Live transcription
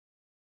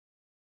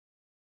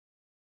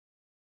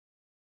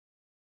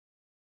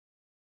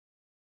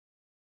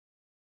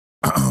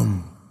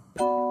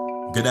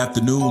Good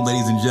afternoon,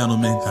 ladies and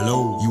gentlemen.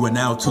 Hello. You are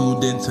now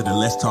tuned in to the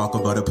Let's Talk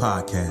About It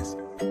podcast,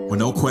 where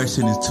no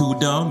question is too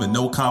dumb and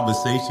no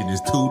conversation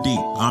is too deep.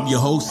 I'm your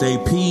host,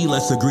 AP.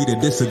 Let's agree to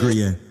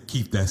disagree and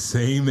keep that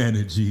same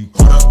energy.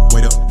 Hold up,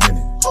 wait a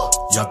minute.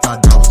 Y'all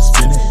thought that was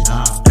finished?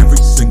 Nah, every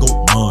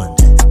single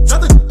Monday.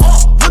 Nothing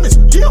off limits.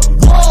 Yeah.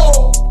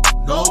 Whoa.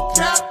 No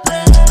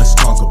capping. Let's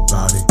talk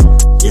about it.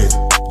 Yeah.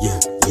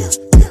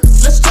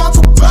 Let's talk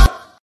about it.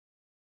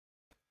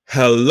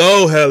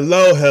 Hello.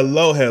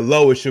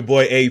 It's your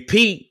boy AP.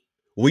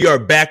 We are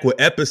back with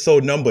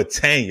episode number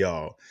 10,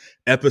 y'all.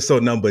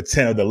 Episode number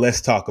 10 of the Let's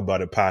Talk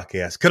About It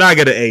podcast. Could I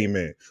get an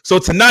amen? So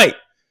tonight,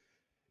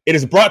 it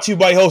is brought to you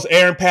by host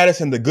Aaron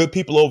Patterson, the good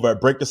people over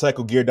at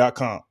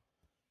breakthecyclegear.com.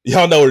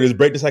 Y'all know what it is,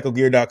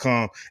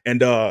 breakthecyclegear.com.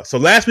 And so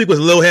last week was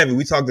a little heavy.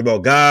 We talked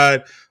about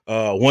God. We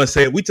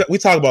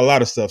talked about a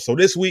lot of stuff. So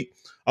this week,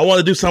 I want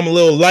to do something a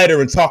little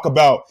lighter and talk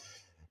about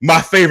my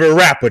favorite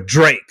rapper,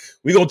 Drake.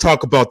 We're going to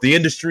talk about the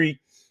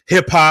industry,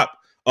 hip-hop,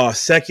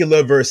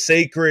 secular versus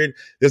sacred.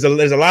 There's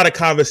a lot of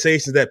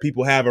conversations that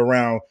people have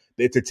around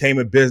the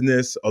entertainment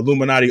business,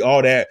 Illuminati,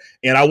 all that.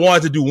 And I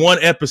wanted to do one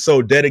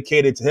episode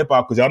dedicated to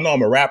hip-hop because y'all know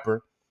I'm a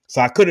rapper. So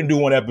I couldn't do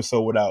one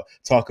episode without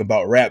talking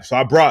about rap. So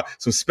I brought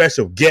some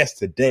special guests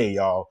today,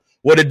 y'all.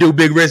 What it do,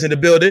 Big Riz in the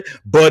building,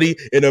 Buddy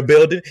in the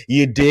building.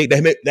 You dig?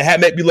 That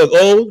make me look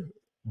old?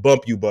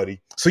 Bump you,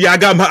 buddy. So yeah, I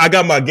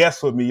got my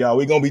guests with me, y'all.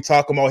 We're gonna be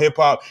talking about hip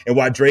hop and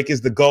why Drake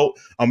is the GOAT.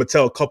 I'm gonna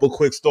tell a couple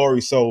quick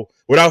stories. So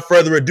without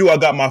further ado, I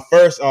got my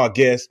first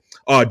guest,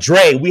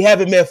 Dre. We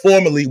haven't met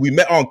formally. We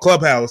met on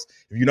Clubhouse.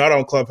 If you're not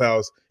on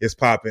Clubhouse, it's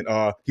popping.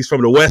 He's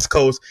from the West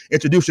Coast.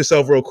 Introduce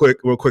yourself real quick,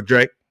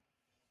 Drake.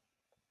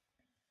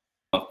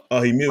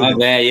 Oh, he muted. My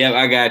bad. Yep,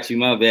 I got you.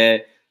 My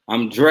bad.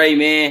 I'm Dre,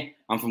 man.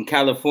 I'm from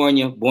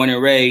California, born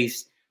and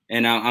raised,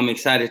 and I'm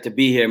excited to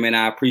be here, man.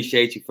 I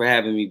appreciate you for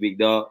having me, big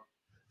dog.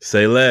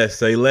 Say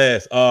less.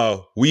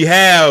 We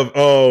have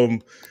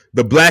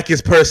the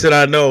blackest person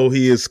I know.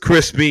 He is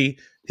crispy.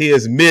 He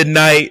is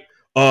Midnight.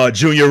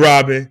 Junior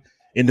Robin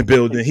in the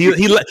building. He a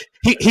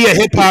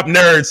hip hop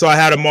nerd, so I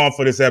had him on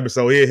for this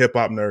episode. He a hip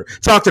hop nerd.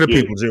 Talk to the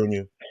people,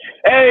 Junior.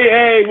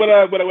 Hey, what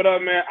up,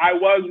 man? I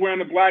was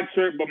wearing a black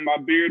shirt, but my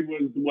beard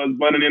was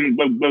buttoning in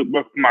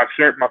with my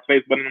shirt, my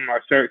face buttoning in my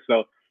shirt,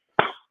 so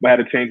I had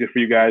to change it for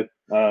you guys.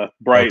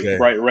 Bright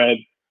red.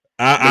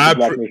 I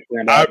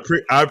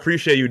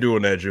appreciate you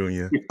doing that,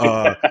 Junior.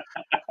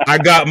 I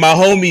got my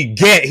homie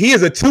Get. He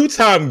is a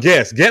 2-time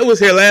guest. Get was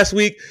here last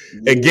week,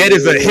 and Get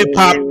is a hip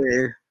hop.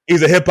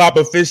 He's a hip hop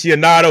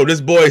aficionado.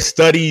 This boy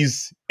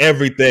studies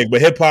everything,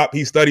 but hip hop.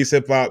 He studies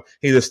hip hop.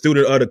 He's a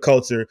student of the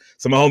culture.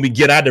 So my homie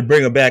Get, I had to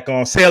bring him back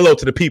on. Say hello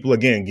to the people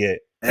again, Get.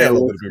 Hey,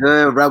 what's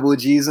good? Rebel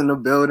G's in the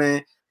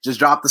building. Just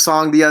dropped the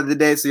song the other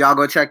day, so y'all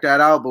go check that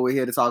out. But we're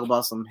here to talk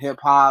about some hip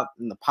hop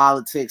and the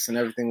politics and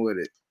everything with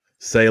it.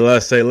 Say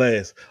less.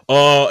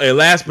 And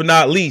last but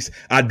not least,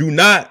 I do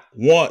not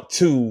want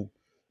to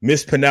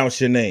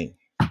mispronounce your name.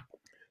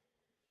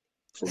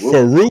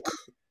 Farouk.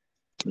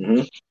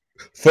 Mm-hmm.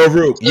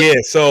 Farouk,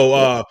 yeah.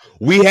 So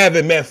we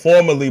haven't met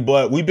formally,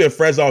 but we've been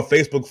friends on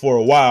Facebook for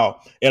a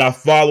while, and I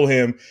follow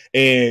him.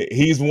 And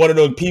he's one of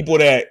those people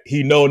that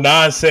he know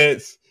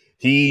nonsense.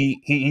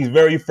 He's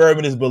very firm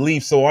in his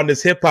beliefs. So on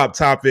this hip hop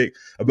topic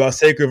about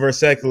sacred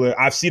versus secular,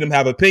 I've seen him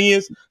have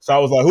opinions. So I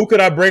was like, who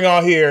could I bring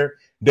on here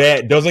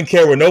that doesn't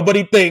care what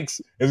nobody thinks,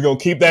 is going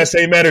to keep that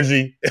same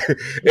energy?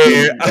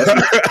 And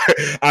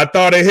I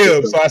thought of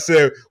him. So I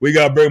said, we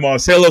got to bring him on.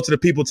 Say hello to the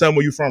people. Tell them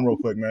where you from real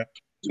quick, man.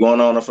 What's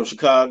going on? I'm from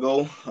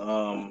Chicago.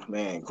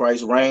 Man,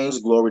 Christ reigns.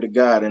 Glory to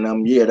God. And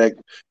I'm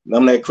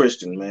that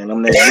Christian, man.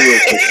 I'm that real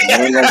Christian.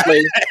 I ain't gonna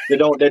play.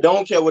 They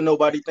don't care what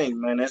nobody thinks,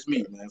 man. That's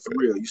me, man. For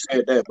real. You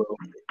said that, bro.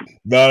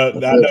 No, I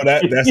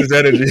know that's his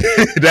energy.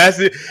 That's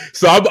it.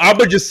 So I'm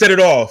gonna just set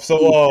it off.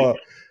 So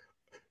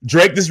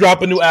Drake just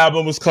dropped a new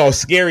album. It's called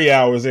Scary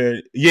Hours.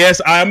 And yes,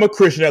 I am a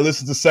Christian that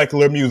listens to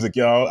secular music,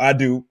 y'all. I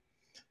do.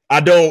 I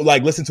don't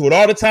listen to it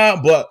all the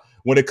time, but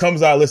when it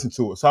comes out, I listen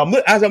to it.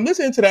 So as I'm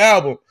listening to the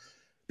album,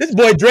 this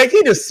boy Drake,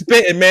 he just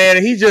spitting, man.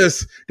 And he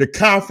just, the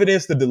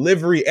confidence, the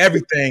delivery,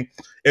 everything.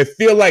 It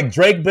feel like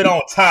Drake been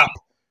on top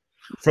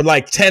for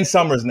 10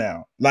 summers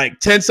now.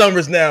 10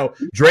 summers now,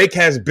 Drake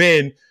has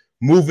been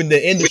moving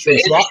the industry.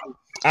 So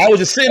I was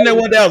just sitting there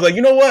one day. I was like,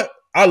 you know what?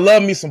 I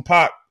love me some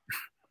Pac.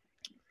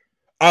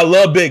 I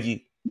love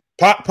Biggie.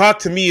 Pac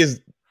to me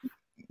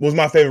was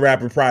my favorite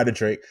rapper prior to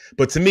Drake.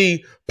 But to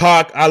me,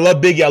 Pac, I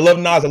love Biggie. I love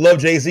Nas. I love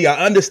Jay-Z.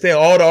 I understand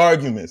all the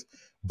arguments.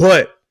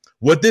 But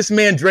what this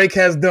man Drake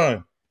has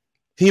done,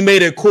 he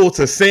made it cool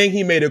to sing.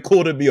 He made it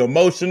cool to be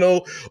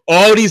emotional.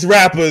 All these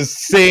rappers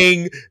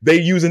sing. They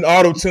using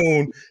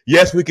auto-tune.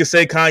 Yes, we can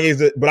say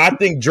Kanye's, but I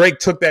think Drake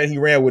took that and he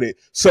ran with it.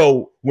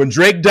 So when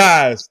Drake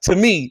dies, to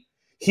me,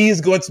 he's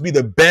going to be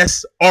the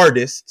best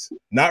artist,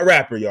 not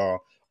rapper, y'all,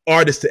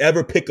 artist to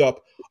ever pick up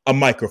a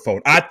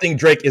microphone. I think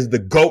Drake is the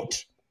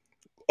GOAT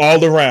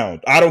all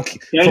around. I don't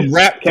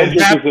Kendrick is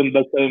in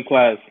the same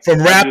class. From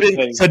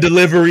rapping to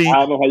delivery. I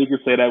don't know how you can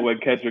say that when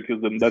Kendrick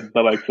is in the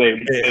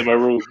same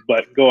room,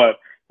 but go on.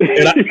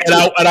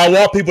 and I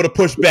want people to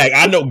push back.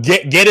 I know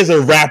Get is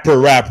a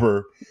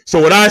rapper.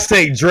 So when I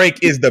say Drake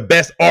is the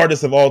best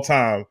artist of all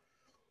time,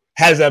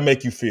 how does that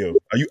make you feel?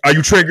 Are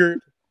you triggered?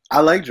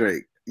 I like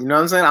Drake. You know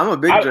what I'm saying? I'm a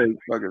big Drake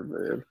fucking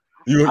fan.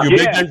 You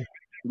big Drake?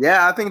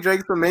 Yeah, I think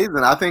Drake's amazing.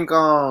 I think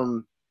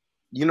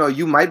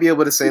you might be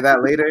able to say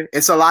that later.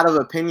 It's a lot of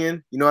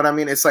opinion. You know what I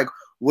mean? It's like,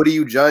 what do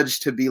you judge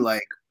to be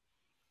like,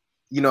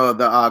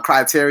 the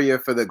criteria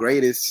for the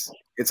greatest?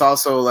 It's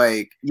also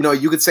like,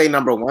 you could say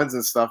number ones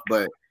and stuff,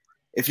 but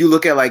if you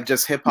look at like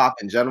just hip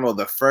hop in general,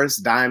 the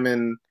first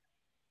diamond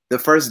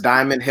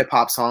hip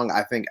hop song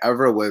I think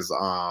ever was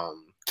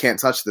Can't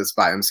Touch This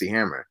by MC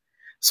Hammer.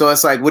 So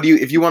it's like,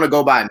 if you want to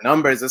go by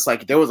numbers, it's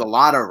like there was a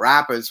lot of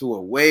rappers who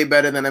were way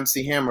better than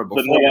MC Hammer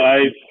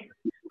before.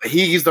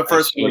 He's the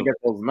first one to get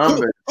those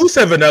numbers. Who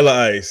said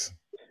Vanilla Ice?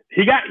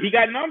 He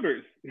got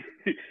numbers.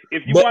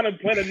 If you want to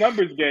play the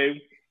numbers game.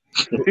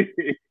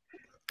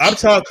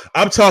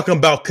 I'm talking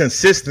about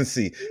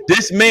consistency.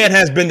 This man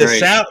has been the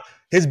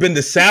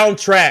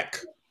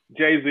soundtrack.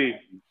 Jay-Z.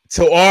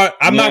 So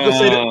I'm not gonna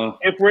say that.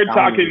 If we're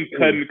talking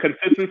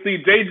consistency,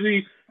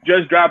 Jay-Z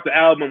just dropped the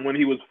album when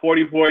he was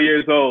 44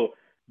 years old.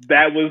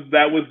 That was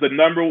the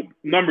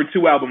number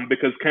 2 album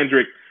because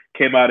Kendrick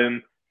came out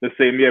in the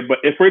same year. But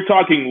if we're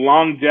talking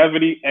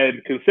longevity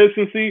and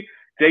consistency,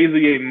 Jay-Z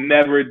ain't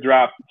never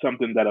dropped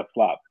something that a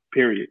flop.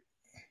 Period.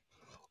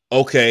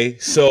 Okay,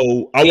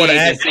 so I want to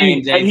ask you,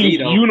 and he's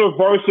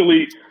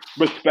universally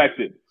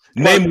respected.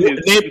 Name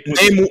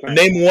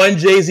one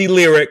Jay-Z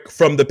lyric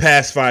from the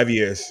past 5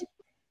 years.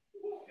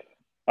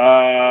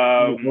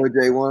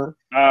 J1.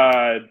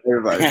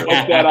 Everybody took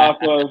that off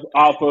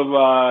of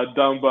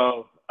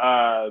Dumbo.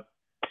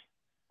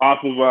 Off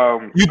of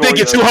You think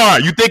it's too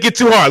hard. You think it's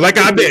too hard. Like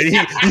I did.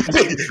 You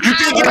think it's too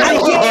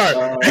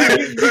hard.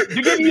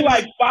 You give me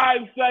like 5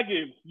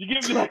 seconds.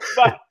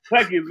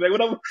 Like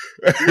what am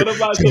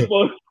I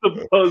supposed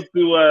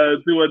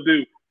to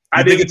do?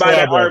 I didn't buy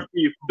that art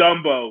piece,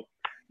 Dumbo.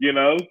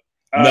 No.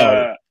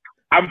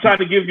 I'm trying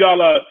to give y'all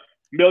 $1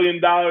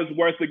 million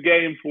worth of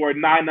game for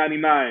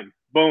 $9.99.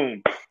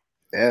 Boom.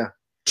 Yeah.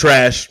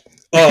 Trash.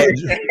 So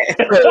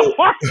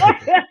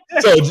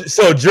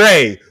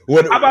Dre,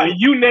 how about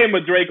you name a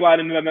Drake line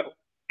in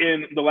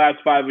the last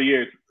 5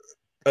 years?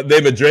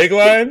 Name a Drake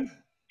line?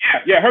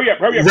 Yeah. Hurry up.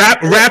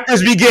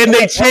 Rappers be getting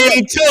their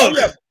chain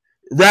took.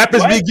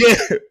 Rappers be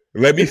getting.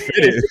 Let me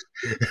finish.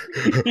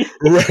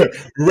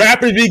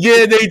 Rappers be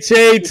getting their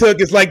chain took.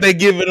 It's like they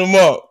giving them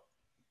up.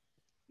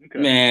 Okay.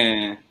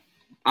 Man,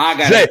 I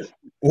got. Jay,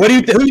 what do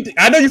you think?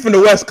 I know you're from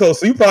the West Coast,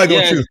 so you probably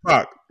gonna choose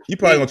Pac. You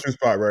probably gonna choose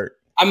Pac, right?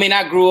 I mean,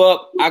 I grew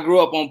up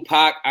on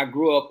Pac. I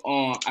grew up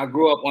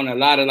on a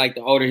lot of like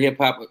the older hip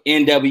hop,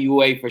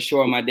 NWA for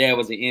sure. My dad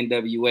was an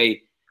NWA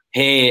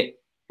head,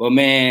 but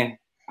man,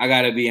 I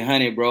gotta be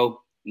 100,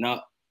 bro. No,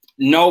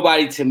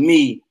 nobody to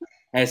me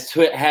has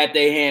had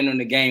their hand on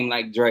the game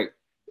like Drake.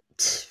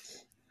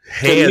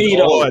 To me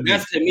though,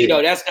 that's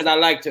because I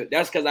like to.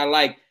 That's because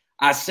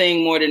I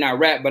sing more than I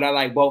rap, but I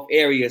like both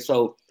areas.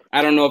 So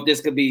I don't know if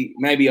this could be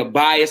maybe a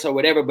bias or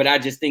whatever, but I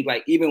just think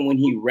like even when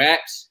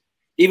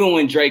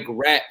Drake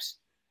raps,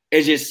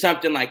 it's just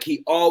something like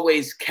he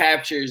always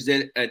captures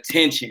the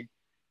attention.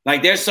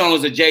 Like there's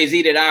songs of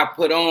Jay-Z that I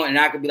put on and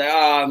I could be like,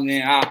 oh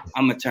man,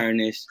 I'm gonna turn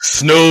this.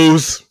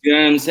 Snooze. You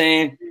know what I'm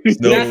saying?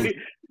 Snooze.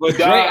 But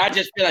Drake, I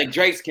just feel like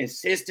Drake's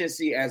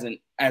consistency as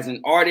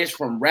an artist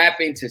from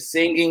rapping to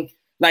singing.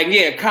 Like,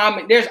 yeah,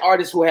 there's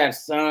artists who have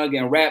sung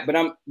and rap, but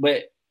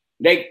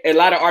a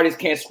lot of artists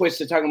can't switch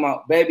to talking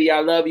about baby, I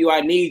love you,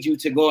 I need you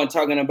to go and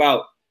talking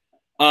about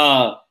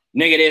nigga,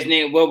 this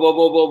nigga, whoa,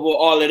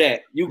 all of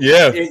that.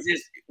 It's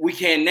just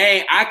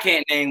I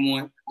can't name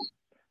one.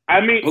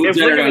 I mean, if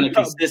we're gonna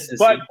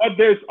but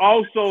there's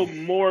also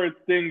more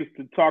things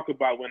to talk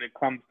about when it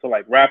comes to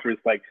like rappers.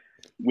 Like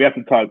we have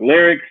to talk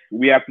lyrics.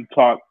 We have to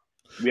talk.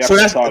 That's what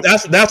I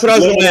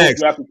was going to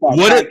ask.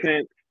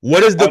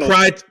 What is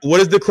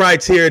the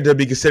criteria to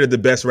be considered the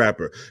best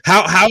rapper?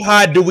 How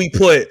high do we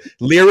put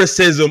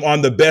lyricism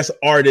on the best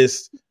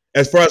artist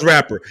as far as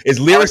rapper?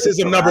 Is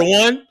lyricism number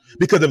one?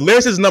 Because if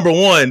lyricism is number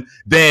one,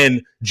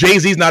 then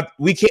Jay-Z's not.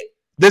 We can't.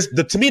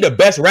 To me, the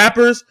best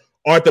rappers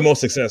aren't the most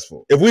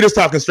successful. If we're just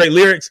talking straight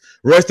lyrics,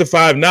 Royce the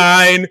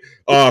 5'9",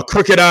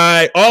 Crooked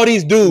Eye, all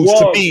these dudes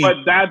to me.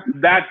 But that's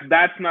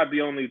not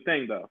the only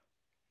thing though.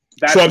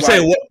 So I'm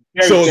saying,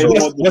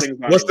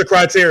 what's the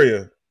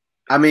criteria?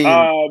 I mean,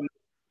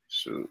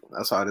 shoot,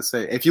 that's hard to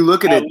say. If you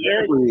look at it,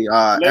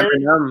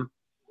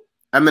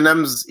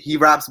 Eminem's he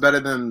raps better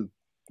than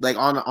like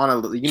on if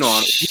you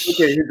look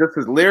at just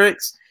his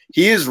lyrics,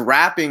 he is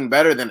rapping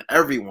better than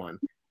everyone.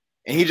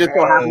 And he just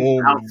so happens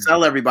to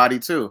outsell everybody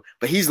too.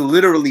 But he's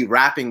literally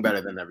rapping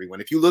better than everyone.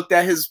 If you looked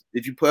at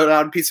if you put it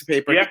out on a piece of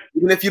paper,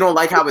 even if you don't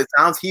like how it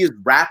sounds, he is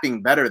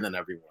rapping better than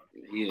everyone.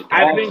 Yeah,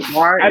 I think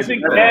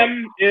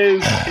M is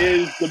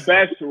the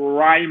best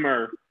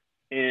rhymer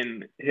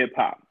in hip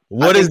hop.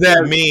 What does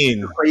that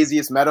mean? The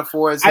craziest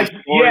metaphors. The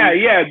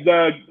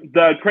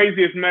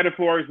craziest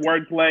metaphors,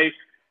 wordplay,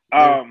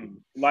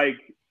 like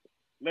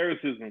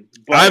lyricism.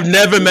 But I've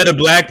never met a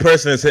black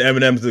person that said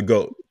Eminem's the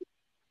GOAT.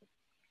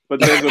 but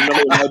there's a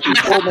million other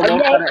people.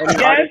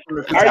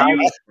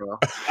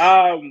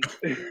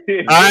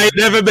 I ain't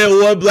never met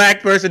one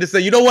black person to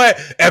say, you know what,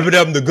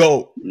 Eminem the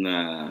GOAT.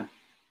 Nah.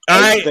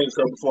 I think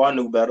so before I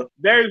knew better.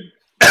 There's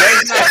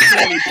not too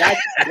many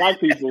black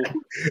people.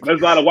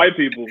 There's a lot of white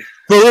people.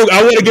 Farouk,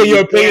 I want to get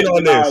your opinion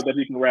on this. That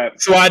he can rap.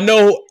 So I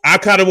know I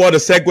kind of want to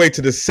segue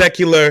to the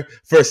secular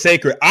for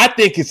sacred. I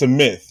think it's a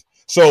myth.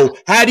 So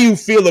how do you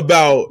feel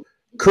about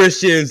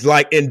Christians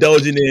like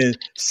indulging in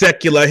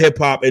secular hip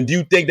hop? And do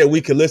you think that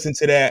we can listen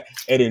to that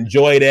and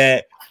enjoy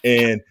that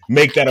and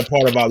make that a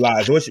part of our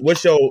lives?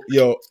 What's your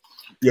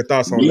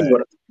thoughts on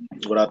that?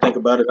 What I think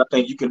about it, I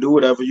think you can do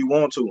whatever you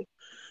want to.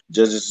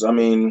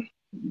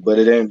 But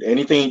it ain't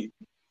anything.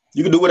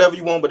 You can do whatever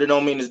you want, but it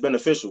don't mean it's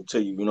beneficial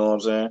to you. You know what I'm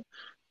saying?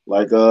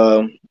 Like,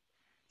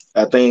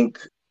 I think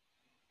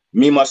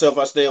me myself,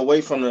 I stay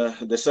away from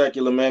the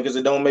secular, man, because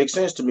it don't make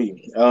sense to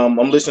me. I'm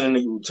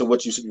listening to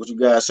what you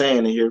guys saying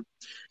in here,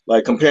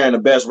 like comparing the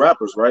best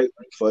rappers, right?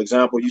 For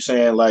example, you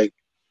saying like,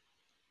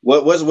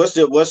 what is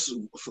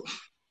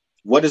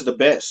the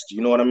best?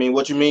 You know what I mean?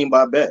 What you mean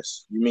by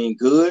best? You mean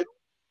good?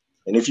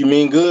 And if you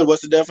mean good,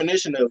 what's the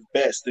definition of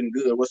best and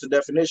good? What's the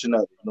definition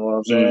of it? You know what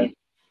I'm saying?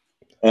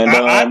 And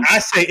I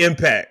say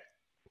impact.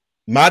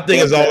 My thing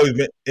has always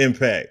been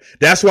impact.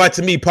 That's why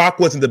to me, Pac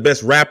wasn't the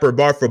best rapper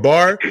bar for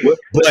bar,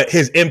 but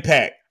his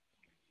impact.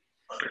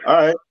 All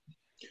right.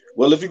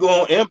 Well, if you go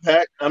on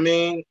impact, I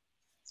mean,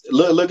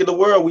 look at the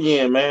world we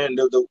in, man.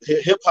 The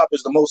hip hop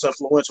is the most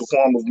influential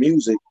form of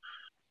music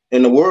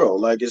in the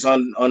world. Like, it's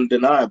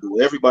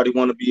undeniable. Everybody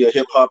want to be a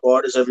hip hop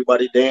artist.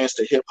 Everybody dance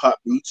to hip hop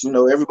beats. You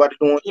know, everybody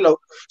doing. You know.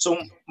 So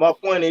my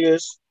point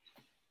is,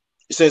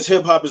 since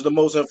hip hop is the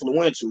most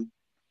influential,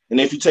 and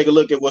if you take a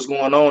look at what's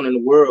going on in the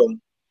world,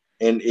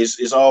 and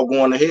it's all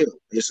going to hell.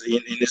 It's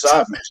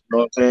obvious. You know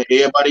what I'm saying?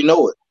 Everybody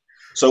know it.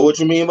 So what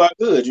you mean by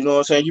good? You know what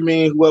I'm saying? You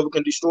mean whoever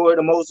can destroy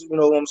the most? You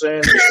know what I'm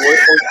saying? Destroy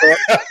the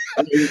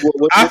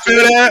most stuff. I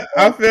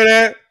feel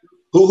that.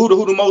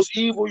 Who the most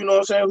evil? You know what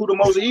I'm saying? Who the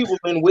most evil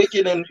and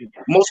wicked and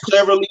most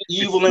cleverly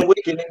evil and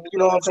wicked? And, you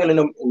know what I'm saying? In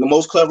the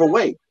most clever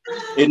way.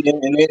 And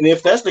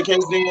if that's the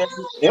case, then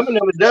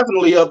Eminem is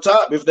definitely up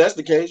top. If that's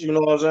the case, you know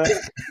what I'm saying?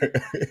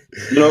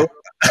 You know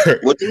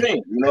what you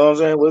mean? You know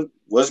what I'm saying?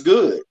 What's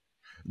good?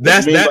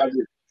 That's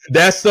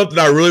something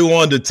I really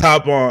wanted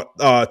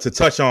to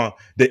touch on,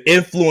 the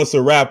influence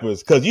of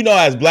rappers. Because, you know,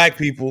 as black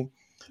people,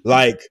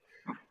 like,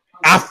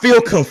 I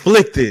feel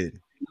conflicted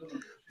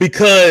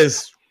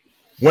because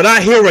when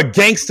I hear a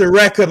gangster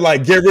record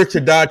like Get Rich or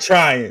Die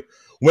Trying,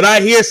 when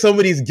I hear some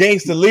of these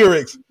gangster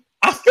lyrics,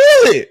 I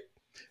feel it.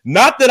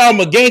 Not that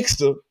I'm a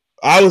gangster.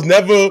 I was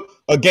never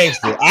a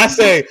gangster. I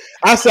say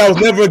I was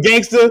never a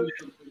gangster.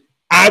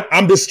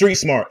 I'm just street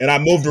smart, and I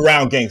moved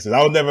around gangsters.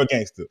 I was never a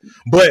gangster.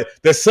 But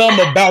there's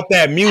something about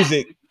that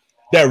music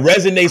that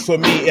resonates with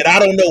me, and I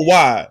don't know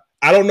why.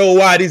 I don't know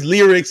why these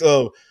lyrics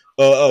of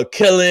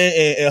killing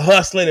and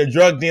hustling and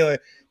drug dealing,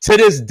 to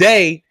this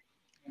day,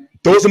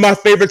 those are my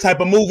favorite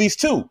type of movies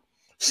too.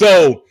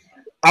 So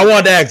I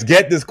wanted to ask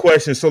Get this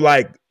question. So,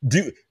 like,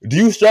 do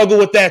you struggle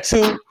with that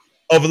too?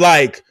 Of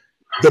like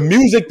the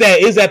music that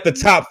is at the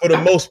top for the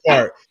most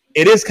part,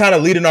 it is kind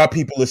of leading our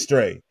people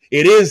astray.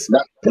 It is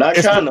not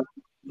kind of.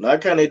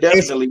 Not kind of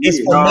definitely. It's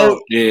I don't,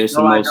 because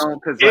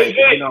like,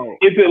 you know,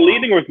 is it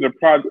leading or is it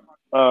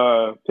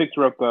a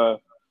picture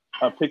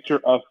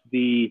of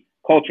the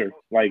culture?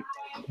 Like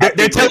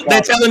they're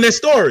telling their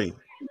story.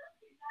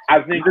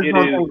 I think it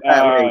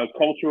is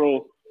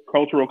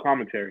cultural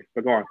commentary.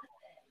 But go on.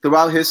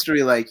 Throughout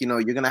history, like, you know,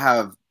 you're gonna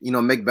have, you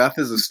know, Macbeth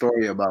is a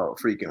story about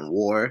freaking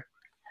war.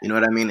 You know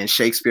what I mean? And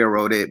Shakespeare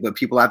wrote it, but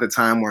people at the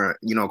time were,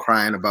 you know,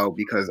 crying about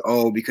because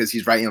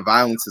he's writing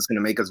violence, it's going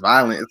to make us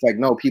violent. It's like,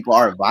 no, people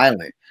are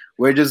violent.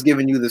 We're just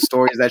giving you the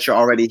stories that you're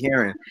already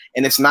hearing.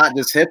 And it's not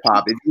just hip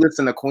hop. If you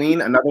listen to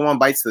Queen, Another One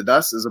Bites the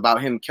Dust is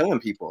about him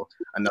killing people.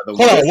 Another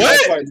one. Hold on,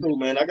 what? Quite true,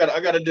 man. I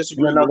got to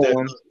disagree with that.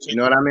 One. You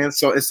know what I mean?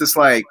 So it's just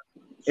like,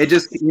 it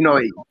just, you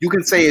know, you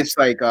can say it's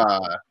like,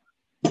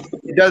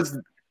 it does.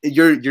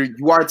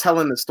 You are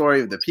telling the story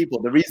of the people.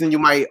 The reason you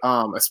might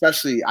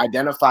especially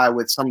identify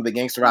with some of the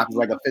gangster rappers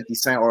like a 50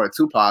 Cent or a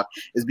Tupac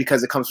is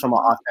because it comes from an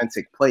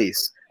authentic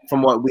place,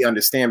 from what we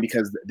understand,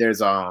 because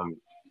there's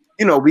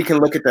you know, we can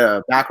look at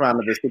the background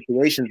of the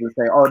situations and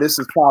say, oh, this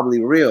is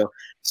probably real.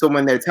 So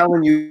when they're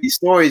telling you these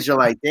stories, you're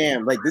like,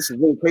 damn, like, this is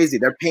really crazy.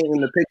 They're painting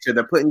the picture,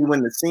 they're putting you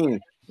in the scene.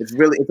 It's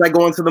like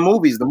going to the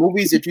movies. The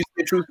movies, if you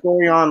see a true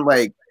story on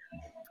like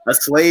a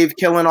slave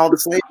killing all the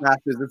slave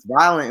masters, it's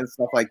violent and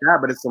stuff like that,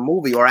 but it's a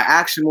movie, or an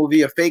action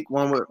movie, a fake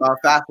one with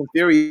Fast and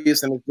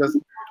Furious, and it's just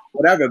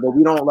whatever. But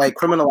we don't like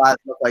criminalize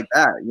stuff like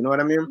that. You know what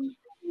I mean?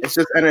 It's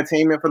just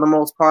entertainment for the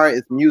most part.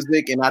 It's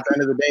music, and at the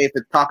end of the day, if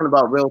it's talking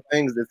about real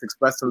things, it's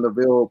expressing the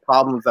real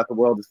problems that the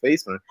world is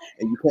facing,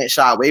 and you can't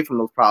shy away from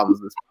those problems.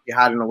 You're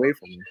hiding away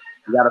from them.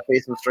 You gotta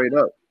face them straight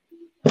up.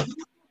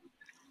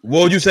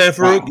 What would you say,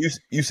 Farouk?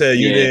 You said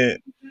you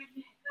didn't.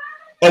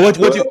 Oh,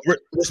 what you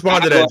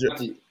respond to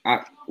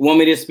that? Want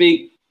me to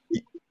speak?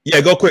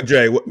 Yeah, go quick,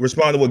 Jay.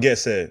 Respond to what Get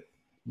said.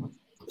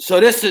 So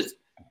this is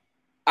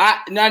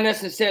not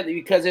necessarily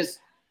because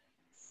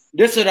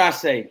this is what I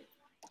say.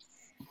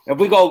 If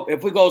we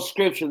go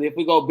scripturally, if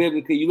we go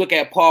biblically, you look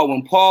at Paul.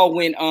 When Paul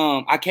went,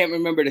 I can't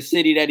remember the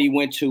city that he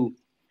went to,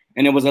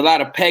 and there was a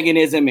lot of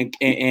paganism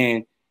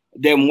and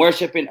them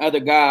worshiping other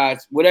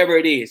gods, whatever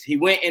it is. He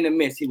went in the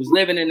midst. He was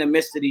living in the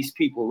midst of these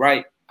people,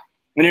 right?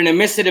 And in the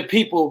midst of the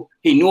people,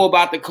 he knew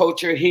about the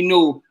culture. He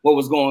knew what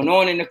was going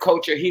on in the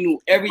culture. He knew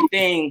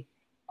everything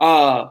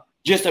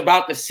just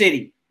about the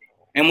city.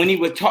 And when he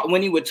would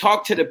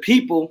talk to the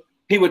people,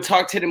 he would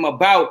talk to them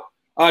about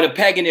the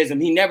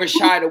paganism. He never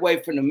shied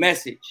away from the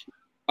message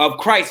of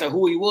Christ or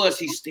who he was.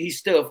 He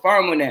stood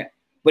firm on that,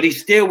 but he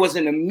still was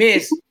in the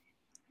midst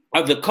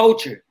of the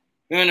culture.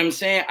 You know what I'm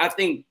saying? I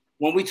think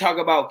when we talk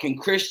about can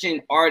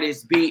Christian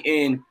artists be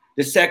in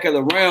the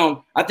secular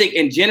realm, I think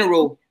in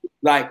general,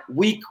 like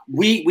we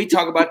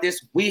talk about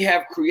this, we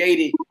have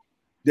created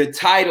the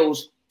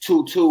titles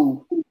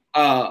to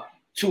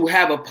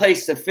have a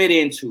place to fit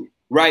into,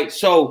 right?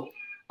 So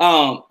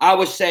I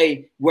would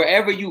say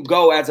wherever you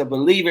go as a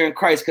believer in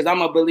Christ, because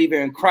I'm a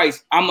believer in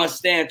Christ, I must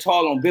stand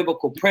tall on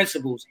biblical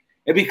principles.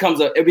 It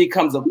becomes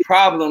a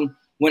problem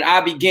when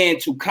I begin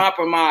to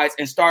compromise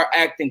and start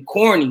acting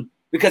corny,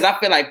 because I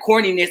feel like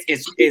corniness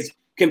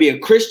can be a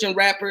Christian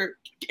rapper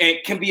and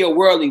can be a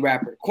worldly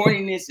rapper.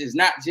 Corniness is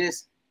not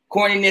just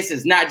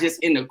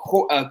in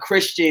the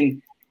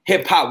Christian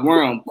hip hop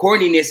realm.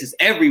 Corniness is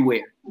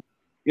everywhere.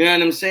 You know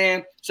what I'm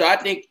saying? So I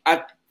think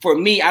for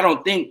me, I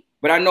don't think,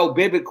 but I know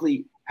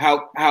biblically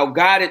how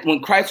God,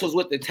 when Christ was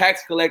with the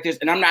tax collectors,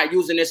 and I'm not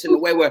using this in the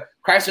way where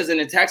Christ was in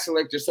the tax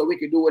collector so we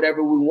could do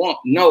whatever we want.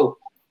 No,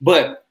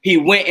 but he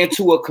went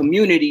into a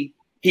community.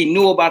 He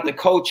knew about the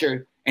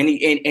culture, and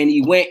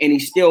he went and he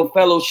still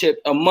fellowshiped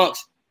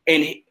amongst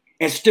and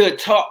stood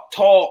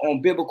tall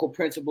on biblical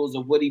principles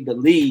of what he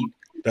believed.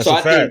 That's so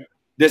a fact.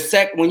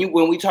 Think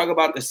when we talk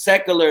about the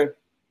secular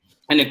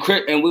and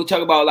we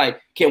talk about like,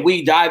 can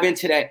we dive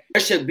into that?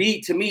 There should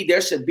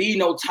be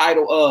no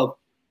title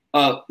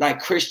of like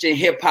Christian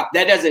hip hop.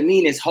 That doesn't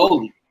mean it's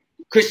holy.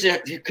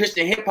 Christian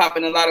hip hop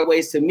in a lot of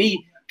ways to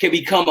me can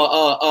become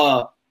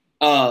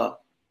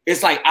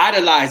it's like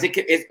idolized.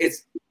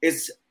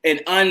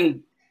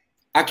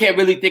 I can't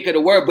really think of the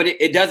word, but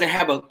it doesn't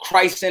have a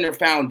Christ-centered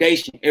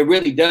foundation. It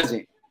really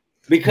doesn't.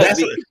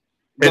 Because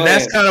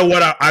that's kind of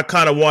what I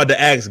kind of wanted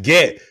to ask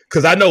Get,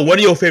 because I know one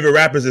of your favorite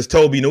rappers is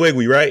Toby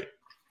Nwigwe, right?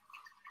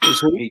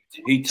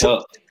 He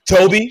tough.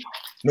 Toby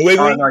Nwigwe?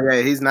 Oh, no,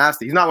 yeah, he's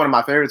nasty. He's not one of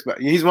my favorites, but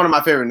he's one of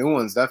my favorite new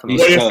ones, definitely.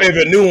 One of your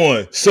favorite new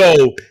ones.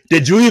 So,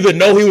 did you even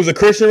know he was a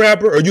Christian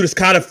rapper, or you just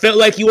kind of felt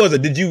like he was, or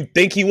did you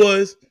think he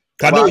was?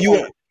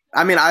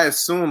 I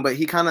assume, but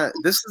he kind of.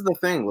 This is the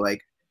thing,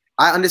 like.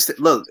 I understand.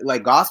 Look,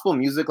 like gospel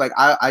music, like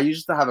I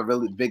used to have a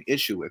really big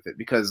issue with it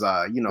because,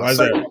 I've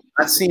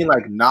seen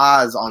like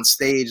Nas on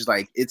stage,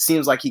 like it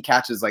seems like he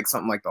catches like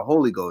something like the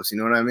Holy Ghost. You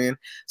know what I mean?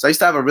 So I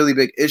used to have a really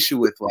big issue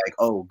with like,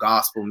 oh,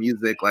 gospel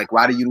music. Like,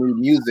 why do you need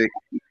music?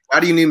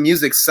 Why do you need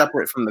music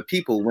separate from the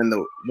people when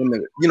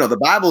the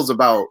Bible's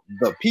about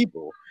the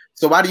people?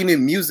 So why do you need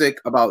music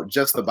about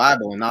just the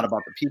Bible and not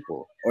about the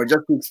people or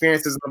just the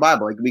experiences of the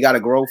Bible? Like we got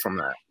to grow from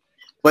that.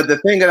 But the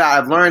thing that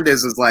I've learned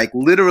is like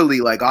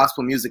literally like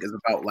gospel music is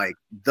about like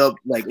the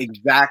like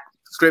exact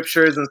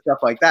scriptures and stuff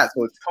like that.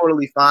 So it's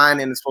totally fine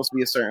and it's supposed to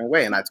be a certain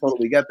way. And I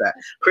totally get that.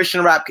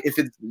 Christian rap, if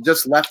it's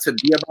just left to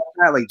be about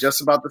that, like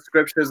just about the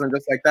scriptures and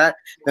just like that,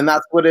 then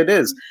that's what it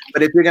is.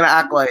 But if you're going to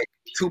act like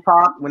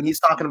Tupac when he's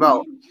talking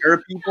about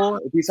your people,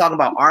 if he's talking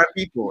about our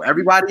people,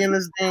 everybody in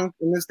this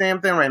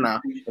damn thing right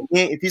now,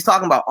 if he's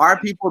talking about our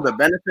people, the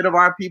benefit of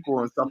our people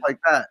and stuff like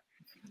that,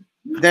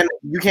 then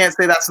you can't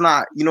say that's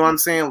not, you know what I'm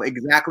saying,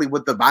 exactly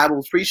what the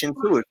Bible's preaching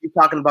too. If you're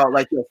talking about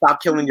like,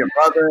 stop killing your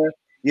brother,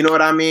 you know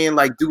what I mean?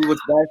 Like do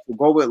what's best,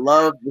 go with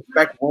love,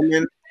 respect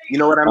women, you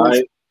know what I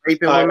mean?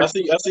 Raping women. I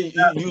see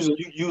you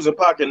using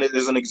Pac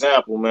as an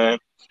example, man.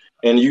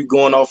 And you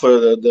going off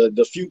of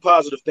the few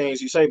positive things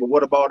he say, but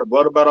what about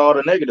all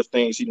the negative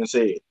things he done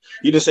said?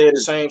 He done said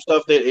the same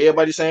stuff that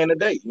everybody's saying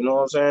today. You know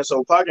what I'm saying?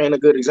 So Pac ain't a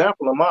good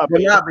example in my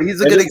opinion. Yeah, but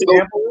he's a good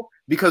example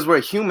because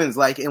we're humans,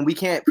 like, and we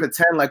can't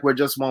pretend like we're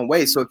just one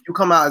way. So if you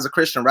come out as a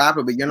Christian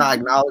rapper, but you're not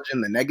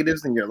acknowledging the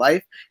negatives in your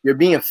life, you're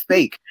being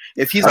fake.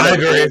 If he's I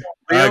agree.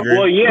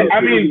 Well, yeah,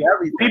 I mean,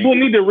 people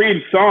need to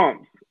read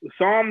Psalms.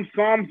 Psalms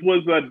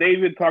was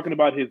David talking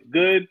about his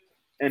good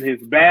and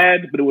his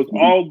bad, but it was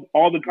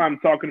all the time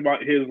talking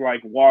about his like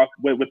walk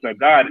with the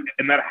God,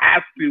 and that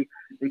has to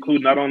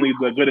include not only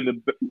the good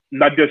and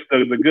not just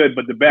the good,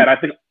 but the bad. I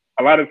think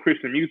a lot of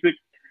Christian music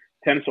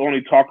tends to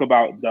only talk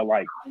about the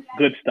like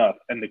good stuff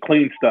and the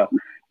clean stuff.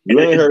 And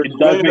it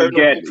doesn't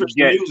get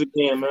music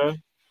then,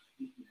 man.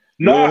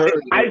 No,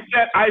 I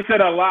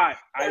said a lot.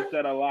 I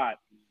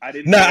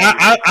didn't. No,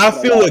 I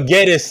feel what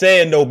Get is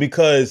saying though,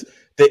 because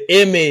the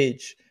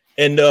image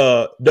and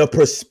the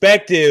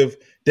perspective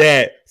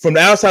that from the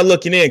outside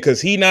looking in,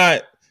 because he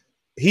not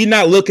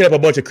looking up a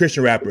bunch of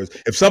Christian rappers.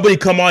 If somebody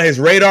come on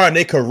his radar and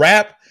they could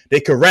rap.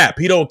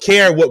 He don't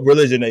care what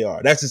religion they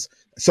are. That's just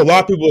so a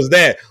lot of people is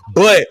that.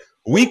 But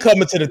we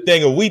come into the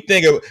thing and we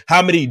think of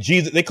how many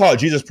Jesus, they call it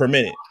Jesus per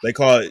minute. They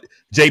call it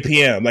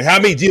JPM. Like how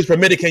many Jesus per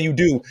minute can you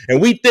do?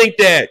 And we think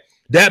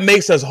that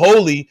makes us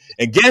holy.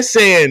 And guess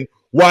saying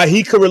why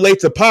he could relate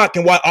to Pac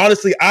and why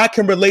honestly I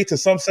can relate to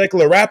some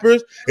secular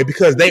rappers is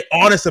because they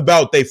honest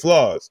about their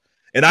flaws.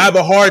 And I have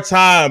a hard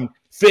time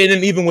fitting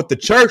in even with the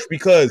church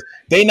because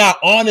they not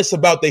honest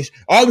about they.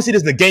 Obviously,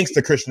 there's the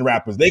gangster Christian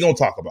rappers. They gonna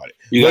talk about it.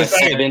 You got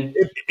seven.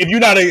 If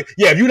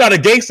you're not a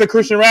gangster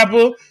Christian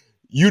rapper,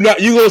 you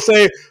gonna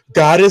say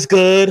God is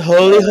good,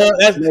 holy.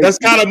 That's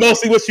kind of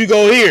mostly what you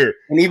go hear.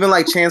 And even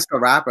like Chance the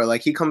Rapper,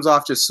 like he comes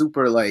off just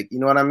super like, you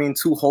know what I mean,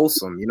 too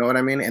wholesome. You know what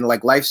I mean, and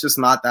like life's just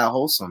not that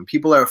wholesome.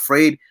 People are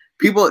afraid.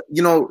 People,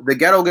 you know, the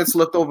ghetto gets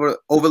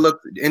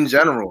overlooked in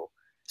general.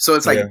 So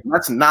it's like,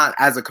 let's not,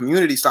 as a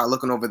community, start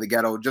looking over the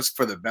ghetto just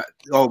for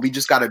we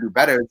just got to do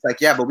better. It's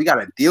like, yeah, but we got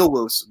to deal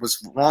with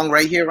what's wrong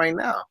right here, right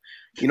now.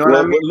 You know what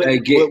I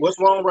mean? What's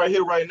wrong right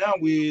here, right now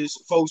is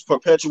folks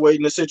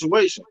perpetuating the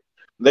situation.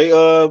 They,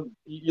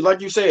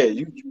 like you said,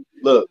 you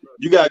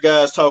got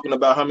guys talking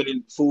about how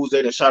many fools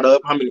they done shot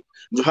up, how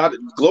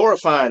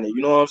glorifying it.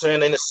 You know what I'm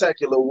saying? In the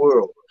secular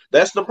world,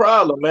 that's the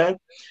problem, man.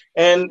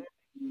 And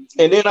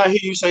then I hear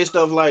you say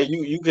stuff like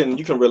you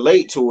can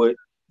relate to it.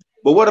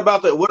 But what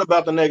about the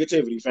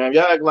negativity, fam?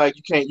 Y'all act like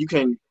you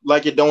can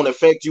like it don't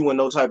affect you in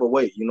no type of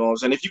way. You know what I'm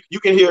saying? If you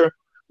can hear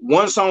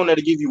one song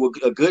that'll give you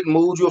a good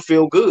mood, you'll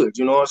feel good.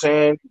 You know what I'm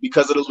saying?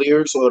 Because of the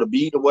lyrics or the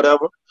beat or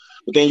whatever.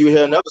 But then you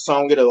hear another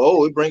song, it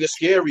bring a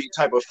scary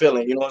type of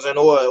feeling. You know what I'm saying?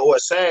 Or a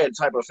sad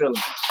type of feeling.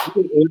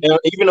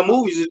 Even the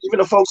movies, even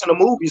the folks in the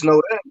movies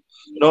know that.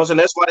 You know what I'm saying?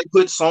 That's why they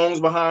put songs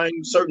behind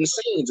certain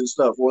scenes and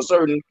stuff, or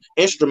certain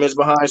instruments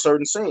behind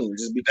certain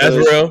scenes. Is because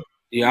that's real.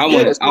 Yeah, I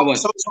went.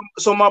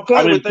 So my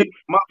point with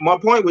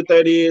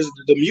that is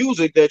the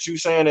music that you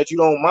saying that you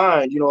don't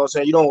mind. You know what I'm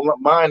saying? You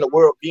don't mind the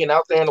world being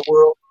out there in the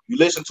world. You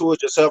listen to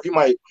it yourself. You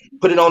might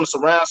put it on the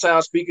surround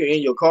sound speaker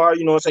in your car.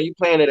 You know what I'm saying? You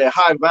playing it at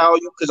high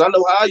value because I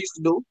know how I used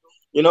to do.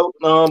 You know,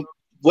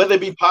 whether it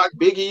be Pac,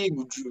 Biggie,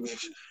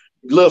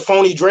 little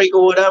phony Drake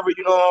or whatever.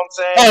 You know what I'm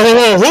saying?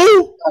 Oh,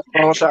 who?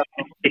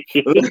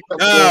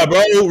 Nah,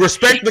 bro.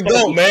 Respect the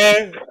GOAT,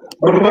 man.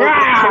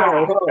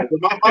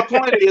 My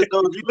point is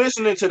though, you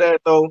listening to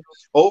that though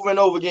over and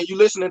over again, you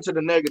listening to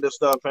the negative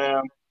stuff,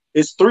 fam.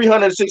 It's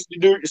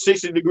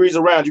 360 degrees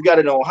around. You got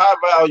it on high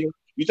value.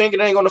 You think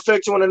it ain't gonna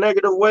affect you in a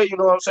negative way? You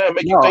know what I'm saying?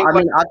 You think I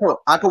mean,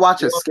 I could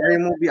watch a scary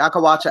movie. I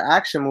could watch an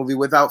action movie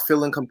without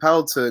feeling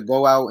compelled to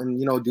go out and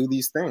do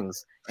these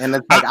things. And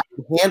it's like I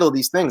can handle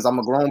these things. I'm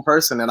a grown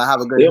person and I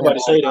have a good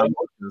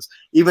emotions.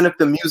 Even if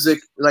the music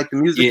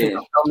can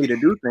tell me to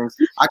do things,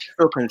 I can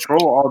still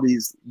control all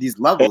these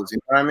levels. You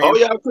know what I mean? Oh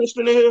yeah,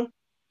 Christian in here.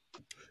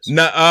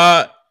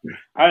 Nah,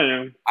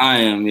 I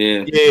am.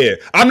 Yeah. Yeah.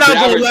 I'm not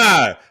gonna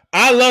lie.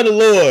 I love the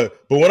Lord,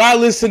 but when I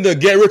listen to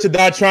Get Rich or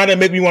Die Trying, to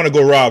make me want to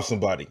go rob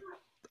somebody.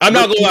 I'm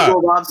not gonna lie.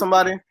 Go rob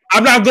somebody?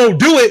 I'm not gonna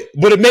do it,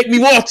 but it make me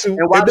want to.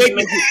 And why you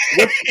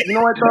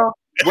know what though?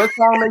 What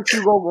song makes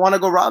you want to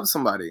go rob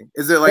somebody?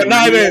 Is it like or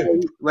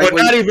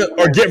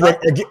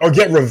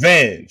get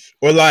revenge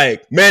or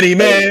like Manny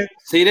Man?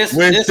 See this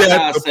what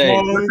I say.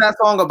 What's that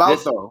song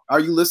about though? Are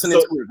you listening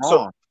to it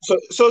wrong? So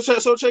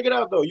check it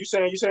out though. You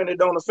saying it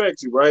don't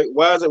affect you, right?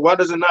 Why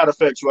does it not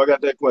affect you? I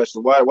got that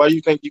question. Why do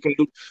you think you can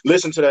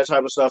listen to that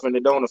type of stuff and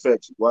it don't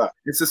affect you? Why?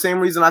 It's the same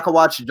reason I could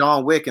watch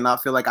John Wick and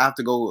not feel like I have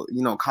to go,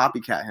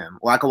 copycat him,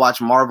 or I could watch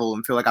Marvel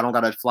and feel like I don't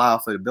gotta fly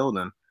off of the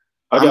building.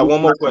 I got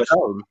one more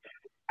question.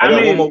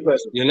 One more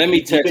question. Yeah, let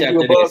me touch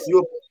after this.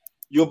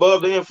 You're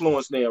above the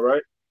influence there,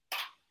 right?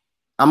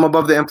 I'm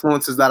above the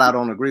influences that I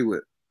don't agree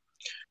with.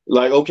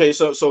 Like, okay,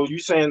 so you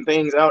saying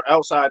things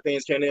outside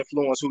things can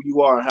influence who you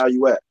are and how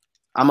you act.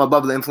 I'm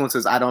above the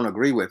influences I don't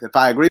agree with. If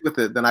I agree with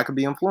it, then I could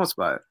be influenced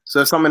by it.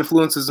 So if someone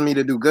influences me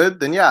to do good,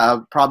 then yeah,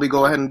 I'll probably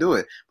go ahead and do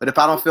it. But if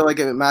I don't feel like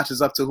it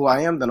matches up to who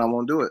I am, then I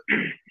won't do it.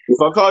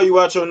 If I call you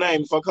out your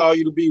name, if I call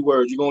you the B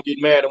word, you're going to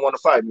get mad and want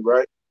to fight me,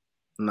 right?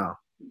 No.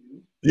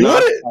 You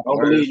want it? I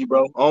don't believe you,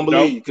 bro. I don't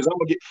believe you because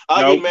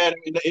I'll get mad.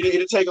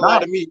 It'll take a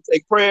lot of me.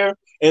 Take prayer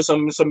and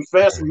some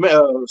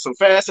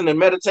fasting and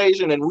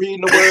meditation and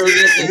reading the word.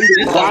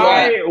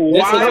 Why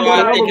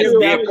I think it's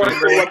different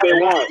what they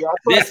want? I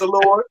trust the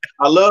Lord.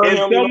 I love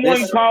Him. If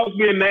someone calls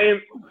me a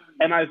name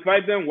and I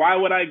fight them, why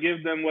would I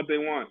give them what they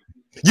want?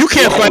 You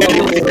can't fight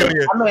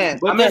anyone.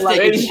 But that's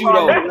the issue,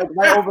 though.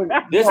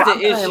 This the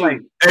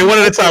issue. Hey, one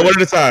at a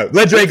time.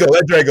 Let Dre go.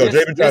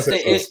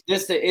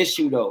 This the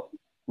issue, though,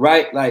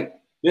 right? Like.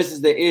 This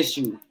is the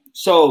issue.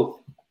 So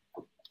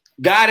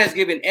God has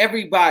given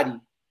everybody,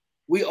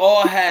 we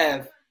all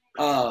have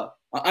an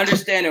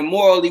understanding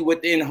morally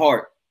within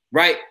heart,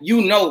 right?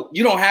 You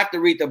don't have to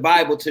read the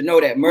Bible to know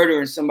that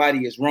murdering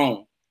somebody is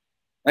wrong.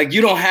 Like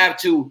you don't have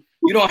to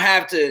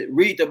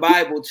read the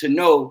Bible to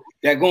know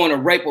that going to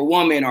rape a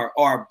woman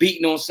or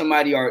beating on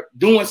somebody or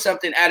doing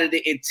something out of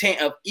the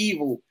intent of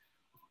evil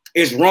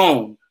is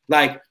wrong.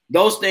 Like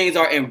those things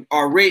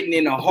are written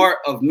in the heart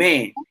of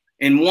man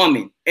and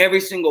woman.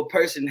 Every single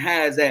person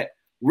has that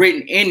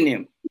written in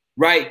them,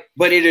 right?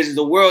 But it is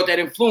the world that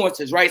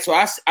influences, right? So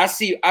I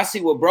see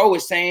what bro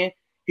is saying.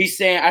 he's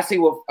saying, I see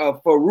what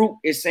Farouk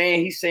is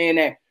saying. He's saying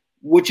that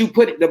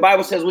the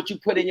Bible says what you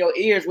put in your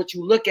ears, what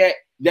you look at,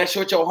 that's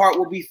what your heart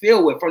will be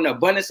filled with. From the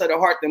abundance of the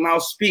heart, the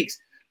mouth speaks.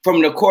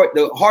 From the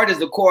heart is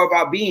the core of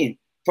our being.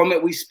 From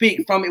it we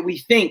speak, from it we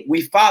think,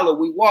 we follow,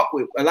 we walk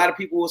with. A lot of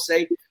people will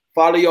say,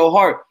 follow your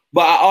heart.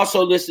 But I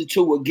also listen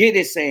to what Gid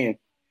is saying.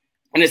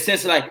 In the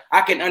sense of like,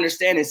 I can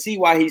understand and see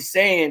why he's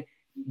saying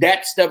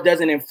that stuff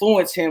doesn't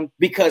influence him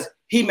because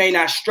he may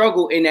not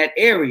struggle in that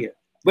area.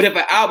 But if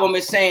an album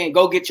is saying,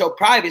 go get your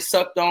private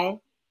sucked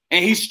on,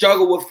 and he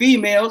struggled with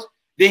females,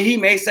 then he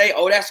may say,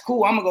 oh, that's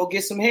cool, I'm gonna go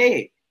get some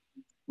head.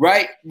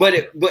 Right?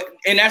 But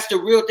and that's the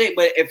real thing.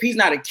 But if he's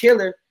not a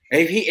killer,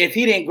 if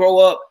he didn't grow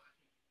up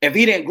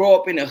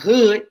in the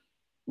hood,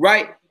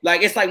 right?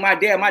 Like it's like my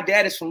dad. My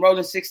dad is from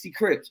Rolling 60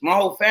 Crips. My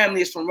whole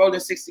family is from Rolling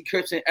 60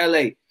 Crips in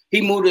LA.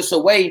 He moved us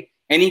away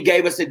and he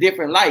gave us a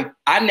different life.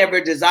 I never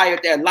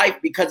desired that life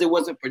because it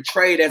wasn't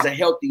portrayed as a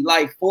healthy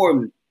life for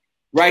me.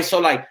 Right? So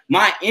like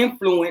my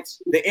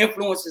influence, the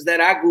influences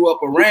that I grew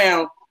up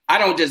around, I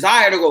don't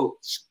desire to go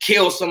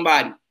kill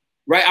somebody.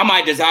 Right? I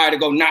might desire to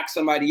go knock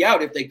somebody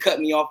out if they cut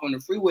me off on the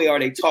freeway or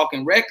they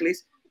talking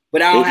reckless.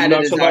 But I don't have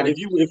to desire. If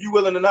you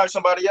willing to knock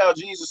somebody out,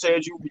 Jesus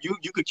said you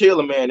could kill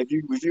a man. If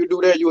you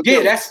do that, you'll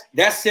kill him.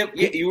 That's simple.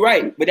 Yeah, you're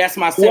right. But that's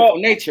my sinful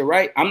nature,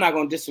 right? I'm not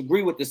gonna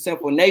disagree with the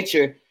sinful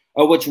nature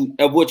of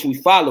what we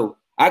follow.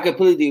 I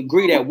completely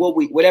agree that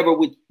whatever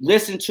we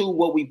listen to,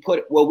 what we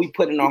put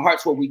in our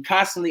hearts, what we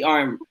constantly are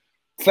in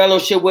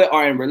fellowship with,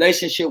 are in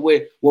relationship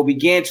with, will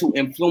begin to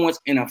influence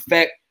and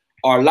affect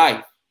our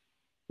life.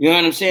 You know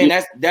what I'm saying?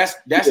 That's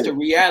the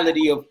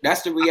reality of I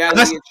see both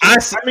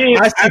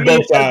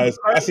sides.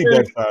 I see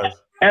both sides.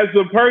 As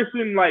a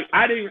person, like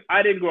I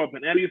didn't grow up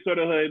in any sort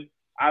of hood.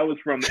 I was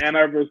from the Ann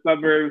Arbor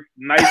suburbs,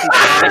 nicest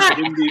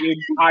in the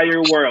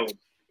entire world.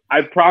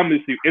 I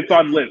promise you, it's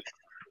on list.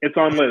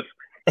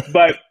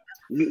 But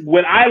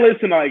when I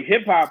listen to like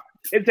hip hop,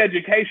 it's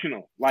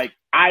educational. Like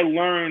I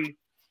learn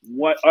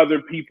what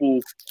other people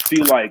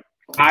feel like.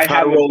 I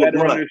have a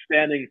better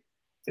understanding.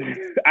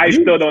 I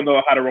still don't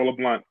know how to roll a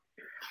blunt.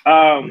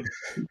 So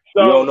you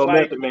don't know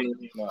like, Method Man.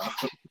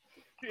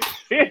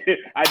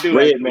 I do.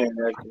 Red Man.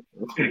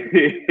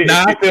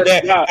 Nah, I feel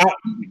that.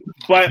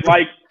 But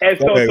like, and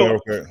so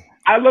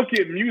I look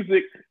at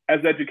music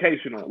as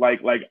educational.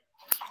 Like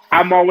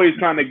I'm always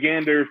trying to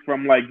gander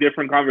from like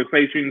different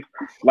conversations.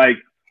 Like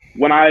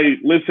when I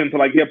listen to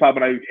like hip hop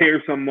and I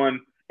hear someone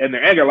in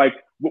their anger, like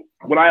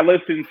when I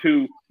listen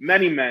to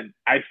Many Men,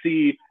 I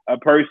see a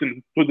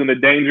person who's in a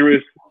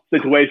dangerous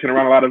situation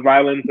around a lot of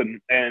violence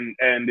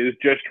and is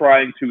just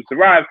trying to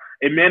survive.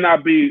 It may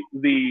not be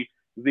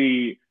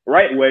the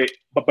right way,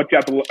 but you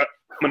have to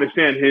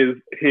understand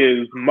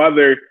his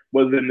mother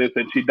was in this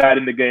and she died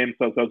in the game.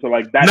 So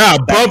like that. Nah,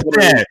 bump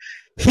that.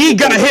 He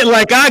got hit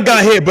like I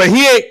got hit, but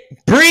he ain't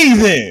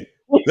breathing.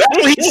 That's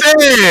what he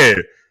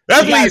said.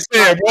 That's what he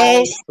said,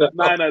 bro.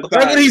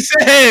 That's what he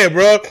said,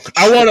 bro.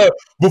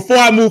 Before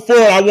I move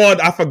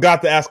forward, I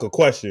forgot to ask a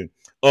question.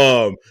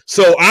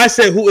 So I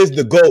said, who is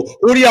the GOAT?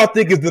 Who do y'all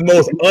think is the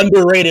most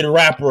underrated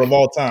rapper of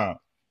all time?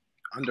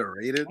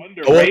 Underrated?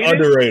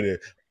 Underrated.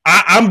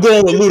 I'm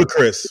going with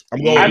Ludacris.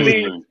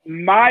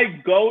 My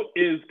GOAT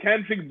is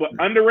Kendrick, but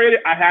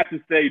underrated, I have to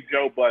say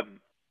Joe Budden.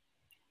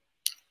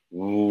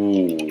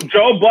 Ooh.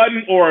 Joe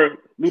Budden or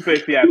Lupe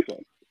Fiasco.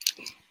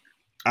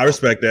 I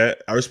respect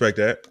that.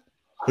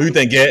 Who you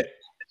think, Get?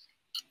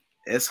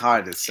 It's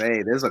hard to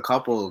say. There's a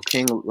couple.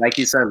 King, like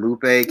you said,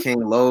 Lupe,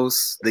 King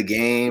Los, The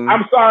Game.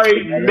 I'm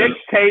sorry,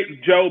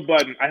 mixtape Joe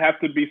Budden. I have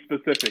to be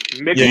specific.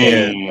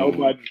 Mixtape Joe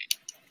Budden.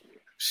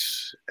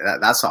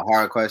 That's a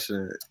hard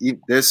question.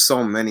 There's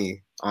so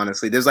many,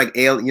 honestly. There's like,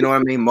 you know what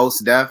I mean?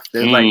 Most Def.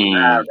 There's like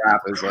bad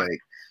rappers like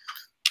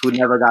who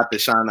never got the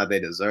shine that they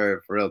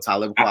deserve. For real,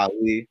 Talib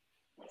Kweli.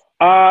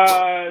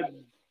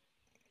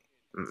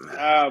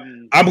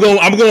 I'm going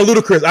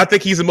Ludacris. I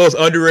think he's the most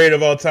underrated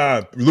of all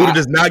time. Luda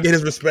does not get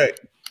his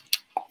respect.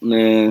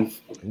 Man,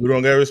 we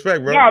don't get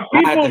respect, bro. Nah,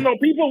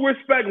 people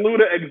respect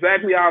Luda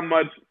exactly how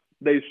much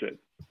they should.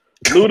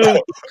 Luda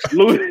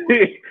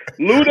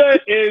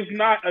is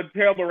not a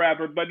terrible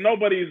rapper, but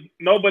nobody's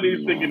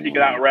thinking he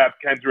can out rap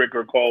Kendrick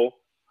or Cole.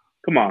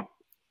 Come on.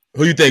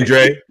 Who you think,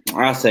 Dre?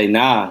 I say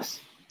Nas.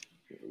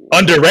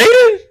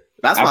 Underrated?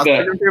 That's my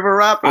second favorite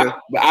rapper.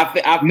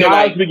 I feel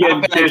like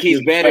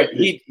he's better.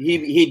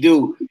 He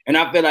do, and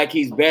I feel like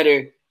he's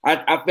better.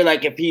 I feel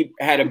like if he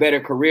had a better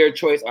career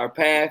choice or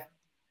path,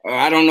 or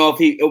I don't know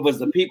if it was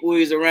the people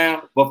he's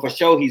around, but for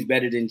sure he's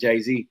better than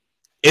Jay-Z.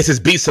 It's his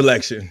beat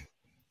selection.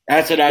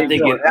 That's what I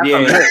think.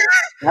 You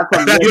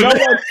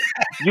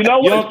know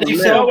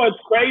what's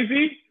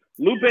crazy?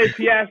 Lupe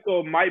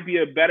Fiasco might be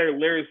a better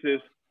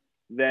lyricist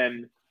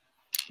than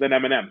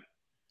Eminem.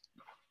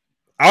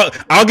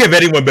 I'll give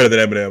anyone better than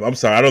Eminem. I'm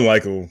sorry, I don't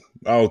like him.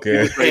 I don't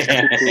care.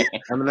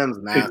 Eminem's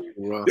nasty,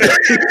 bro.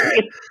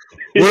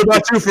 What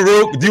about you,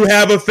 Farouk? Do you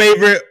have a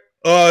favorite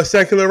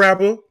secular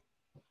rapper?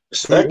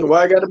 Secular?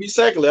 Why I gotta be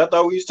secular? I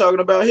thought we was talking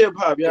about hip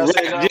hop.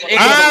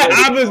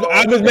 I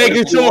was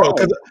making sure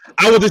because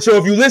I wasn't sure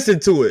if you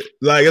listened to it.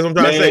 Like that's what I'm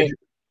trying to say.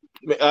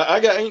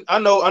 I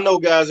know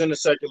guys in the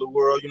secular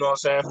world, you know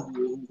what I'm saying,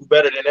 who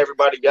better than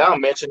everybody y'all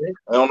mentioning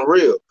on the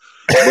real.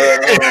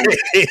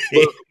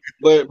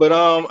 But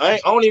I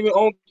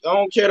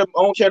don't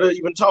care to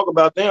even talk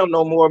about them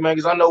no more, man,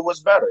 because I know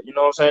what's better. You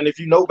know what I'm saying? If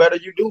you know better,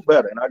 you do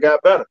better, and I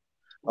got better.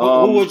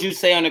 Who would you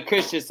say on the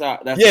Christian side?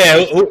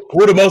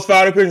 Who the most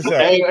fire Christian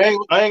side?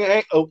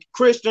 Ain't a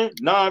Christian,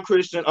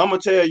 non-Christian. I'm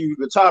gonna tell you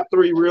the top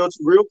three, real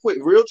quick,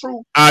 real true.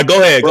 All right, go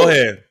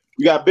ahead.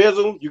 You got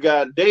Bizzle, you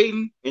got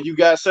Dayton, and you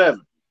got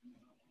Seven.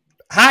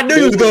 I knew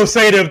you was gonna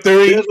say them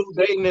three. Bizzle,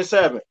 Dayton, and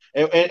Seven.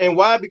 And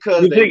why?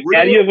 Because they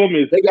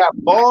got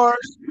bars.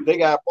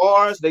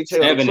 They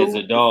tell Seven the is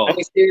truth. a dog.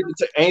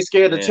 Ain't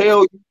scared to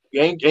tell you.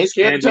 Ain't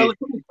scared to tell the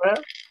truth, man.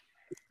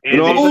 You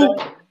know what I'm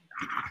saying?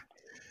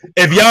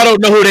 If y'all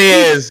don't know who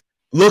they is,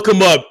 look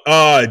them up.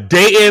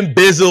 Dayton,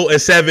 Bizzle, and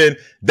Seven.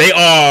 They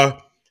are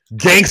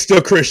gangster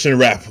Christian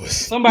rappers.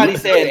 Somebody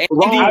said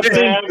wrong.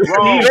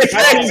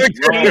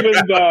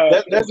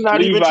 That's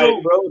not even true,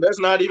 bro. That's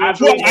not even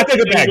true. I take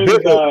it back.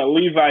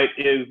 Levite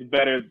is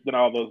better than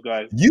all those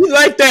guys. You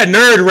like that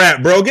nerd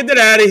rap, bro? Get that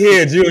out of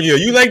here, Junior.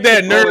 You like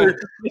that nerd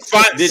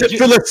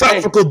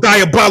philosophical,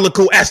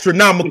 diabolical,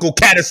 astronomical,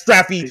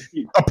 catastrophe,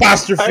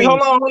 apostrophe. Hey,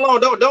 hold on.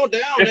 Don't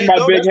down.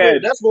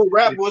 That's what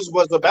rap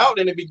was about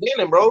in the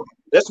beginning, bro.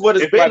 That's what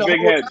it's been the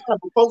whole time,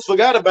 but folks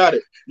forgot about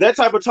it. That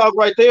type of talk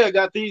right there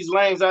got these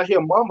lanes out here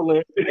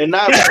mumbling and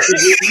not.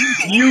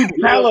 you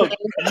tell them,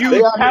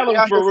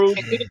 Farouk.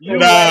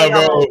 Nah,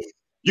 bro.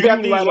 You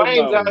got these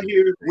lanes out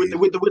here with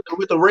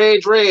the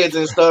red dreads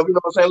and stuff. You know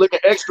what I'm saying? Looking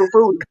extra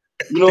fruity.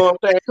 You know what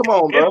I'm saying? Come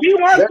on, bro. If he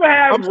wants to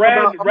have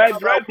red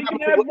dreads, he can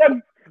have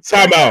them.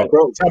 Time out.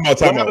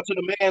 Time out. To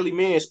the manly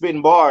men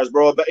spitting bars,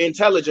 bro, but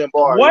intelligent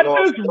bars. What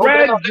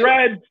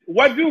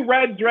do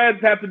red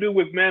dreads have to do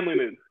with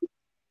manliness?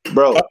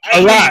 Bro,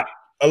 a lot.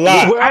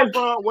 Where I'm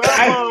from,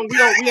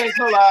 we ain't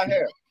color our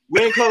hair.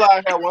 We ain't color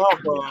our hair where I'm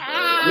from.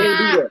 We ain't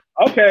do that.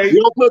 Okay. We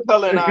don't put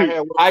color in our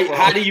hair.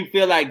 How do you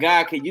feel like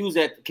God can use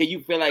that? Can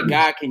you feel like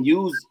God can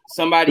use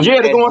somebody?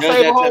 Yeah, they're gonna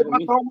save a whole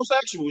bunch of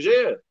homosexuals.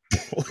 Yeah.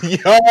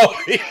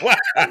 What?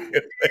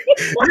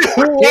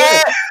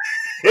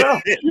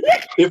 Yeah.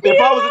 If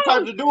I was the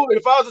type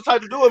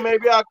to do it,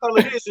 maybe I'll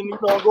color this and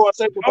go and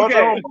save a bunch of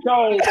homos.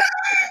 So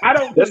I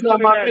don't. That's not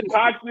my business.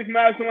 Toxic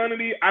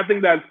masculinity. I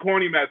think that's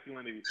corny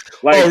masculinity.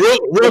 Like,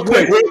 real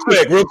quick.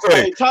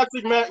 Hey,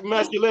 toxic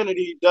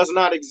masculinity does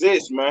not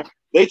exist, man.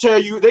 They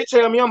tell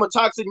me I'm a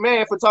toxic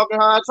man for talking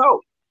how I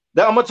talk.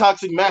 That I'm a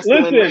toxic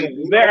masculine.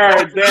 Listen,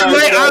 I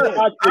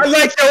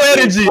like your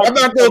energy. I'm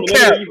not gonna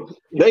cap.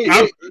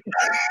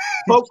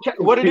 Folks,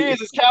 what it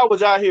is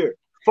cowards out here.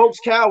 Folks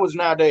cowards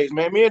nowadays,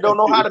 man. Men don't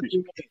know how to be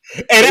men.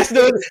 Hey, that's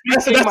the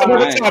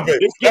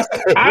topic.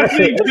 I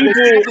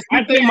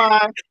think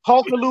mine,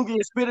 Hulk the loogie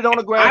and spit it on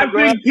the ground. I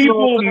think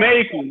people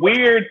make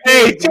weird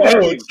things.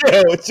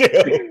 Hey,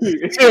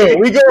 chill.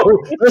 We go.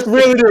 Let's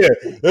reel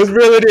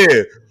it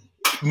in.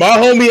 My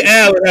homie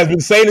Allen has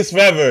been saying this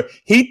forever.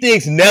 He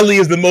thinks Nelly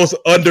is the most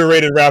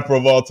underrated rapper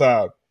of all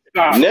time.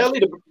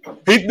 Nelly?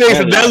 He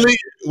thinks Nelly.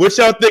 What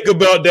y'all think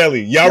about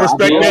Nelly? Y'all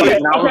respect Nelly?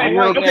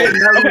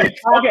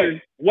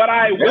 Okay. What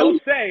I will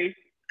say,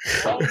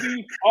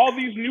 all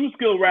these new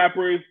skill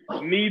rappers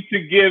need to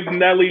give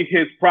Nelly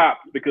his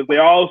props because they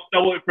all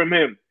stole it from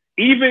him.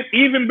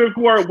 Even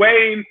before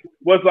Wayne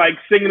was like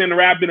singing and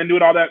rapping and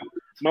doing all that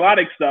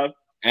melodic stuff.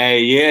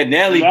 Hey, yeah,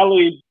 Nelly,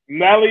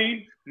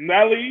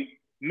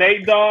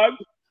 Nate Dogg.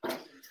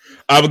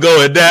 I'm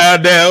going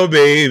down,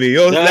 baby.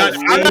 Nelly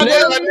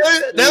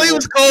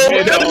was cold.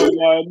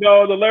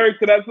 No, the lyrics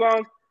to that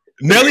song.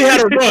 Nelly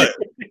had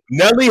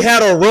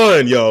a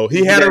run. Yo.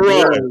 He had a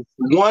run.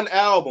 One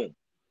album.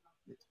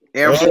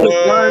 Air Force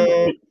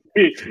One.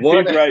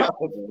 One right.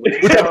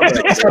 You talking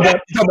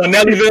about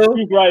Nellyville?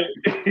 He's right.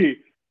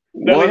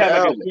 Nelly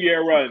had like a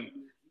 2-year run.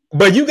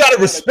 But you gotta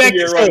respect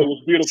it.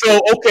 So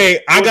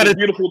okay, I got a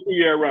beautiful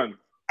 2-year run.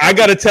 I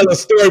gotta tell a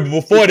story, but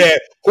before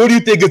that, who do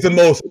you think is the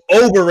most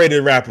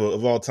overrated rapper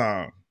of all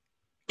time?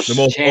 The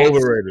most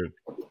overrated.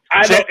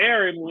 I know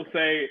Aaron will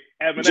say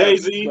Eminem.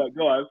 Jay-Z.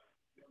 Go on.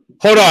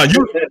 Hold on.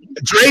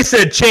 Dre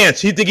said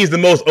Chance. You think he's the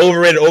most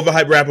overrated,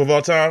 overhyped rapper of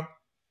all time?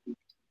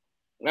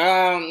 Nah,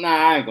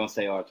 I ain't gonna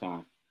say all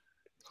time.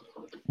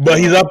 But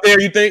he's up there,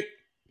 you think?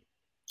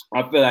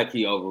 I feel like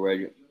he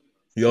overrated.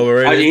 He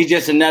overrated? He's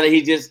just another,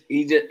 he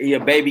a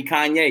baby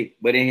Kanye,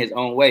 but in his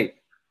own way.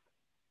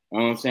 You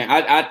know what I'm saying?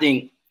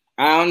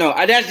 I don't know.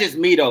 That's just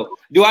me though.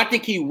 Do I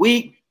think he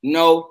weak?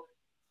 No.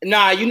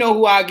 Nah, you know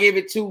who I'll give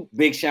it to?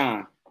 Big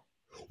Sean.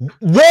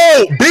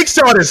 Whoa, Big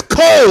Sean is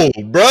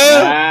cold, bro.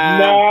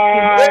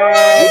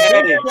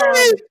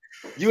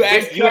 You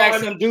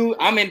ask some dude.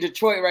 I'm in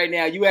Detroit right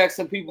now. You ask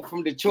some people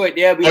from Detroit,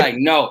 they'll be like,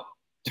 no.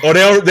 Oh,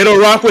 they don't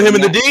rock with him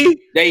in the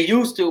D? They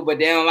used to, but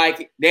they don't like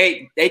it.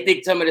 They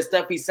think some of the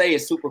stuff he say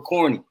is super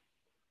corny.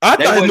 I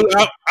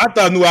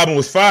thought new album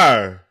was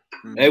fire.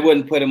 They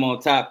wouldn't put him on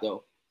top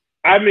though.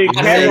 I mean,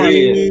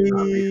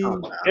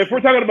 if we're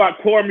talking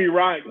about corny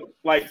rhymes,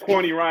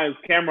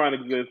 Cameron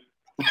exists.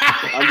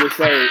 I'm just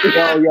saying.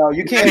 Yo,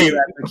 you can't do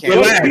that.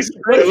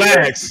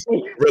 Relax.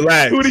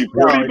 Booty.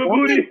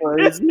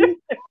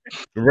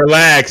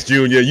 Relax,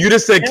 Junior. You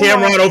just said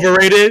Cameron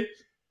overrated.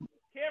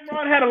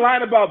 Cameron had a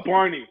line about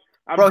Barney.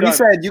 He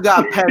said you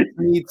got pets,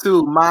 me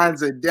too.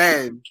 Mine's are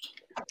dead.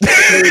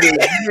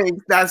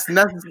 That's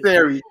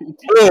necessary. We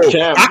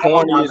can't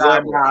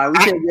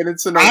get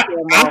into no.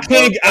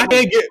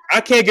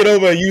 I can't get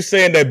over you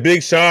saying that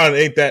Big Sean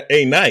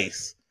ain't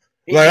nice.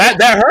 Like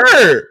that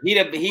hurt.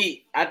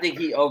 I think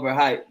he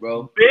overhyped,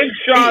 bro. Big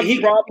Sean's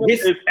problem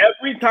is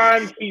every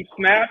time he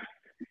snaps,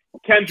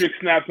 Kendrick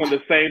snaps on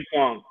the same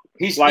song.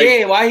 He's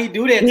scared. Why he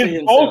do that to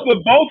himself?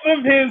 Both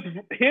of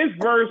his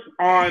verse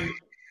on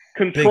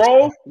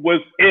Control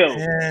was ill.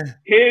 Yeah.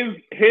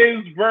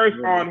 His verse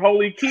on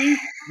Holy Key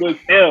was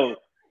ill.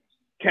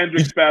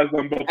 Kendrick spazzed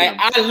on both of them.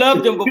 I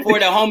loved him before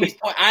the homies.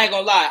 I ain't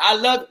gonna lie. I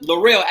loved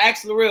L'Oreal.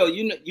 Ask L'Oreal.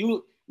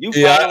 You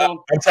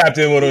I'm tapped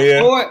in with him.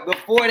 Yeah.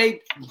 Before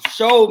they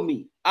showed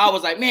me, I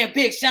was like, man,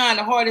 Big Sean,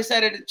 the hardest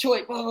out of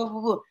Detroit. Blah, blah,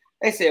 blah, blah.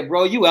 They said,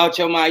 bro, you out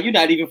your mind. You're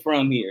not even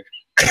from here.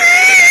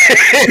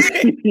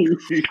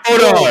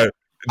 Hold on.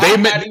 They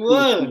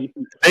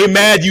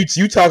mad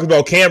you talking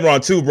about Cameron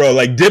too, bro.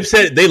 Like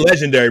Dipset, they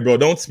legendary, bro.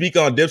 Don't speak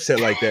on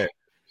Dipset like that.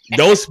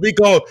 Don't speak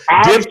on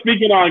I'm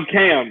speaking on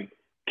Cam.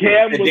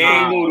 Cam was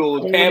Dang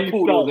Noodles, Pan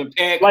Poodles, and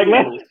Pan like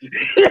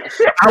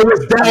I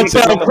was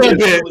downtown clubbing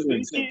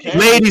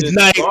ladies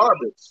night.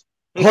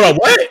 Hold on,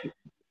 what?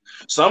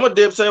 Some of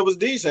Dipset was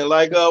decent.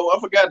 Like I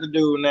forgot the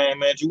dude name,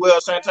 man.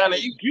 Joel Santana.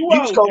 He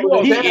was colder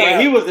than Cam.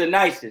 Yeah, he was the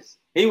nicest.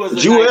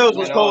 Joel's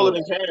was colder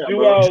than Cam.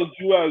 Joel's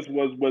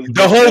was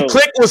the whole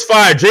clique was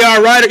fire.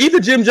 J.R. Ryder,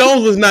 even Jim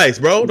Jones was nice,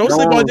 bro. Don't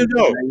sleep on Jim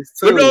Jones.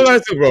 Jim Jones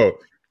nice too, bro.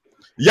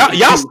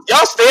 Y'all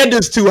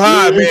standards too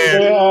high,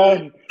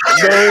 man.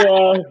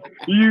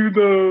 You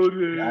know,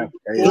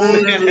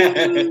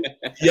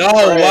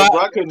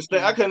 I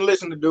couldn't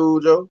listen to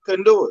dude, Joe.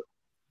 Couldn't do it.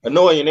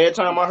 Annoying every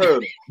time I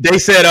heard him. They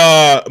said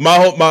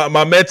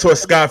my mentor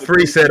Scott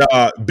Free said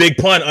Big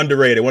Pun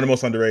underrated, one of the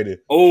most underrated.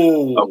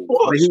 Oh, of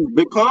course.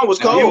 Big Pun was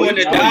cold. He wouldn't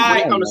have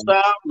died. On the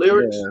style,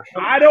 lyrics.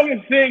 Yeah. I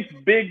don't think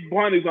Big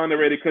Pun is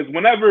underrated because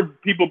whenever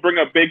people bring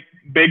up Big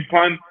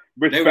Pun,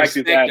 respect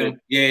is added.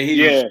 Yeah, he's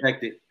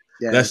respected.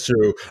 Yeah. That's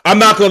true. I'm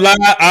not gonna lie.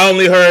 I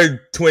only heard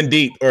Twin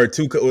Deep or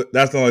Two.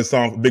 That's the only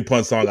song, Big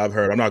Pun song I've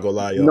heard. I'm not gonna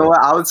lie, yo. You know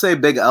what? I would say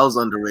Big L's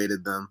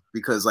underrated then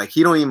because like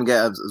he don't even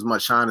get as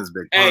much shine as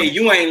Big Pun. Hey,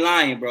 you ain't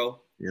lying, bro.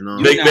 You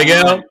know, Big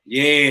L.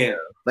 Yeah.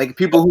 Like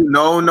people who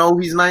know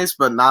he's nice,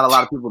 but not a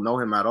lot of people know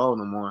him at all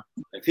no more.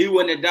 If he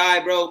wouldn't have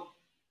died, bro.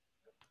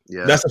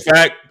 Yeah, that's a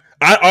fact.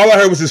 All I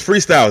heard was his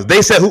freestyles.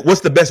 They said,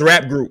 "What's the best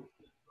rap group?"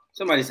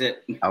 Somebody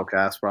said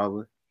Outkast,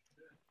 probably.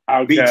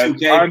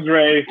 Outkast.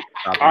 Andre,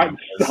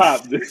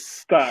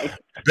 stop.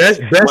 Best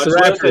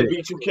rap group.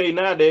 B2K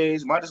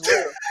nowadays, might as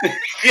well.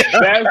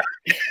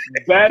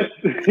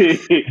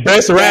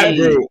 Best rap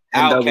group.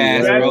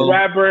 Outkast,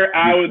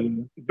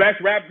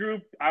 best rap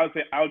group. I would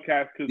say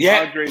Outkast because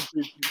Andre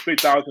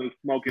 3000 is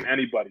smoking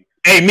anybody.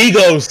 Hey,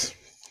 Migos.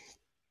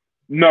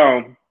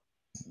 No.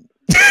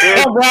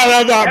 Every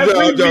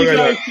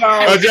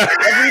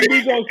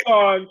Migos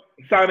song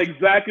sound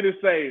exactly the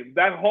same.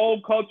 That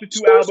whole Culture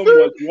 2 album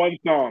was one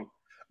song.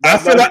 I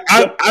feel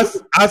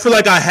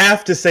like I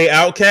have to say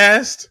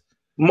Outkast.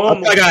 I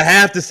feel like I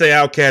have to say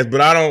Outkast,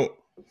 but I don't.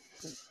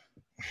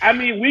 I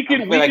mean, we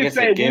can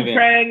say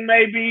Wu-Tang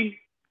maybe.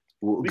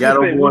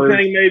 Ghetto Boys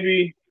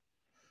maybe.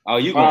 Oh,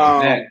 you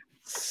going back?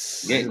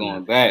 Get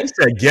going back. You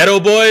said Ghetto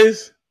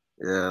Boys.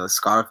 Yeah,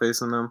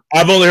 Scarface and them.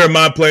 I've only heard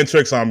Mind Playing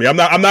Tricks on Me. I'm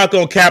not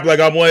gonna cap like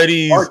I'm one of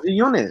these. Or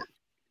G-Unit.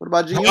 What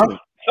about G-Unit?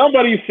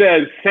 Somebody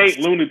said Saint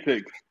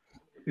Lunatics.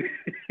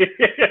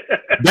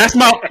 That's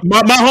my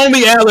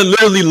homie Allen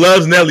literally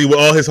loves Nelly with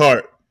all his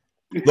heart.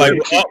 Like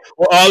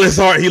with all his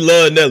heart, he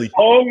loves Nelly.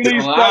 Only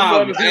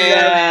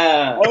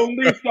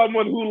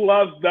someone who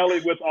loves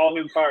Nelly with all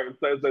his heart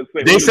says that.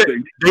 They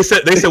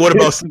said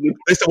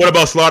what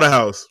about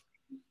Slaughterhouse?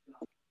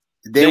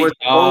 They were as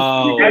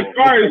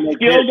far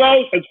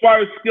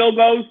as skill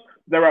goes,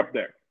 they're up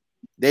there.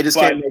 They just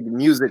can't make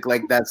music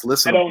like that's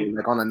listenable,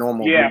 like on a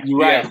normal. Yeah, you're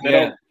right.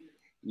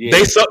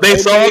 They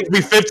songs be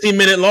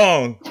 15-minute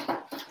long.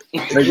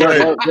 They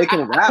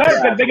can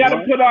rap. They got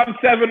to put on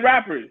 7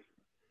 rappers.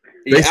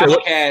 They said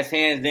Outkast,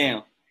 hands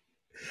down.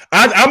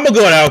 I'm gonna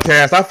go with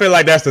Outkast. I feel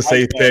like that's the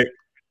safe pick.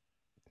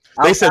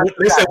 They said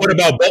what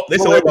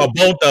about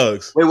Bone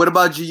Thugs? Wait, what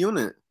about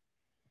G-Unit?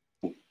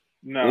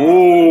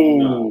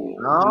 No.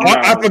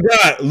 I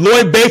forgot.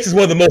 Lloyd Banks is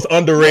one of the most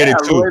underrated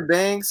too. Lloyd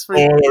Banks,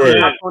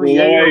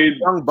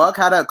 Young Buck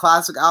had a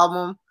classic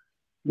album.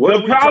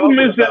 The problem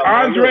is that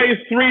Andre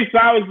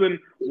 3000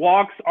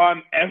 walks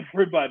on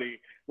everybody.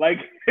 Like,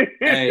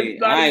 hey,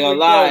 I ain't gonna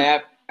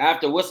lie.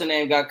 After what's the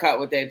name got caught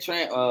with that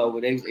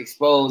where they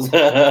exposed.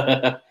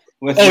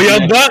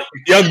 Young Buck.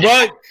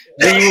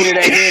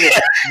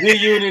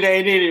 G-Unit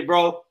ain't in it,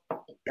 bro.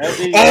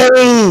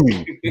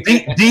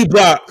 D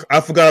Block.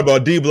 I forgot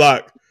about D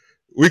Block.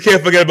 We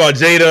can't forget about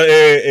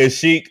Jada and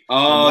Sheik.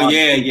 Oh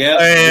yeah.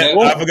 And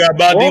I forgot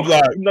about D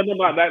Block. No.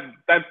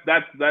 That's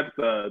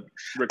All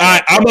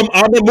right, I'm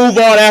gonna move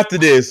on after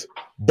this.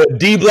 But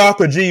D Block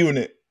or G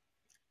Unit?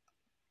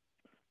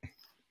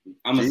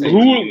 I'm gonna say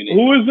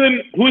who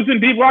is in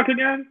D Block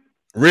again?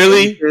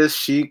 Really? Is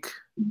Sheik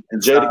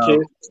and Jada Kid,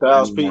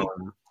 Styles P,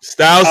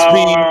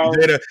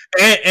 Jada,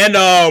 and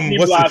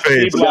what's the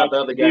face?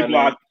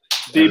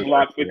 D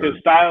Block because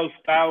Styles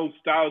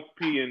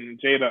P and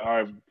Jada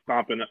are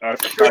stomping.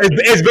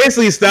 It's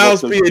basically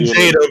Styles P and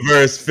Jada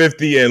versus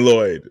 50 and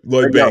Lloyd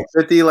Banks.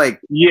 50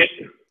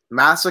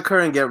 Massacre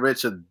and Get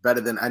Rich are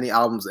better than any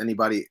albums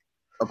anybody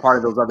a part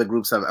of those other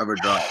groups have ever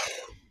dropped.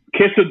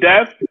 Kiss of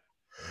Death.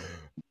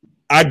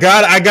 I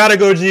gotta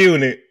go G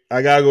Unit.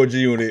 I gotta go G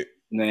Unit.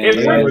 Man, if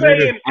we're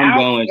saying I'm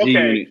going G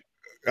Unit.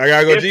 I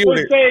gotta go G Unit.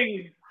 We're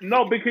saying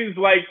no because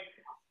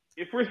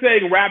if we're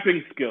saying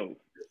rapping skills,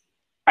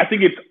 I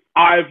think it's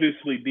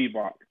obviously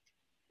D-Block.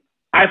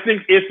 I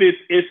think if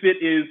it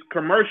is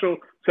commercial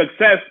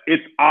success,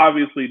 it's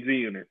obviously G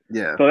Unit.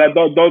 Yeah. So that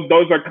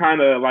those are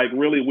kind of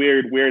really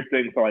weird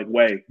things to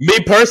weigh. Me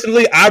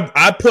personally,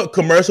 I put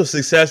commercial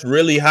success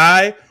really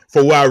high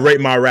for where I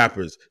rate my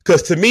rappers.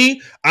 Because to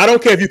me, I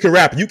don't care if you can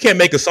rap. You can't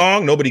make a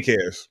song. Nobody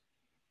cares.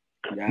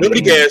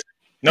 Nobody cares.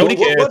 Nobody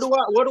cares.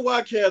 What do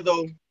I care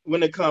though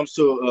when it comes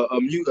to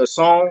a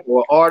song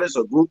or artist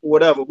or group or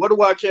whatever? What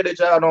do I care that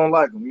y'all don't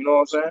like them? You know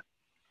what I'm saying?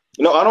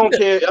 I don't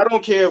care. I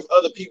don't care if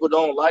other people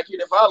don't like it.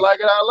 If I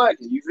like it, I like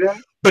it. You feel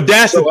me? But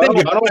that's the thing.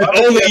 I don't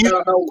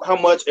care how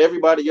much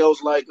everybody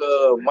else like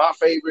my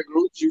favorite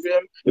groups. You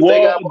feel me? If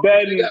they got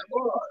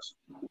bars.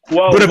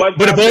 Well, but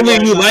if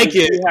only you like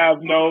it,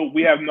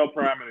 we have no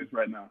parameters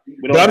right now.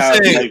 We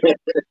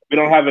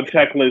don't have a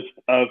checklist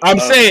of. I'm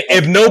saying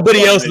if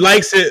nobody else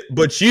likes it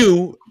but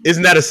you,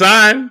 isn't that a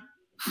sign?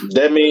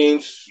 That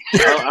means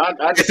I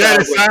is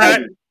that a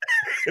sign?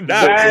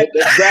 That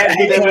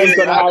depends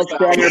on how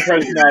strong your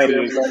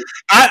personality is.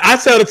 I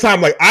tell the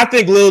time, I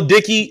think Lil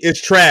Dicky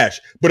is trash,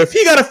 but if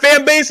he got a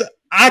fan base,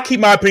 I keep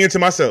my opinion to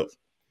myself.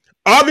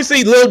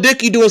 Obviously, Lil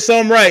Dicky doing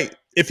something right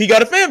if he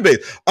got a fan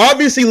base.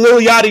 Obviously,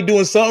 Lil Yachty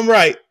doing something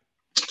right.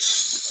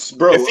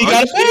 Bro, if he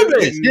got a fan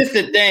base. This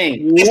is the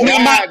thing. What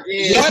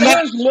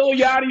has Lil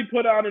Yachty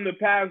put out in the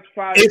past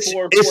 4 It's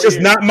just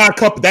years? not my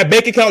cup. That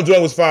bank account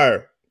joint was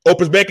fire.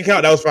 Oprah's bank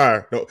account, that was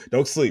fire. No,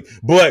 don't sleep.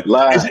 But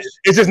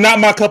it's just not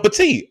my cup of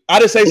tea.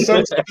 I just say stuff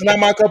is not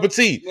my cup of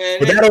tea.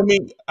 But that don't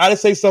mean I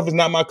just say stuff is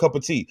not my cup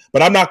of tea.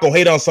 But I'm not gonna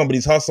hate on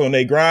somebody's hustle and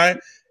they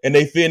grind and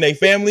they feed their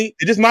family.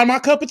 It's just not my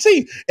cup of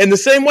tea. In the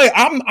same way,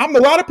 I'm a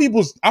lot of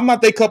people's. I'm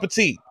not their cup of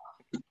tea.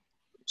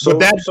 Then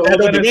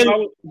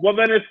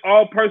it's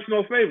all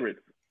personal favorites.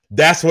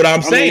 That's what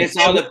I'm saying. It's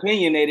all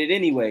opinionated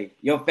anyway.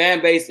 Your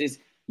fan base is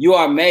you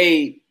are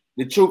made.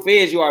 The truth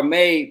is you are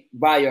made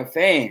by your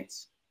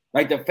fans.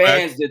 The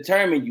fans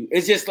determine you.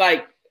 It's just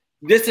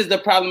this is the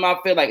problem. I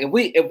feel like if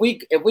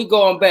we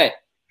going back,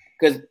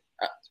 because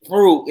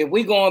if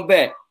we going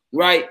back,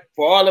 right,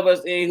 for all of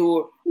us in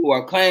who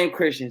are claimed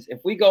Christians, if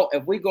we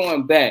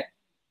going back,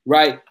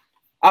 right,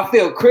 I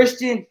feel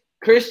Christian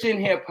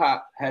hip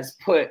hop has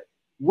put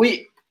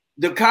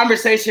the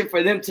conversation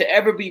for them to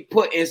ever be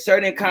put in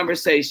certain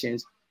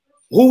conversations.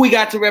 Who we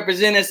got to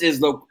represent us is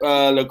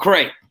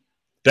Lecrae.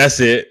 That's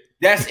it.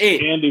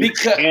 Andy.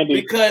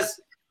 Because.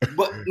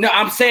 But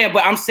I'm saying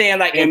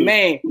and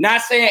man,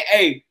 not saying,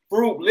 hey,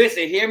 Fruit,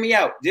 listen, hear me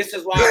out. This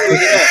is why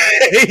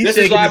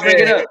I bring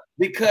it up.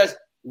 Because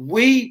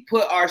we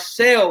put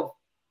ourselves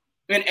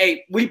in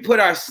a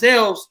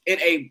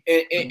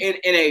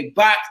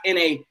box,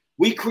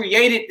 we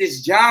created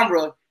this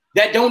genre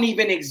that don't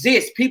even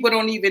exist. People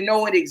don't even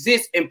know it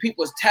exists, and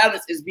people's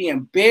talents is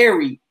being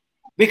buried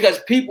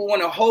because people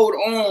want to hold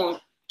on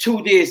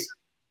to this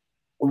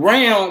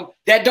realm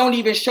that don't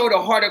even show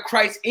the heart of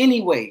Christ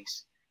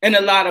anyways. And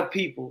a lot of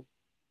people.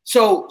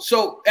 So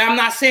I'm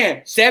not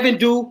saying Seven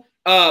do,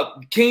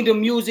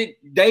 Kingdom Music,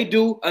 they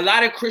do, a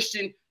lot of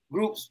Christian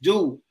groups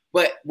do.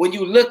 But when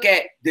you look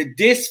at the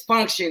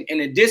dysfunction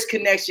and the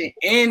disconnection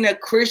in the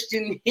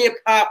Christian hip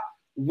hop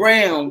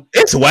realm,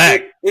 it's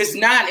whack. It's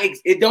not,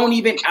 it don't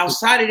even,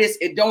 outside of this,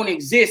 it don't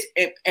exist.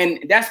 And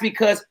that's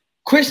because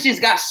Christians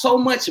got so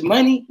much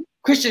money.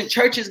 Christian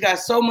churches got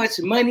so much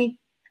money.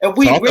 If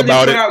we really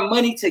put our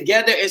money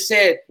together and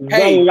said,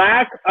 hey. The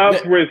lack of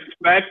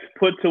respect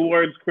put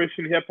towards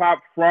Christian hip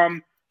hop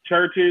from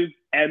churches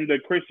and the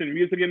Christian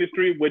music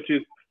industry, which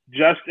is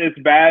just as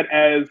bad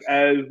as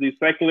the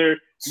secular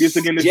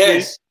music industry.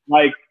 Yes.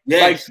 Like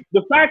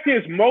the fact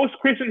is most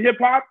Christian hip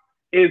hop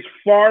is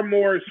far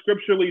more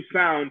scripturally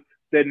sound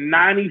than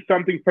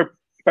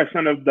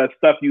 90-something% of the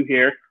stuff you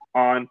hear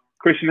on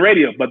Christian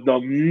radio, but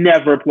they'll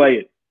never play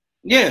it.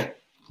 Yeah.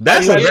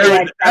 That's a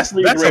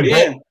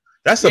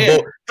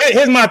bold.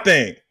 Here's my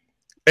thing.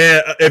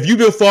 And if you've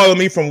been following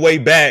me from way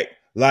back,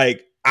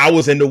 I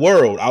was in the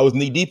world. I was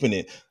knee deep in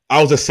it.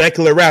 I was a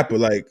secular rapper.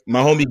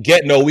 My homie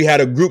Getno, we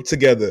had a group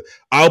together.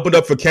 I opened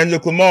up for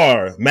Kendrick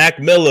Lamar, Mac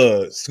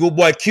Miller,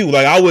 Schoolboy Q.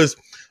 I was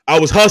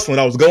hustling.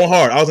 I was going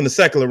hard. I was in the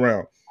secular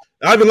realm.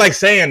 I even like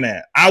saying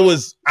that. I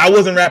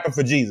wasn't rapping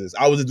for Jesus.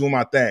 I was just doing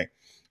my thing.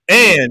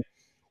 And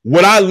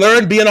what I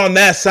learned being on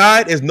that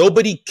side is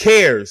nobody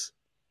cares.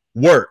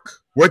 Work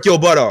your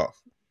butt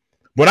off.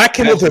 When I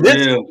came over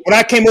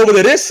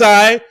to this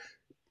side,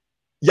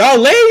 y'all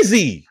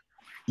lazy.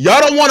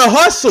 Y'all don't want to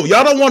hustle.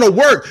 Y'all don't want to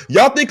work.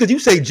 Y'all think because you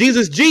say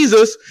Jesus,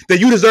 Jesus, that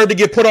you deserve to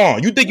get put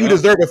on. You think you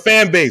deserve a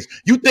fan base.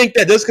 You think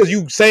that just because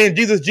you saying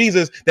Jesus,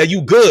 Jesus, that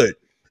you good.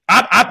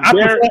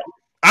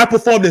 I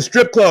performed in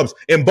strip clubs,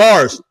 in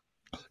bars.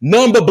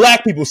 None but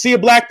black people. See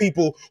black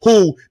people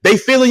who they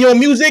feeling your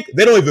music,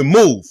 they don't even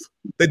move.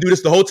 They do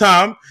this the whole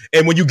time.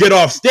 And when you get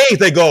off stage,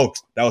 they go,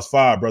 that was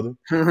fire, brother.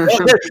 They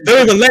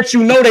don't even let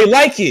you know they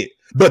like it.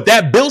 But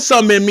that built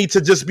something in me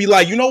to just be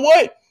like, you know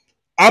what?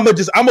 I'm a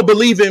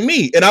believe in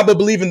me, and I'm a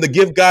believe in the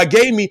gift God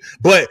gave me.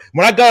 But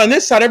when I got on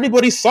this side,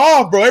 everybody's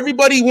soft, bro.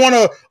 Everybody want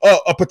a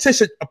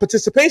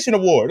participation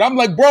award. I'm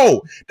like,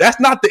 bro, that's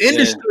not the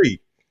industry. Yeah.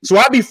 So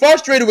I be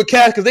frustrated with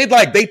cats because they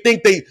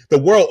think the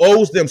world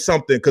owes them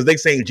something because they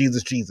saying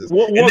Jesus, Jesus.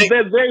 Well,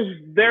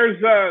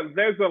 there's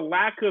a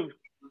lack of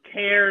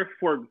care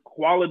for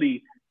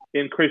quality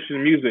in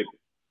Christian music.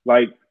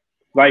 Like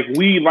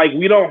we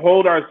don't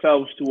hold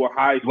ourselves to a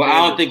high standard. Well,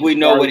 I don't think we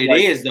know what it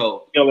is,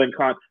 though.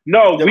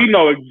 No, we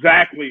know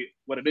exactly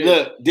what it is.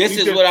 Look, this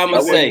is what I'm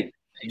going to say.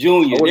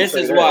 Junior, this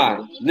is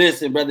why.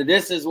 Listen, brother,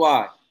 this is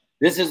why.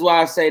 This is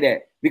why I say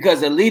that.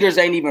 Because the leaders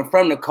ain't even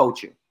from the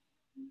culture.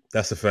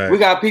 That's a fact. We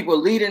got people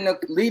leading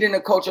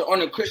the culture on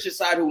the Christian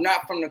side who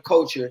not from the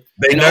culture.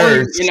 They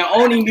nerds. And the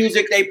only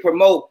music they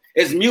promote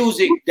is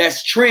music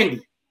that's trendy.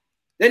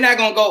 They're not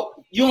going to go.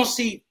 You don't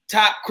see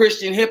top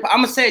Christian hip hop.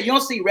 I'm gonna say it, you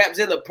don't see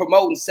Rapzilla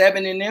promoting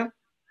Seven in them.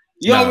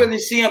 You don't really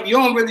see them. You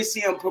don't really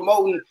see them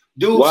promoting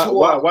dudes.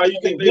 Why you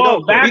think they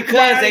don't?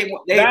 Because they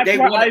want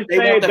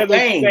the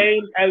fame.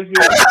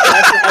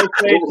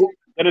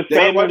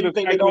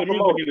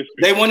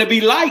 They want to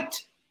be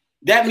liked.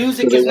 That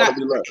music is not.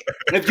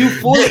 If you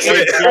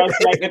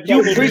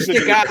preach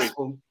the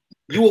gospel,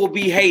 you will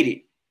be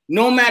hated.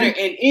 No matter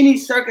in any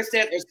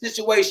circumstance or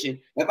situation,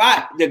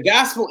 the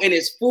gospel in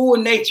its full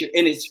nature,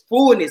 in its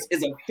fullness,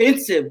 is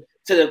offensive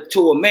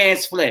to a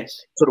man's flesh,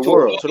 to the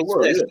world.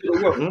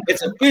 Mm-hmm.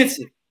 It's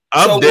offensive.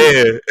 I'm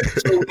dead.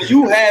 So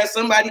you have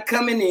somebody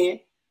coming in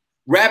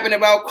rapping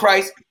about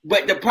Christ,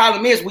 but the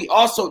problem is we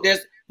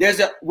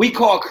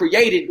call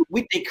creative.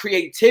 We think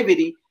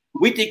creativity.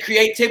 We think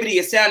creativity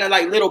is sounding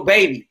like Little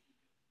Baby.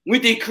 We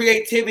think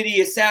creativity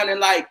is sounding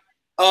like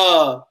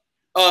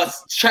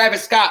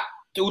Travis Scott.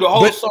 Through the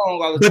whole song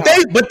all the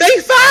time. But they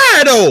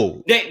fire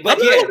though. They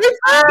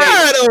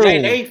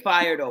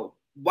fire though.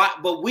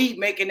 But we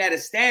making that a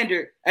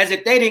standard as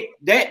if they didn't.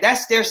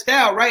 That's their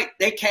style, right?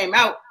 They came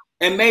out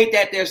and made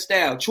that their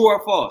style. True or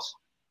false?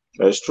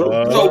 That's true.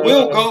 So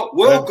we'll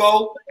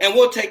go and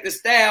we'll take the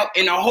style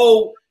and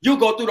you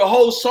go through the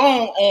whole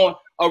song on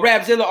a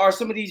Rapzilla or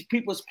some of these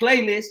people's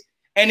playlists,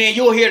 and then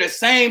you'll hear the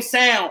same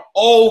sound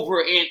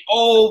over and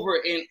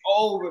over and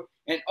over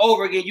and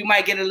over again. You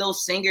might get a little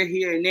singer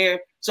here and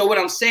there. So what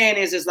I'm saying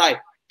is like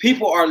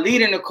people are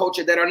leading the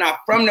culture that are not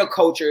from the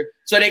culture,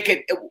 so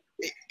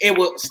it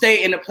will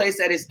stay in the place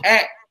that it's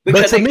at.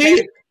 Because but to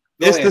me,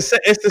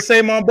 it's the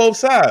same on both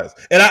sides.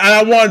 And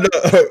I wanted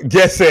to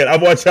get said. I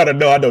want y'all to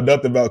know I know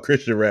nothing about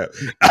Christian rap.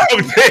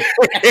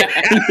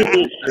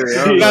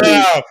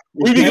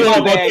 We be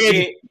going about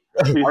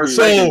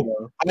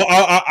so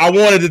I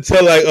wanted to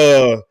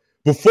tell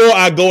before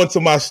I go into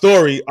my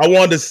story, I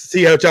wanted to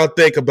see how y'all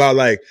think about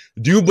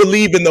do you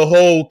believe in the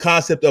whole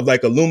concept of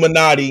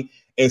Illuminati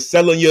and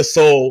selling your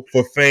soul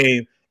for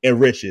fame and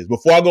riches?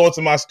 Before I go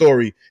into my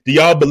story, do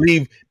y'all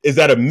believe, is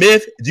that a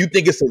myth? Do you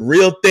think it's a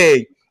real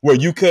thing where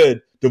you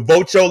could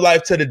devote your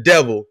life to the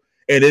devil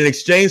and in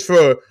exchange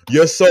for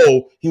your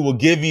soul, he will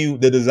give you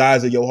the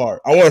desires of your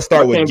heart? I want to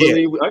start with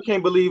Get. I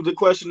can't believe the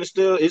question is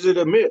still, is it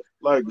a myth?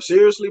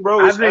 Seriously,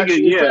 bro? It's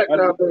actually fact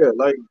out there.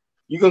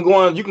 You can go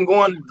on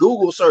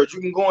Google search.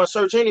 You can go on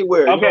search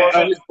anywhere.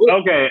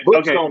 Okay.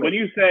 When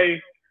you say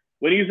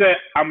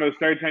I'm gonna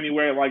search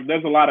anywhere,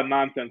 there's a lot of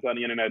nonsense on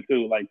the internet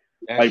too.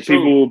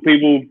 People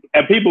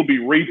be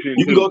reaching.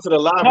 You can go to the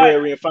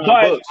library and find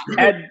books.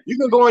 You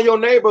can go in your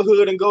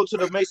neighborhood and go to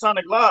the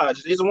Masonic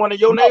Lodge. It's one of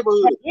your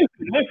neighborhoods.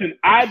 Listen,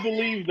 I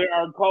believe there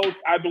are cults.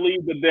 I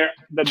believe that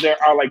there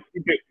are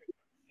secret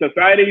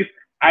societies.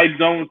 I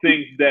don't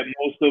think that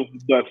most of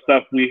the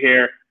stuff we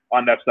hear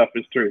on that stuff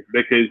is true,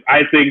 because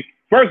I think,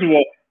 first of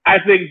all, I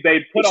think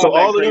they put so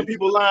all of them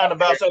people lying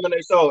about selling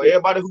their soul.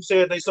 Everybody who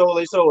said they sold,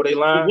 they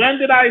lying. When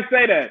did I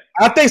say that?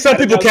 I think some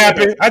people cap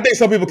it. I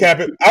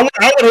want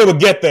to hear a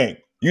Get thing.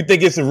 You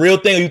think it's a real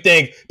thing, or you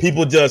think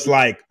people just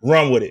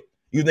run with it?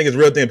 You think it's a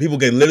real thing? People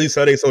can literally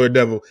sell their soul to the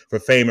devil for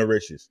fame and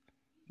riches.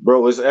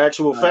 Bro, it's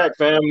actual fact,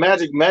 fam.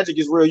 Magic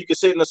is real. You can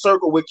sit in a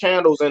circle with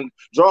candles and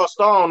draw a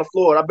star on the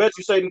floor. I bet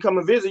you Satan come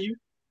and visit you.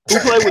 Who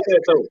play with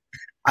that though?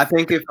 I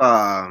think if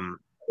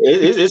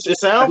it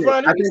sounds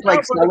funny. I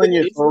think selling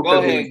your soul. Go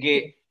ahead,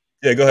 Get.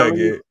 Yeah, go ahead,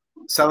 Get.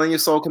 selling your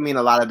soul can mean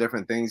a lot of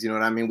different things. You know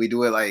what I mean? We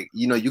do it like,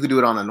 you know, you could do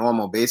it on a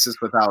normal basis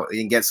without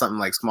and get something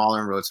like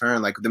smaller in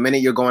return. Like the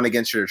minute you're going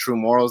against your true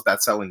morals,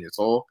 that's selling your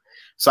soul.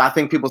 So I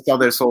think people sell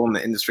their soul in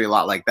the industry a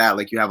lot like that.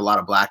 Like you have a lot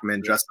of black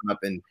men dressing up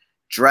in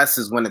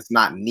dresses when it's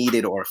not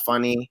needed or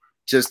funny,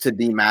 just to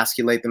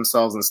demasculate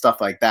themselves and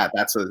stuff like that.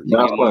 That's a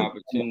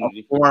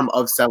form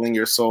of selling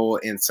your soul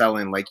and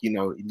selling, like, you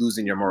know,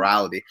 losing your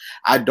morality.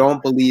 I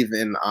don't believe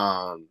in,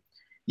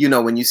 you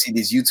know, when you see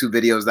these YouTube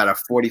videos that are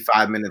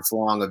 45 minutes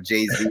long of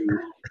Jay-Z,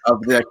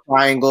 of the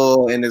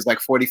triangle, and there's like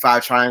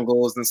 45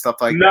 triangles and stuff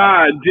like that.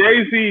 Nah,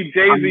 Jay-Z be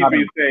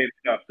saying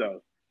stuff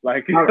though.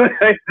 Like, I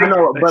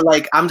know, but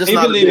like, I'm just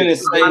not believing in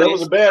that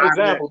was a bad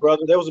example,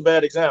 brother. That was a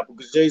bad example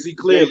because Jay-Z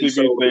clearly let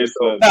him finish.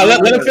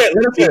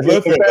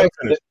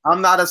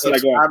 I'm not a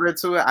subscriber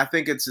to it. I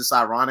think it's just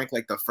ironic.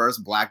 Like the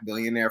first black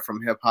billionaire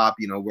from hip hop,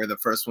 you know, we're the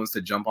first ones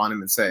to jump on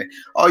him and say,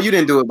 "Oh, you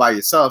didn't do it by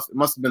yourself. It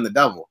must have been the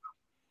devil."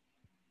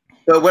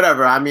 But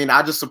whatever. I mean,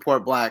 I just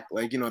support black,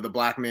 like, you know, the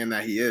black man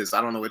that he is.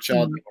 I don't know what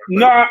y'all do.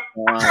 No, I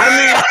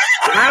mean,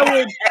 I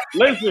would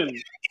listen.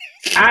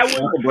 I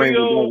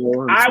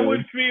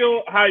would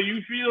feel how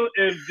you feel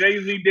if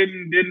Jay-Z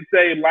didn't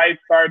say life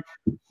starts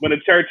when the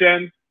church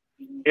ends.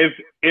 If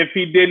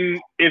he didn't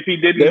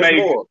make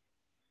more.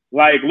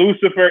 Like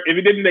Lucifer, if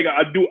he didn't make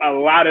do a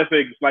lot of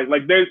things,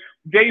 like there's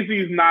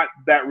Jay-Z's not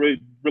that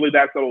really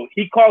that subtle.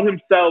 He called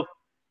himself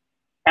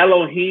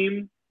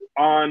Elohim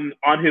on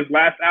his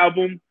last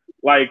album.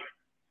 Like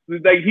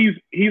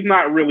he's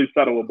not really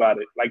subtle about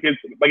it.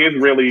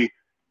 It's really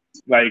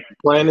like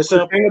plain and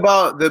simple. The thing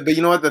about but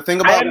you know what the thing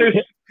about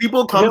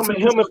people come to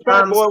him and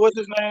Fat Boy. What's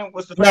his name?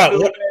 What's the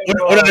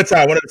one at a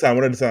time.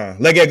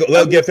 Let get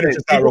finish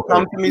the time real quick.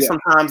 Come to me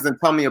sometimes and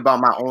tell me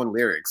about my own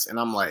lyrics, and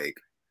I'm like,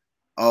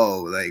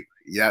 oh, like,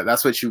 yeah,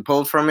 that's what you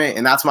pulled from it.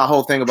 And that's my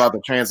whole thing about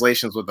the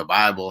translations with the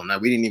Bible, and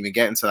that we didn't even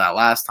get into that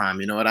last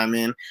time. You know what I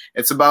mean?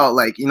 It's about,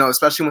 like, you know,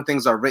 especially when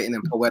things are written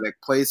in poetic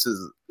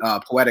places,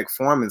 poetic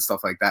form and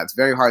stuff like that, it's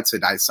very hard to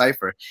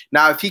decipher.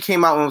 Now, if he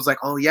came out and was like,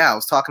 oh yeah, I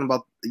was talking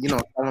about, you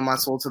know, selling my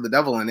soul to the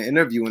devil in an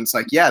interview, and it's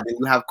like, yeah, then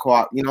you have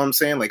co-op, you know what I'm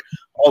saying? Like,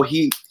 oh,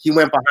 he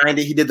went behind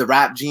it, he did the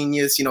rap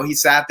genius, you know, he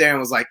sat there and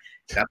was like,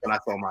 that's when I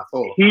sold my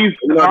soul. He's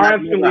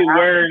constantly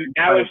wearing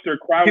Aleister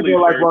Crowley.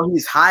 People are like, well,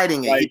 he's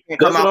hiding it. Like,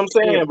 that's what I'm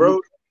saying, bro.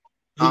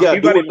 You got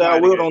to do what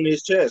thou wilt on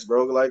his chest,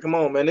 bro. Like, come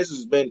on, man. This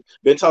has been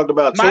talked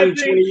about 20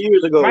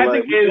 years ago. My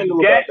thing is,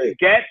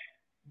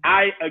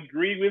 I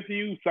agree with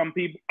you.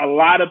 A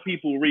lot of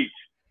people reach,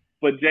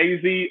 but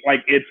Jay-Z,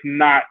 like, it's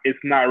not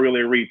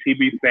really a reach. He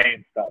be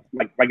saying stuff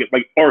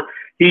or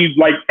he's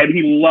like, and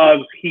he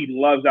loves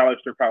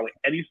Aleister Crowley,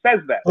 and he says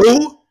that.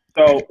 Who?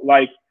 So,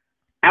 like,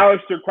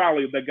 Aleister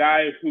Crowley, the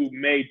guy who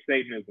made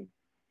Satanism.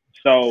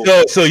 So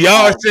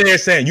y'all are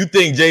saying you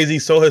think Jay-Z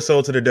sold his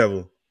soul to the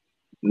devil?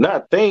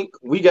 Not think,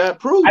 we got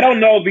proof. I don't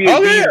know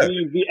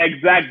the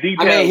exact details.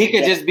 I mean, he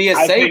could just be a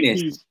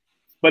Satanist.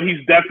 But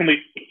he's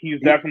definitely.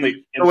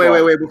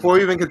 Wait! Before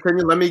we even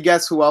continue, let me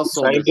guess who else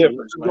sold it.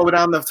 Let's go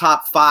down the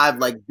top 5,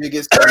 like,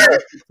 biggest.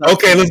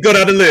 Okay, let's go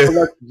down the list.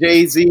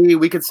 Jay-Z,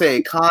 we could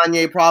say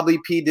Kanye, probably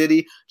P.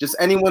 Diddy. Just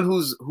anyone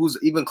who's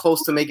even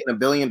close to making $1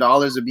 billion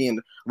or being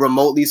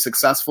remotely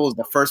successful is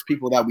the first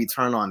people that we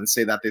turn on and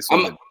say that they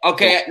sold it.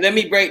 Okay, let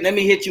me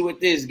hit you with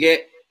this,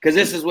 because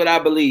this is what I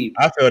believe.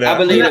 I feel that. I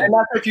believe and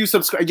that's if you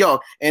subscribe,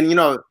 and you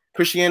know,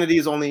 Christianity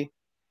is only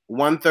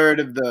 1/3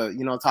 of the,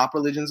 you know, top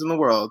religions in the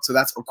world. So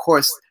that's, of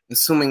course,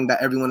 assuming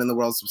that everyone in the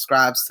world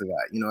subscribes to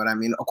that. You know what I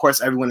mean? Of course,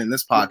 everyone in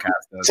this podcast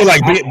does. So, like,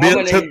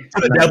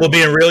 the devil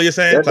being real, you're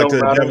saying? Like, the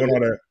devil and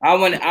all that.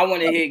 I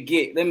want to hit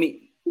Git.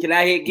 Can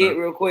I hit Git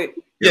real quick?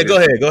 Yeah, go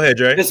ahead,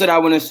 Dre. This is what I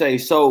want to say.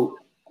 So,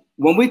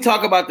 when we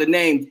talk about the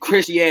name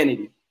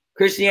Christianity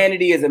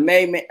is a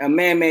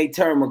man-made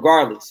term,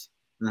 regardless.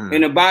 Mm.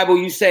 In the Bible,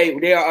 you say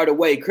there are the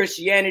way.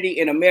 Christianity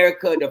in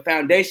America, the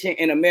foundation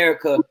in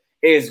America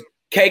is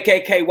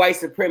KKK, white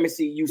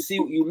supremacy. You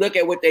look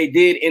at what they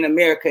did in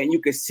America, and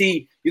you could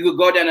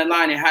go down the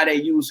line and how they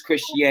use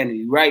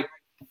Christianity, right?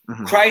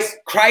 Mm-hmm.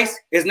 Christ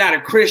is not a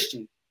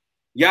Christian.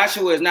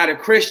 Yahshua is not a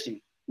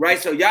Christian, right?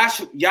 So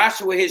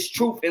Yahshua, his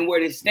truth and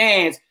where it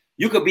stands,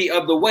 you could be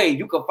of the way.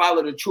 You could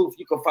follow the truth.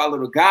 You could follow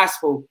the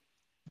gospel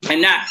and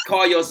not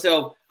call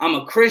yourself, I'm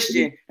a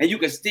Christian, and you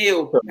can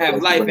still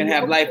have life and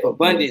have life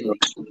abundantly.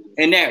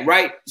 And that,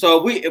 right?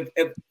 So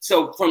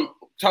so from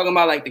talking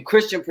about, like, the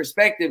Christian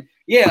perspective,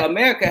 yeah,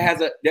 America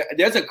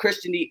there's a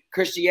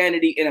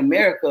Christianity in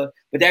America,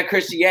 but that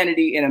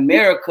Christianity in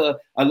America,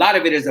 a lot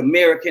of it is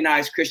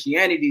Americanized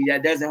Christianity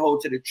that doesn't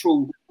hold to the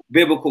true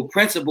biblical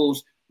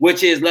principles,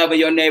 which is loving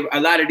your neighbor.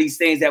 A lot of these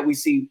things that we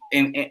see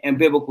in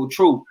biblical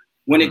truth.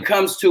 When it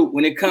comes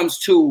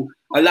to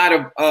a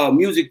lot of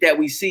music that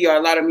we see or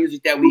a lot of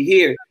music that we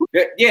hear,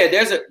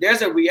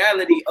 there's a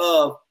reality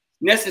of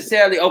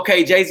necessarily,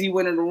 okay, Jay-Z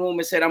went in the room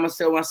and said, I'm going to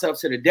sell myself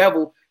to the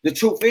devil. The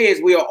truth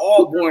is, we are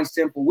all born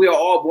simple. We are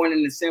all born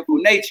in the sinful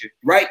nature,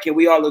 right? Can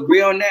we all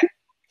agree on that?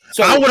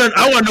 So I want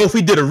to know if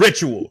he did a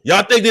ritual.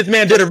 Y'all think this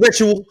man did a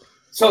ritual?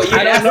 So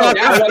yeah, that's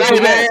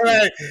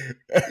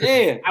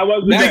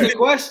the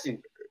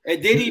question.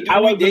 And did he do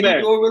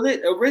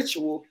a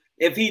ritual?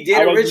 If he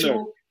did a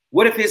ritual,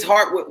 what if his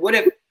heart? What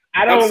if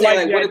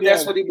what if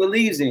that's what he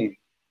believes in?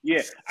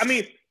 Yeah, I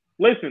mean,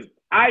 listen,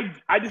 I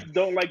just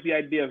don't like the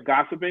idea of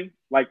gossiping.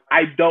 Like,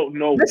 I don't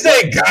know. This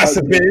ain't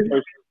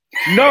gossiping.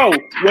 No,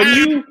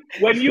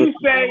 when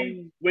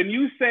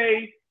you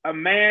say a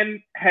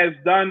man has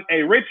done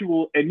a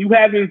ritual and you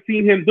haven't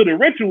seen him do the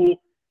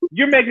ritual,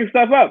 you're making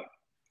stuff up.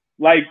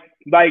 Like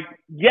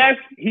yes,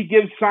 he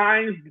gives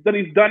signs that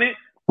he's done it,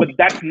 but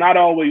that's not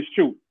always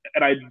true.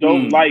 And I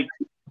don't like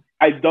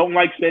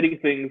stating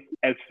things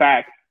as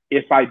facts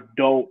if I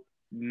don't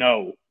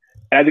know.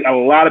 And I think a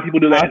lot of people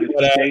do that.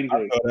 It's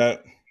dangerous.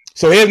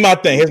 So here's my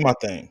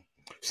thing.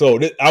 So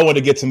I want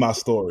to get to my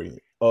story.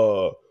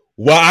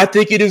 Why I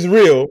think it is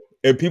real,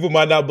 and people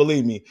might not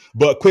believe me,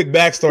 but quick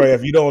backstory.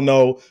 If you don't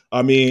know,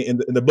 I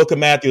mean, in the book of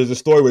Matthew, there's a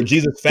story where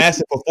Jesus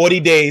fasted for 40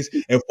 days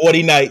and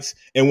 40 nights.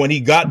 And when he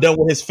got done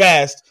with his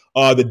fast,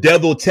 the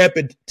devil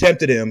tempted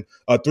him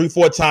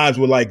 3-4 times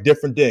with like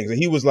different things. And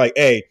he was like,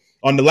 hey,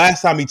 on the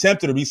last time he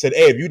tempted him, he said,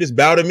 hey, if you just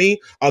bow to me,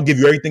 I'll give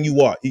you everything you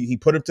want. He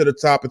put him to the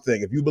top of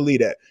thing. If you believe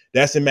that,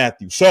 that's in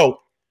Matthew. So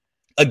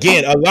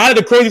again, a lot of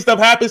the crazy stuff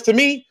happens to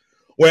me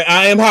when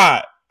I am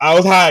high. I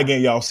was high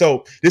again, y'all.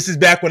 So this is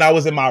back when I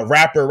was in my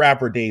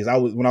rapper days.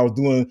 When I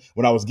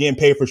was getting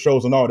paid for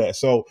shows and all that.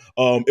 So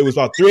it was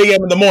about 3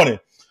 a.m. in the morning.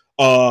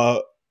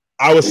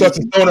 I was such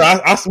a stoner.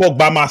 I smoked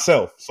by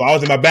myself. So I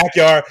was in my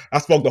backyard. I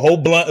smoked the whole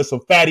blunt of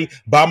some fatty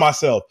by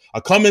myself. I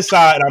come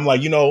inside and I'm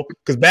like,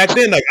 because back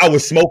then, like, I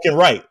was smoking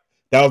right.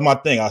 That was my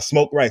thing. I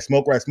smoke right.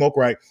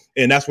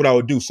 And that's what I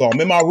would do. So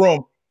I'm in my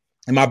room,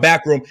 in my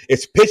back room.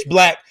 It's pitch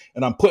black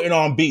and I'm putting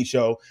on beats,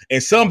 yo.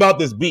 And something about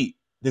this beat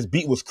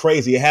was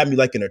crazy. It had me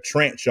like in a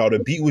trance, y'all. The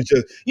beat was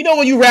just,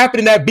 when you rapping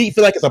in that beat,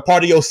 feel like it's a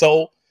part of your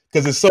soul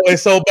because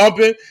it's so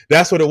bumping.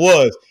 That's what it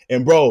was.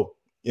 And bro,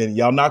 and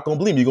y'all not gonna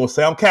believe me. You're gonna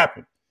say I'm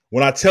capping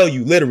when I tell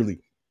you, literally,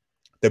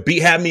 the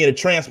beat had me in a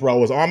trance, bro. I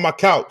was on my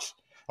couch,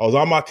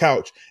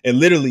 and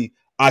literally,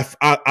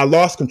 I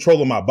lost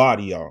control of my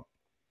body, y'all.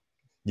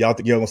 Y'all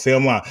think you're gonna say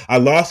I'm lying? I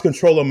lost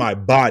control of my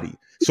body.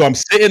 So I'm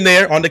sitting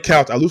there on the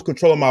couch. I lose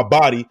control of my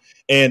body.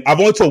 And I've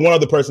only told one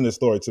other person this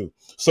story too.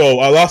 So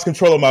I lost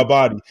control of my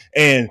body.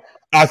 And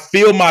I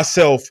feel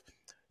myself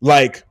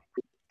like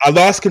I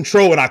lost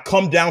control and I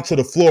come down to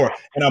the floor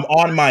and I'm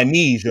on my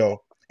knees,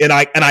 yo. And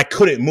I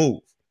couldn't move.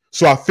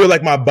 So I feel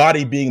like my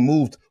body being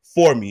moved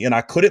for me. And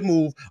I couldn't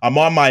move. I'm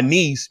on my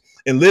knees.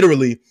 And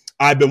literally,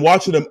 I've been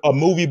watching a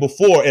movie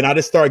before and I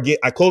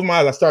closed my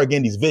eyes. I started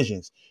getting these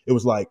visions. It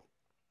was like,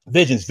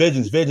 visions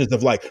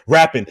of like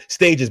rapping,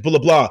 stages, blah, blah,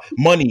 blah,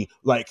 money,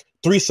 like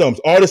threesomes.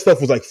 All this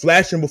stuff was like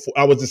flashing before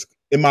I was just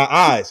in my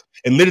eyes.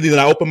 And literally then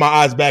I opened my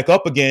eyes back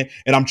up again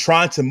and I'm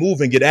trying to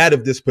move and get out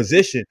of this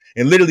position.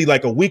 And literally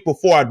like a week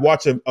before I'd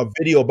watch a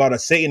video about a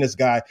Satanist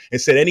guy and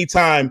said,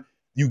 anytime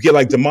you get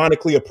like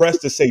demonically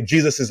oppressed, to say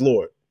Jesus is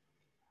Lord.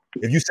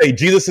 If you say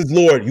Jesus is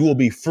Lord, you will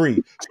be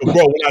free. So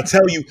bro, when I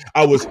tell you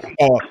I was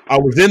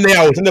in there,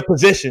 I was in the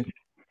position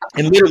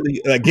and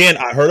literally again,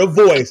 I heard a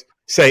voice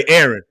say,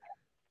 Aaron,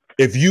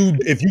 if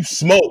you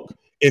smoke,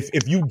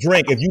 if you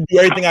drink, if you do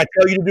everything I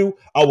tell you to do,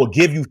 I will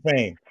give you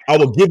fame. I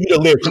will give you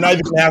the lyrics. You're not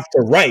even gonna have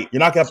to write.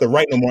 You're not gonna have to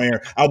write no more, Aaron.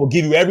 I will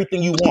give you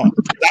everything you want.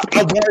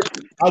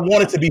 I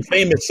wanted to be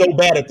famous so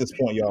bad at this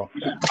point, y'all.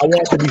 I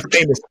wanted to be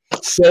famous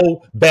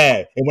so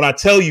bad. And when I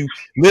tell you,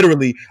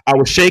 literally, I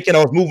was shaking, I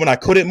was moving, I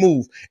couldn't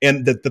move.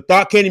 And the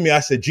thought came to me, I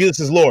said,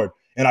 Jesus is Lord.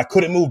 And I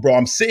couldn't move, bro.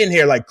 I'm sitting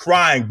here like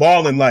crying,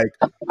 bawling, like,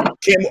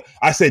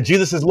 I said,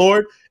 Jesus is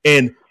Lord.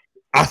 And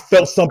I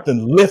felt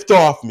something lift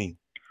off me.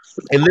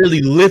 It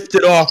literally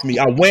lifted off me.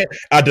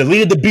 I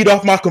deleted the beat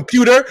off my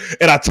computer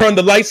and I turned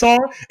the lights on.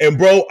 And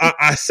bro,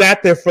 I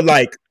sat there for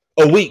like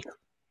a week.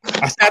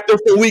 Because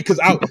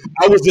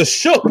I was just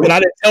shook and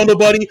I didn't tell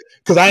nobody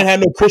because I didn't have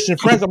no Christian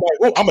friends. I'm like,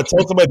 oh, I'm going to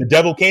tell somebody the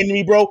devil came to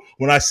me, bro.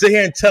 When I sit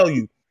here and tell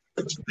you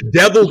the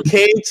devil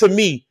came to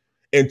me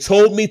and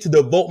told me to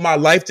devote my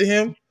life to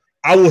him,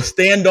 I will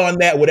stand on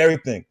that with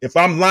everything. If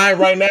I'm lying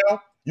right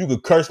now, you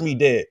could curse me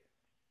dead.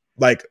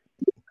 Like,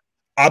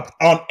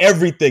 on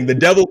everything. The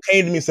devil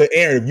came to me and said,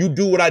 Aaron, if you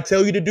do what I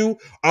tell you to do,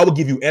 I will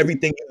give you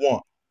everything you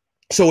want.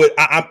 So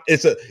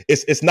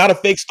it's not a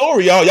fake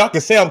story, y'all. Y'all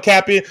can say I'm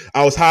capping.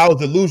 I was high, I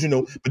was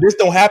delusional, but this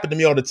don't happen to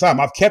me all the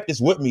time. I've kept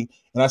this with me.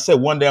 And I said,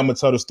 one day I'm going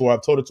to tell the story.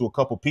 I've told it to a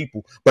couple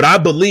people, but I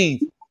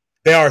believe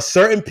there are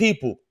certain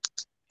people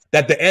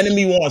that the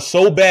enemy wants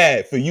so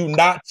bad for you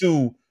not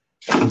to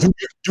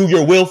do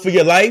your will for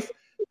your life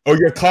or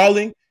your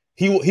calling.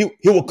 He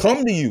will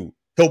come to you.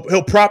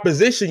 He'll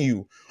proposition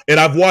you. And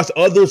I've watched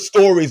other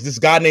stories. This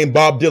guy named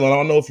Bob Dylan. I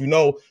don't know if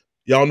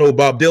y'all know who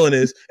Bob Dylan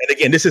is. And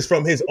again, this is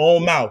from his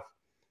own mouth.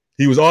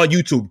 He was on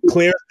YouTube,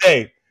 clear as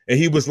day. And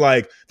he was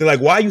like, they're like,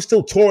 why are you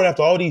still touring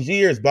after all these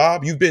years,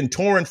 Bob? You've been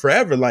touring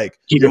forever. Like,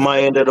 keeping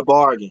my end of the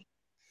bargain.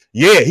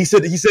 Yeah, he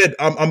said,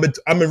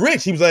 I'm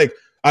rich. He was like,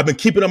 I've been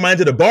keeping on my end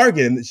of the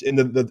bargain. And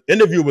the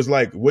interview was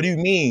like, what do you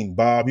mean,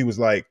 Bob? He was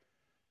like,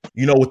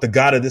 with the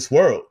God of this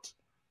world.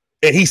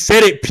 And he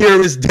said it pure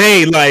as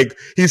day, like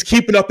he's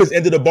keeping up his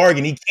end of the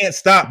bargain. He can't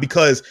stop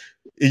because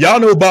Y'all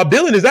know who Bob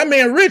Dylan is. That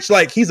man rich.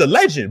 Like, he's a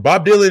legend.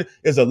 Bob Dylan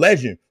is a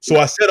legend. So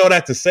I said all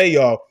that to say,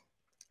 y'all,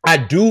 I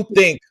do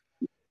think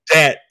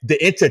that the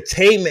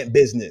entertainment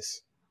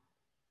business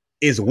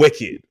is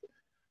wicked.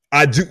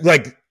 I do,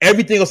 like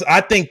everything else.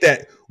 I think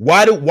that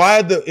why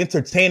are the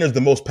entertainers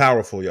the most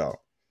powerful, y'all?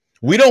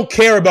 We don't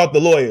care about the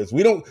lawyers.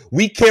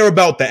 We care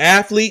about the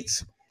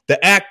athletes,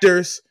 the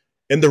actors,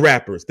 and the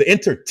rappers. The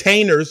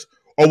entertainers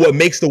are what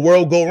makes the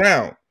world go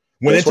round.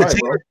 When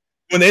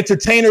the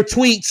entertainer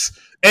tweets,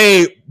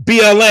 "Hey,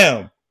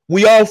 BLM,"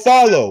 we all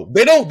follow.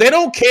 They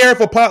don't care if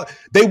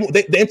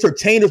the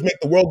entertainers make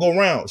the world go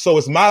round. So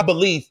it's my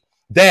belief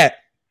that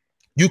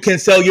you can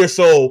sell your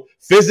soul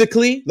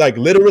physically, like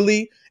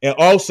literally, and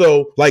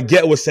also, like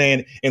Get was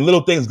saying, and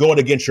little things going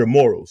against your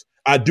morals.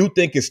 I do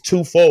think it's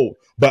twofold,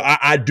 but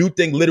I do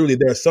think literally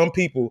there are some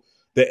people,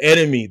 the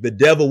enemy, the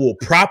devil will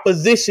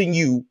proposition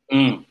you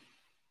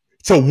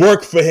to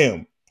work for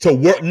him, to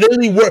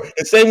literally work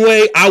the same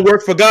way I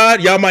work for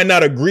God. Y'all might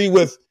not agree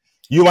with,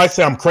 you might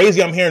say I'm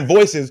crazy, I'm hearing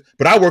voices,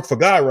 but I work for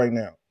God right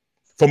now.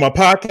 From my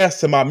podcast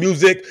to my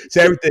music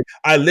to everything,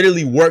 I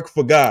literally work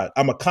for God.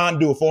 I'm a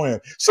conduit for him.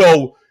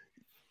 So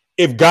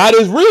if God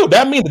is real,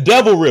 that means the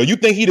devil real. You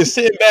think he just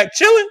sitting back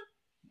chilling?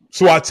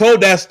 So I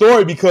told that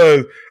story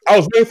because I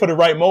was waiting for the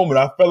right moment.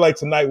 I felt like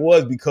tonight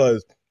was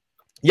because,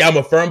 yeah, I'm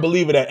a firm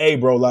believer that, hey,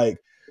 bro, like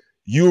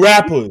you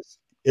rappers,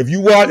 if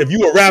you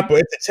a rapper,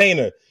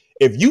 entertainer,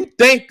 if you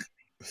think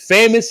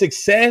fame and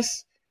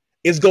success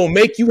is gonna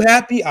make you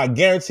happy, I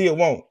guarantee it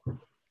won't.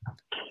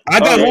 I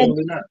got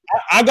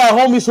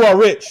homies who are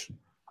rich.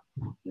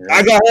 Yeah.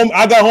 I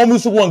got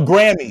homies who won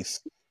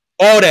Grammys,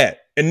 all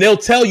that, and they'll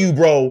tell you,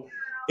 bro,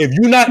 if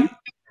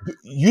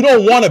you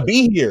don't want to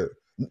be here.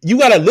 You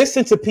got to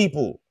listen to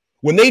people.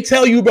 When they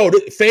tell you, bro,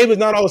 fame is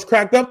not always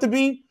cracked up to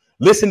be,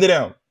 listen to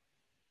them.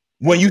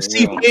 When you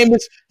see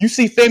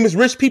famous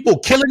rich people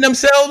killing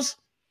themselves,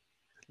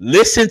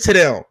 listen to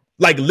them.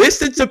 Like,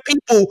 listen to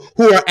people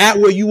who are at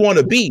where you want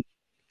to be.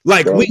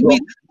 Like, we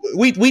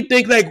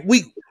think like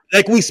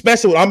we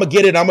special. I'm going to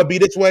get it. I'm going to be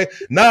this way.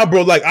 Nah,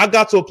 bro, like I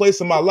got to a place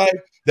in my life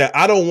that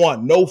I don't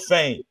want no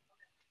fame.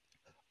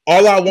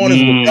 All I want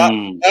is what God,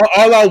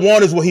 all I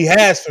want is what he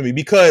has for me,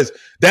 because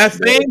that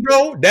fame,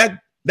 bro,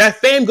 that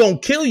fame gonna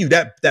kill you.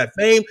 That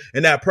fame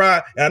and that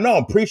pride. And I know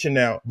I'm preaching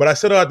now, but I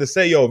still have to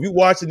say, yo, if you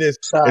watching this,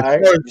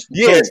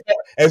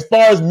 as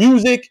far as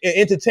music and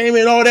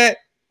entertainment and all that,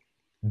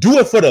 do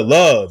it for the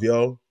love,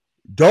 yo.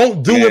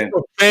 Don't do it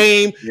for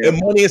fame and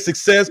money and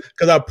success,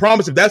 because I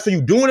promise, if that's what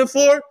you doing it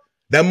for,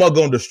 that mug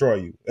gonna destroy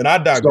you. And I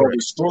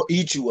digress.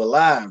 Eat you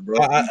alive, bro.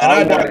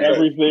 I want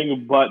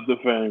everything but the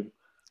fame.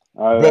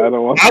 I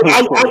don't want.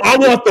 I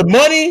want the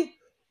money.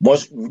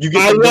 Once you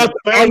get the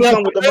fame,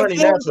 come with the money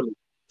naturally.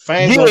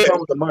 Fame gonna come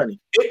with the money.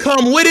 It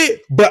come with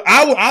it, but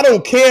I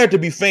don't care to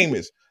be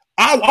famous.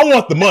 I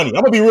want the money.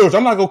 I'm gonna be real.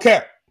 I'm not gonna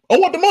cap. I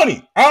want the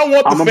money. I don't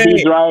want the fame. I'm gonna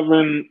be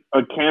driving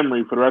a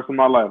Camry for the rest of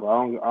my life.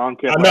 I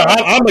don't care. No,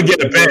 I'm gonna get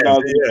a Benz.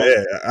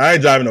 Yeah. I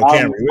ain't driving no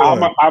Camry. I'm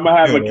gonna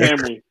have a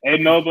Camry.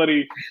 Ain't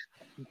nobody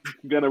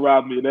gonna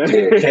rob me.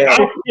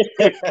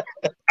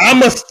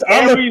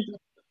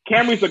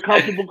 Camry's a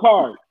comfortable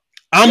car.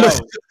 I'm a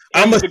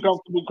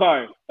comfortable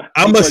car.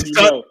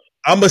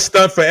 I'm a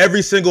stunt for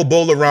every single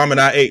bowl of ramen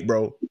I ate,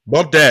 bro.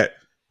 Bump that.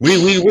 We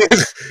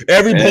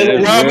every bowl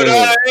of ramen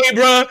I ate,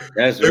 bro.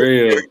 That's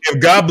real. If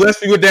God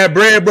bless me with that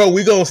bread, bro,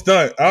 we gonna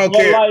stunt. I don't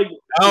care. Like,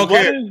 I don't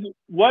care.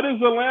 What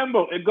is a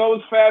Lambo? It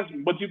goes fast,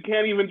 but you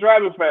can't even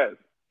drive it fast.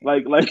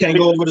 Like you can't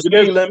go over the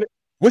speed limit.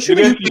 What you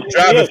mean you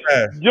drive it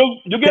fast? You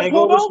get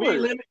pulled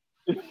over.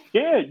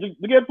 Yeah, you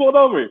get pulled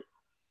over.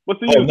 What's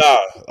the use? Nah,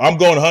 I'm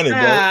going 100,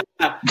 bro.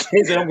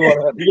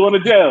 You going to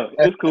jail?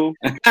 It's cool.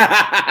 You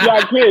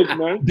got kids,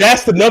 man.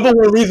 That's the number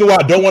one reason why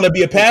I don't want to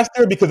be a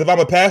pastor, because if I'm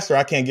a pastor,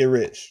 I can't get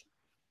rich.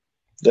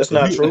 That's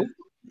not true.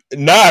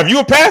 Nah, if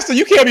you're a pastor,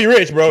 you can't be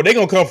rich, bro. They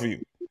gonna come for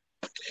you.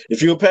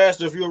 If you're a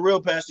pastor, if you're a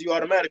real pastor, you're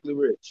automatically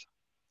rich.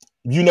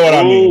 You know what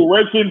I mean?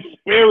 Rich in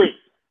spirit.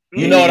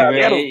 You know what I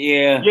mean?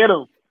 Yeah. Get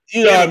him.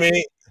 You know what I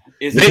mean?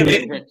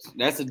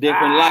 That's a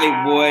different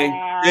life, boy.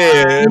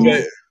 Yeah,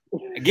 man.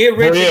 Get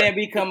rich and then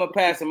become a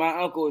pastor.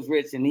 My uncle is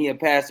rich and he a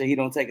pastor. He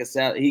don't take a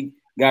salary. He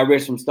got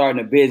rich from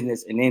starting a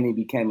business and then he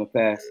became a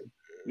pastor.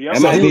 Yeah,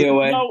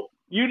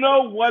 you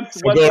know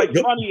what's like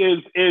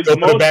funny is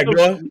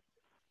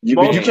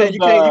most of you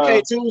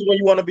can't choose when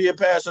you want to be a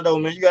pastor though,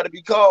 man. You got to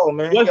be called,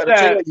 man. What's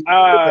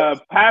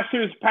that?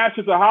 Pastors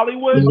of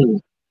Hollywood. Mm-hmm.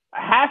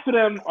 Half of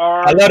them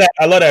are. I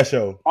love that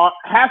show.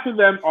 Half of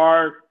them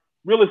are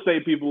real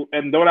estate people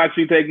and don't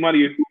actually take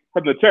money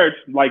from the church.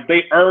 Like,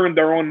 they earn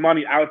their own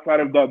money outside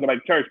of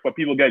the church, but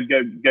people get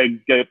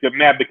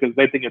mad because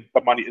they think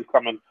the money is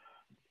coming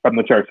from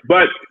the church.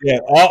 But yeah,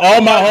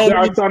 all my homies, there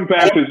are some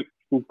pastors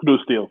who do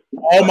steal.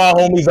 All my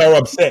homies are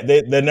upset.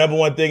 The number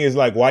one thing is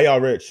like, why y'all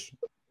rich?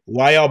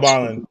 Why y'all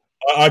balling?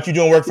 Aren't you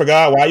doing work for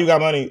God? Why you got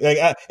money?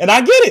 And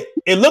I get it.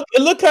 It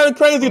looked kind of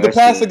crazy. The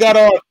pastor got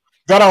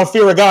got on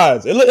Fear of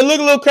Gods. It looked a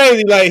little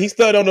crazy. Like he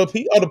stood on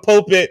the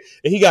pulpit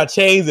and he got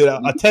chains and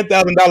a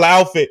 $10,000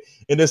 outfit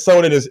and then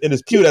sold in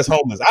his pew that's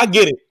homeless. I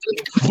get it.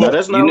 But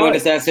that's not you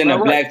notice that's in the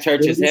black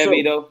churches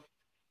heavy though.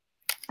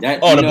 The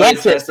black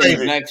church in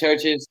the black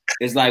churches.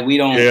 It's like we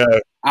don't. Yeah.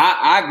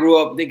 I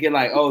grew up thinking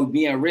like, oh,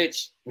 being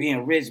rich,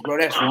 bro,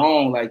 that's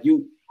wrong. Like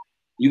you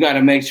got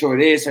to make sure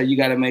this or you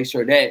got to make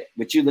sure that.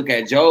 But you look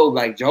at Job,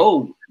 like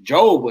Job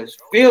was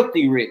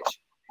filthy rich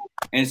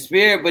in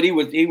spirit, but he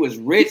was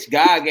rich.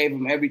 God gave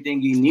him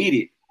everything he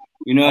needed.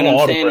 You know what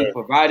I'm saying? He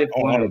provided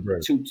for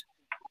him.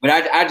 But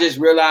I just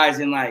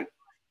realized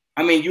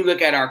you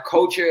look at our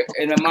culture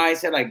and the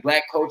mindset, like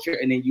black culture,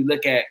 and then you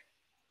look at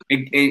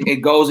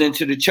it goes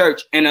into the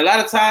church. And a lot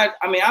of times,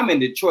 I'm in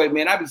Detroit,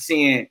 man. I be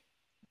seeing,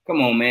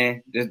 come on,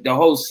 man, the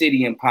whole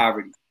city in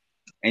poverty.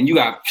 And you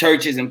got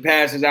churches and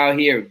pastors out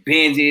here,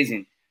 Benzes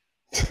and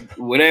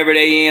whatever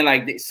they in,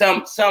 like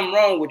something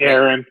wrong with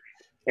Aaron.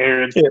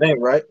 It ain't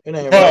right. It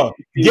ain't right.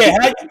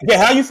 Yeah,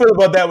 how you feel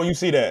about that when you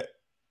see that?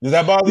 Does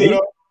that bother you?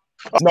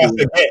 No,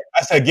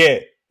 I said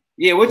get.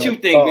 Yeah, what you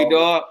think, big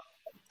dog?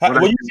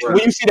 When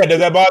you see that, does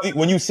that bother you?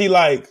 When you see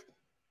like,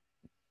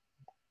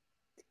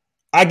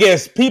 I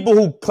guess people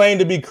who claim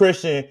to be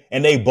Christian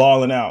and they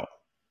balling out,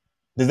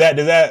 does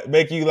that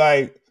make you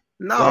like?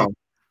 No, like,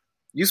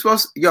 you're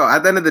supposed to,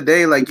 at the end of the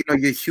day, like,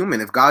 you're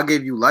human. If God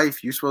gave you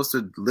life, you're supposed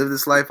to live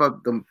this life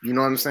up. You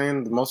know what I'm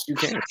saying? The most you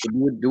can.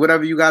 So do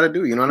whatever you got to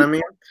do. You know what I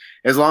mean?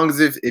 As long as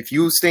if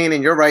you staying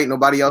in your right,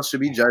 nobody else should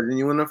be judging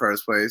you in the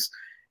first place.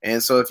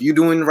 And so if you're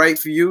doing right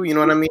for you, you know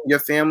what I mean? Your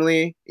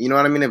family, you know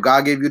what I mean? If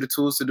God gave you the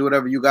tools to do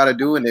whatever you got to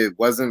do, and it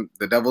wasn't,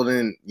 the devil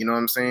didn't, you know what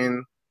I'm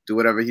saying, do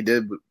whatever he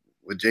did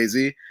with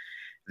Jay-Z,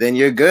 then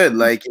you're good.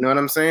 Like, you know what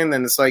I'm saying?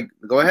 Then it's like,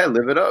 go ahead,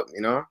 live it up, you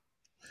know?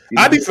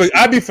 I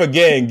be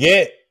forgetting,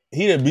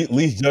 he the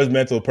least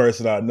judgmental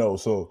person I know.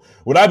 So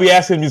when I be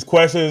asking him these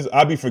questions,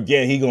 I be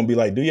forgetting he gonna be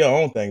like, do your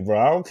own thing, bro.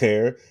 I don't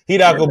care. He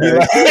not gonna be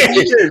like,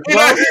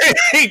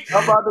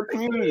 how about the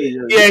community?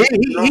 Yeah,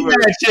 he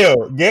mad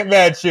chill. Get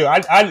mad chill.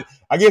 I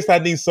guess I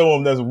need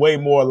someone that's way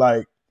more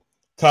like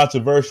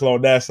controversial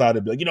on that side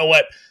to be like, you know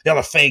what, y'all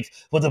are fake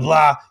with the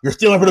blah. You're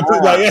stealing for the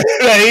people. Like,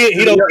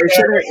 he don't.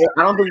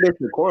 I don't think they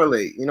should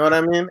correlate. You know what I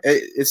mean?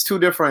 It's two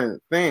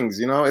different things.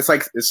 You know, it's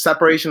like it's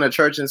separation of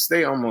church and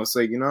state almost.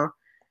 Like, you know.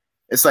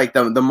 It's like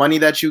the money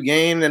that you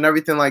gain and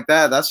everything like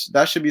that.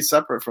 That should be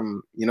separate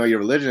from, your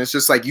religion. It's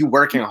just like you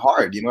working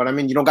hard. You know what I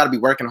mean? You don't got to be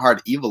working hard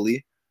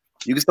evilly.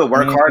 You can still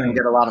work hard and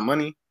get a lot of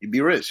money. You'd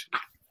be rich.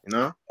 You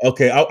know?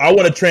 Okay, I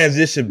want to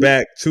transition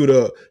back to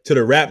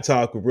the rap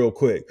talk real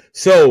quick.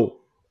 So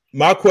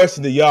my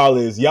question to y'all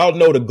is, y'all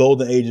know the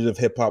golden ages of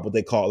hip hop, what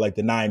they call it, like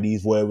the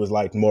 90s, where it was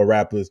like more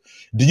rappers.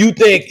 Do you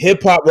think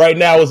hip hop right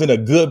now is in a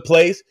good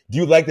place? Do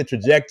you like the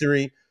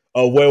trajectory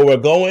of where we're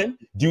going?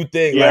 Do you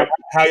think like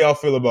how y'all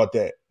feel about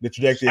that? The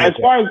trajectory. As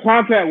far as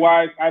content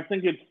wise, I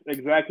think it's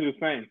exactly the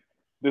same.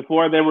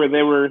 Before they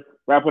were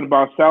rapping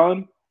about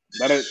selling,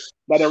 now they're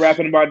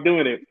rapping about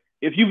doing it.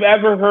 If you've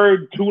ever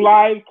heard 2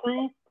 Live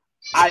Crew,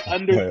 I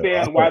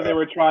understand why they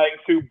were trying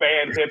to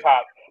ban hip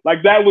hop.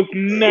 Like that was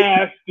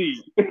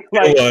nasty.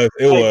 Like,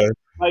 it was.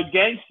 Like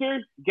gangster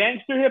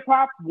hip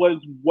hop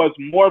was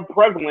more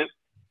prevalent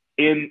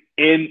in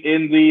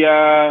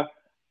the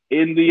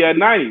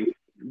 90s.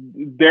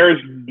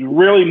 There's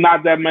really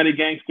not that many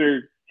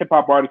gangster hip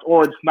hop artists,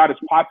 or it's not as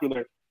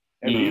popular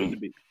as it used to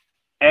be.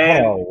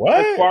 And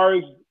as far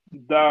as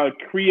the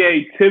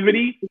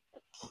creativity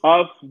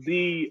of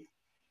the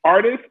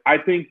artists, I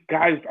think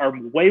guys are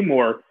way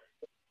more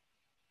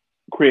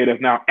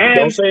creative now. And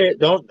don't say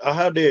it.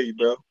 How dare you,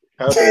 bro?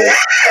 How dare you?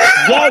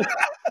 Yes.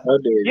 How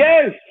dare you?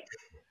 Yes.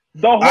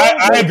 The whole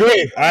I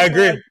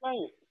agree.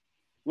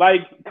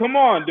 Like, come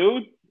on,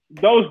 dude.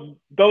 Those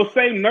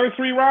same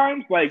nursery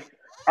rhymes, like.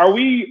 Are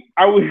we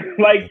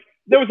like,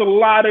 there was a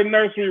lot of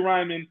nursery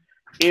rhyming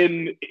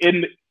in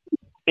the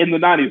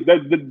 90s.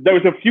 There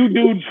was a few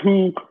dudes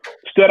who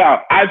stood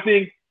out. I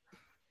think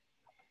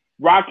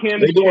Rakim.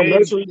 They doing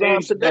nursery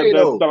rhymes today,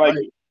 though.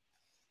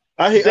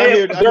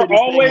 There are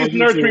always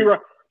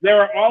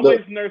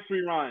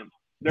nursery rhymes.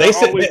 They're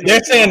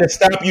saying to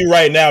stop you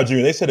right now,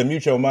 Junior. They said to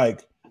mute your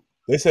mic.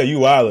 They said you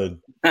wildin'.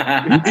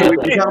 I'm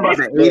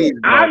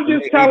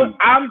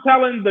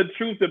telling the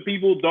truth that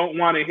people don't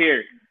want to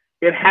hear.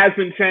 It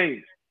hasn't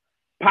changed.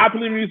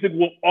 Popular music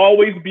will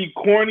always be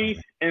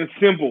corny and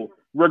simple,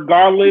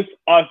 regardless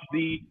of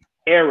the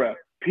era.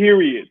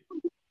 Period.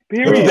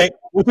 What you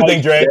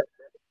think, Dre?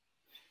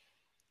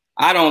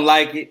 I don't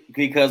like it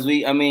because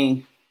we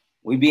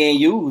being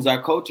used.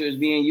 Our culture is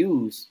being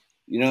used.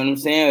 You know what I'm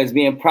saying? It's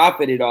being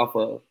profited off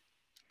of.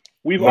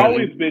 We've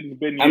always been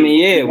used. I mean,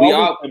 yeah, we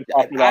all.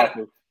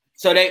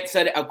 So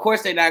of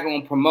course they're not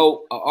going to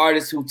promote an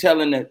artist who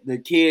telling the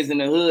kids in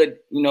the hood,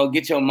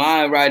 get your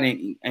mind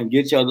right and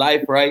get your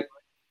life right.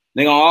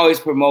 They're going to always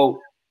promote,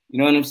 you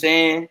know what I'm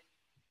saying?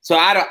 So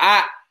I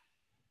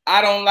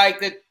don't like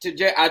that.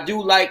 I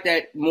do like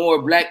that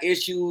more black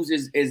issues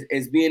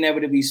is being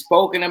able to be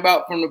spoken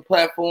about from the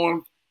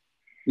platform,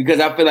 because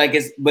I feel like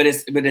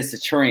it's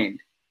a trend.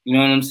 You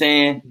know what I'm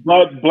saying?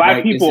 But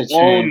black people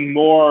own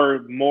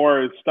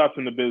more stuff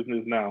in the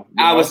business now.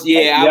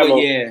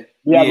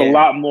 We have a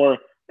lot more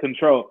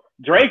control.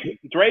 Drake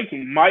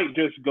might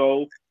just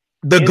go.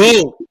 The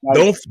GOAT.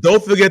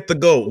 Don't forget the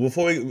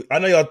GOAT. I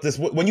know y'all this.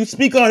 When you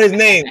speak on his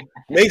name,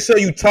 make sure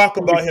you talk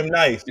about him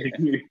nice.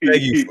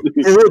 Thank you.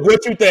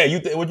 What you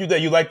think? What you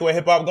think? You like the way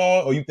hip hop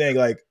going, or you think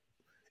like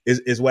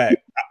it's whack?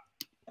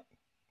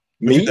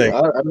 Me,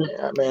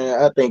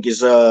 I think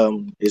it's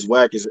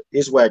whack.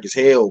 It's whack as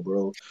hell,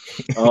 bro.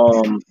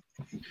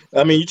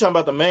 I mean, you talking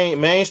about the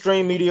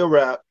mainstream media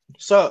rap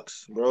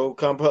sucks, bro.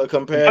 Compared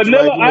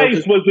Vanilla to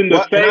Ice was in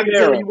the same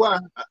era. Tell you why.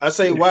 I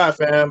say why,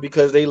 fam,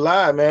 because they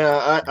lie,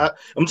 man.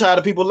 I'm tired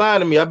of people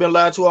lying to me. I've been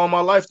lied to all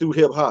my life through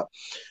hip hop.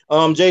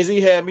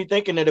 Jay-Z had me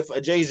thinking that if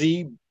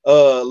Jay-Z,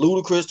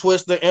 Ludacris,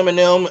 Twister,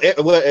 Eminem,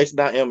 well, it's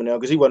not Eminem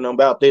because he wasn't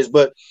about this,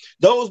 but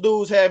those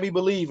dudes had me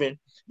believing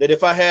that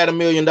if I had $1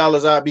 million,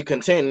 I'd be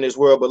content in this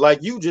world. But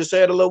like you just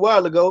said a little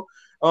while ago,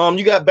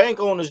 you got bank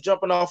owners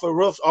jumping off of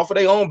roofs, off of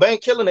their own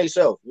bank, killing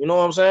themselves. You know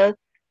what I'm saying?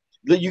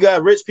 You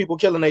got rich people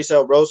killing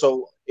themselves, bro.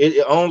 So I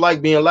don't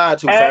like being lied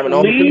to, fam. And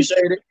I don't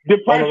appreciate it.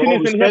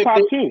 Depression is in hip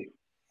hop too.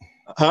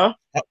 Huh?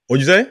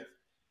 What'd you say?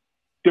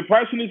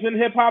 Depression is in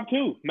hip hop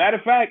too. Matter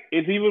of fact,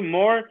 it's even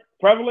more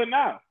prevalent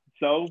now.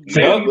 So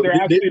maybe they're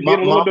actually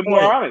being a little bit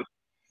more honest.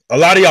 A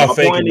lot of y'all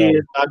faking. My point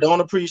is, I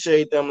don't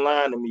appreciate them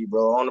lying to me,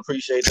 bro. I don't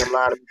appreciate them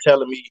lying to me,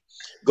 telling me,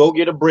 go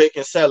get a brick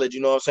and sell it.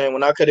 You know what I'm saying?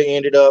 When I could have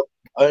ended up,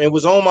 it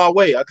was on my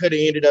way. I could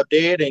have ended up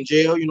dead in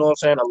jail, you know what I'm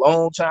saying, a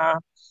long time.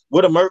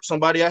 Would have murked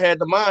somebody. I had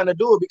the mind to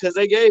do it because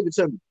they gave it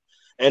to me.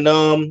 And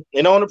I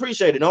don't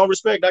appreciate it. I don't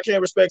respect. I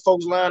can't respect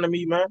folks lying to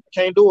me, man. I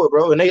can't do it,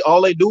 bro. And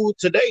all they do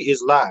today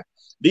is lie.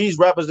 These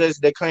rappers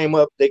that claim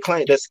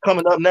that's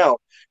coming up now,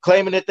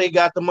 claiming that they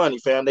got the money,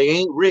 fam. They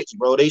ain't rich,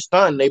 bro. They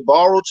stunned. They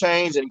borrow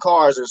chains and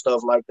cars and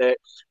stuff like that.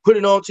 Put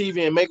it on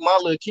TV and make my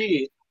little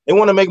kid. They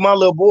want to make my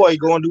little boy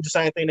go and do the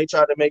same thing they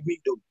tried to make me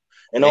do.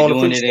 And they're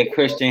doing it in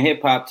Christian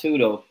hip hop too,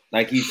 though.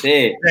 Like you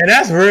said, man,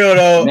 that's real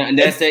though.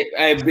 That's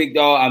hey, big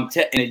dog. I'm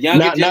telling the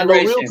younger generation. Not no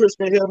real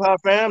Christian hip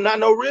hop, fam. Not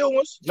no real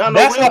ones. Not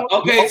no real ones.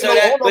 Okay, so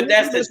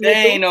that's the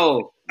thing,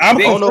 though. I'm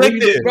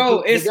conflicted,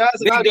 bro. It's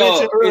big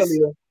dog.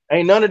 Earlier.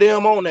 Ain't none of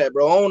them on that,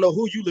 bro. I don't know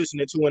who you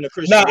listening to in the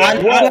Christian. No, I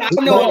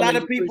know a lot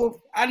of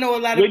people. I know a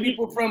lot of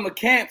people from the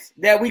camps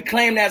that we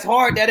claim that's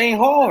hard. That ain't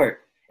hard.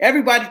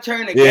 Everybody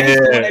turn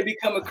against when they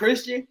become a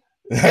Christian.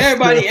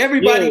 Everybody.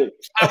 Yeah.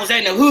 I was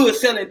in the hood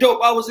selling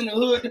dope. I was in the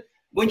hood.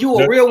 When you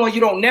a real one, you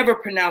don't never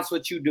pronounce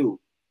what you do.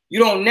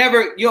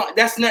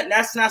 That's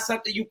not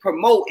something you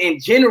promote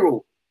in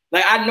general.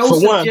 Like I know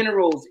some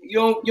generals,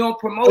 you don't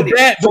promote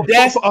it. Hold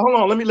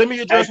on, let me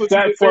address what you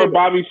said. For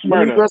Bobby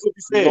Shmurda. Address what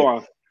you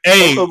said.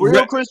 Hey,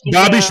 real Christian,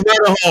 Bobby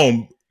Shmurda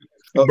home.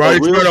 Bobby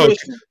Shmurda.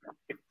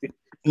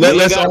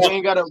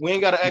 We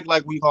ain't gotta act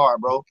like we hard,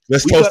 bro.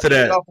 Let's toast to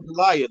that. Off of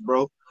Goliath,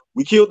 bro.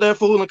 We killed that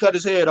fool and cut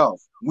his head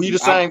off. We the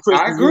same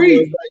Christians. I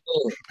agree.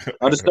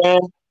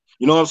 Understand?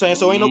 You know what I'm saying?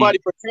 So ain't nobody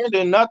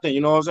pretending nothing.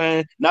 You know what I'm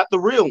saying? Not the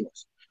real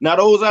ones. Now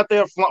those out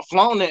there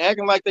flaunting and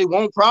acting like they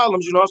want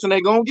problems. You know what I'm saying?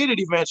 They gonna get it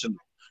eventually.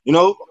 You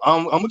know,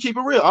 I'm gonna keep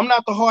it real. I'm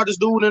not the hardest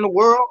dude in the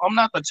world. I'm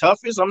not the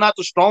toughest. I'm not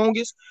the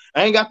strongest.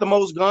 I ain't got the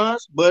most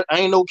guns, but I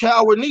ain't no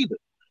coward neither.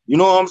 You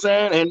know what I'm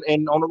saying?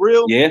 And on the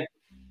real, yeah.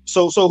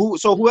 So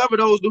whoever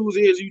those dudes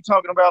is you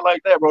talking about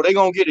like that, bro, they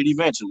gonna get it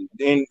eventually.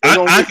 And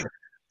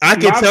I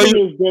can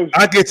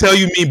tell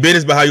you mean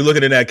business by how you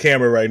looking in that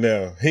camera right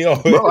now.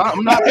 Bro,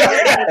 I'm not.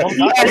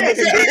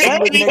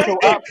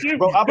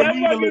 Bro, I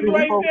believe in living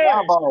with folks'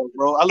 eyeballs,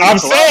 bro. I'm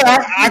saying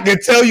I can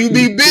tell you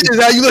mean business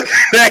how you look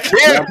at that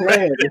camera.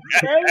 Right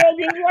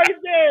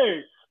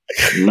there.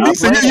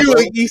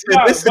 He said,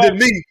 listen to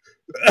me.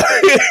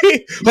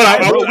 A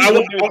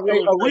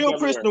real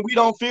Christian, we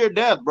don't fear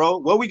death, bro.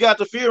 What we got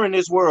to fear in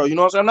this world, you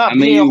know what I'm saying? I'm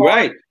being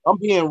right. I'm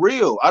being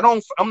real.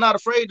 I'm not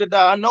afraid to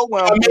die. I know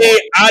where I'm going.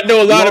 I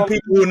know a lot of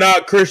people who are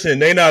not Christian.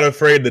 They're not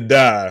afraid to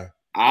die.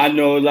 I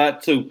know a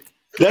lot too.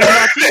 That's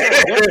not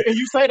true. And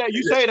you say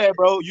that,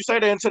 bro. You say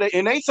that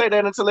and they say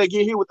that until they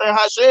get hit with that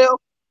hot shell.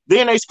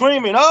 Then they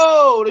screaming,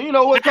 "Oh, you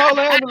know what? Call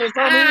the ambulance.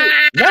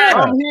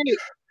 I'm hit."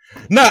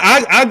 No,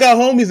 I got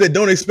homies that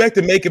don't expect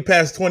to make it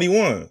past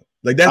 21.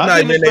 Like that's not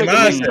in their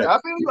mindset. I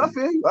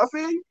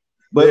feel you.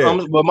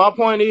 But my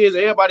point is,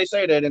 everybody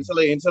say that until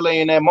they in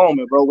that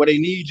moment, bro, where they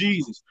need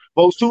Jesus.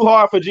 Folks too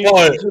hard for Jesus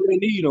until they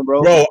need him,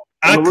 bro. Bro,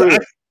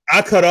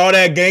 I cut all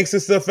that gangster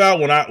stuff out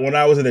when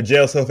I was in the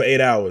jail cell for 8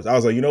 hours. I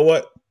was like, you know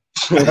what?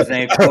 This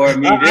ain't for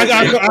me. This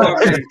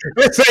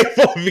ain't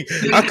for me.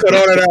 I cut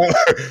all that out.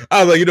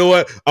 I was like, you know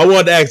what? I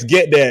wanted to ask,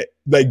 get that.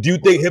 Like, do you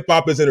think hip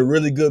hop is in a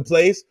really good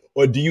place,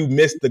 or do you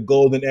miss the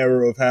golden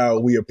era of how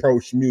we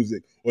approach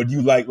music, or do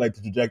you like the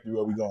trajectory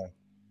where we going?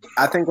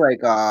 I think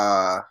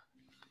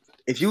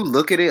if you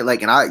look at it,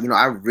 like, and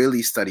I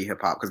really study hip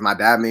hop because my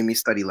dad made me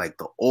study like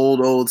the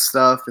old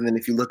stuff, and then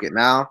if you look at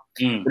now,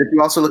 but if you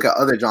also look at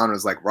other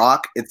genres like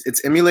rock,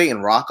 it's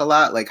emulating rock a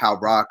lot, like how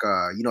rock,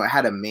 it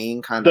had a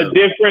main kind of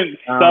different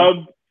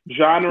sub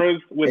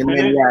genres within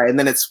it. And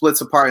then it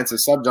splits apart into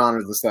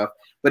subgenres and stuff.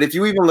 But if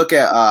you even look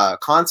at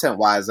content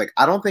wise, like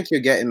I don't think you're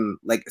getting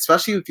like,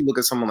 especially if you look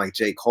at someone like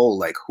J. Cole,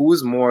 like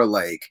who's more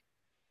like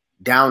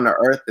down to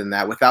earth than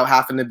that without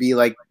having to be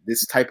like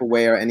this type of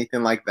way or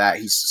anything like that.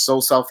 He's so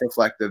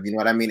self-reflective, you know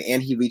what I mean?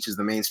 And he reaches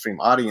the mainstream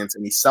audience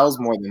and he sells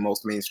more than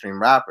most mainstream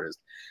rappers.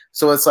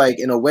 So it's like,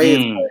 in a way,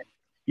 it's like,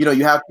 you know,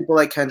 you have people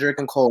like Kendrick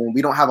and Cole, and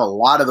we don't have a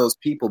lot of those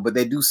people, but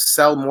they do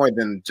sell more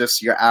than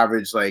just your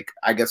average, like,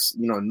 I guess,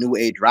 you know, new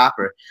age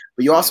rapper.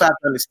 But you also have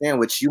to understand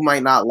what you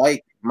might not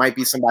like might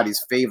be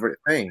somebody's favorite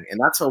thing. And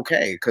that's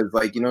okay. Cause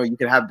like, you know, you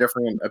can have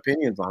different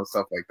opinions on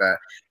stuff like that.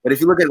 But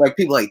if you look at like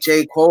people like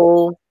J.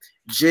 Cole,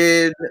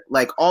 Jid,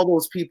 like all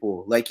those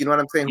people, like, you know what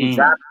I'm saying, who's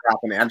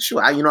rapping it. I'm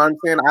sure, you know what I'm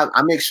saying?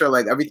 I make sure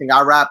like everything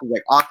I rap is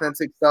like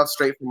authentic stuff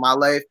straight from my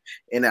life,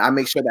 and I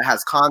make sure that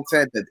has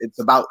content, that it's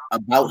about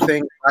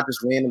things, not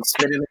just random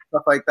spitting and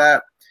stuff like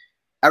that.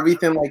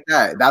 Everything like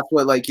that. That's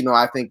what, like, you know,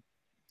 I think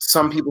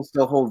some people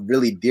still hold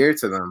really dear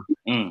to them.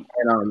 And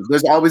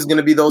there's always going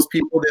to be those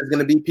people. There's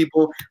going to be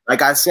people,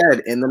 like I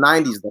said, in the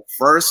 90s, the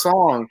first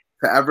song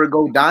to ever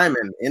go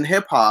diamond in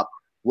hip hop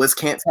was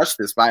Can't Touch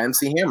This by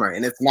MC Hammer.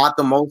 And it's not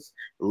the most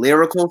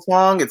lyrical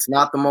song. It's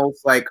not the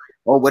most like,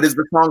 oh, what is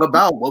the song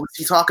about? What was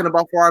he talking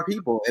about for our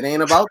people? It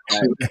ain't about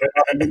that.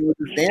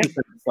 It's dancing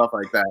and stuff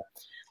like that.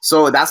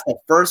 So that's the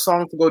first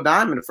song to go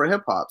diamond for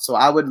hip hop. So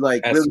I would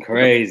like, that's really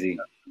crazy.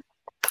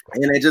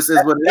 And it just is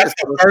what it is.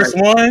 So the first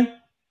like, one?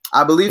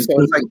 I believe so.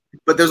 It's like,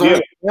 but there's only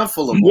a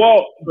handful of them.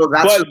 Well, so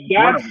that's but just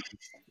one of them,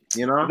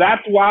 you know?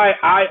 That's why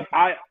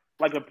I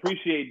like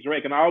appreciate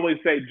Drake. And I always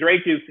say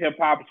Drake is hip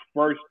hop's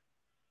first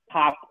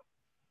pop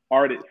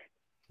artist.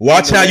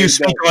 Watch how you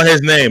speak on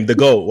his name, the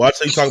GOAT. Watch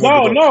how you talk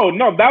about the GOAT.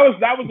 No.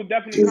 That was a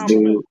definite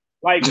compliment.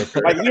 Like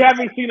we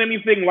haven't seen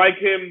anything like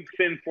him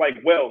since like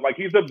Will. Like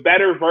he's a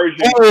better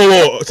version.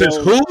 Since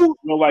who?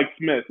 Like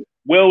Smith.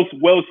 Will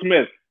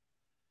Smith.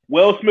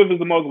 Will Smith is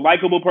the most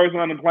likable person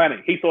on the planet.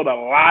 He sold a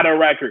lot of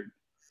records.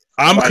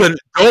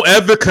 Don't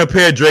ever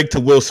compare Drake to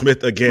Will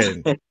Smith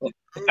again.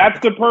 That's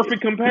the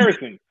perfect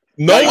comparison.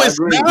 No, it's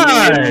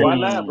not. Why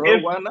not, bro?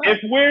 Why not?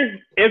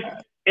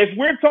 If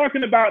we're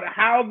talking about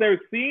how they're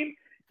seen,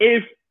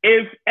 if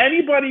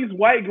anybody's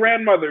white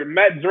grandmother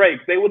met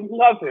Drake, they would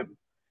love him.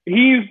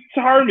 He's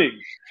charming.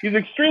 He's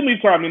extremely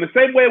charming. The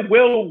same way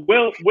Will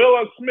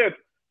Smith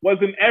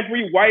was in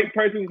every white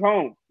person's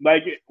home.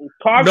 Like,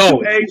 talk to a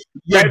white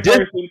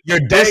person. They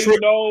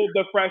know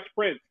the Fresh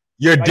Prince.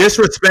 You're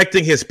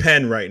disrespecting his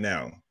pen right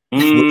now.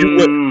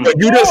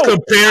 You just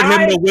compared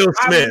him to Will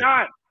Smith.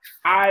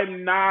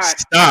 I'm not.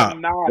 Stop.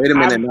 I'm not. Wait a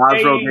minute.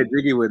 Nasro get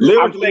jiggy with it.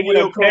 Lyrically,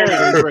 Will Cole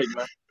is great,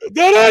 man.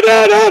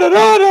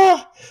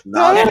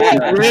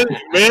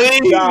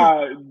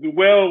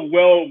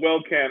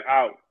 Will can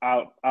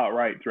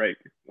outright Drake.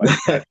 Like,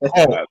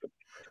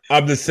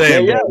 I'm just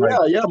saying.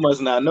 Y'all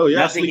must not know.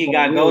 I think he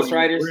got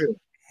ghostwriters.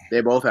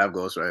 They both have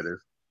ghostwriters.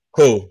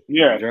 Who?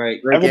 Yeah,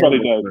 Drake. Everybody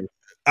does.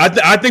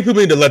 I think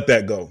people need to let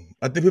that go.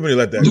 Before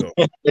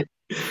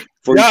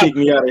you kick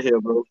me out of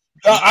here, bro.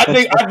 I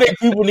think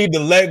people need to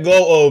let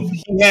go of.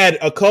 He had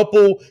a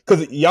couple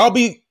because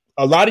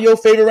a lot of your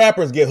favorite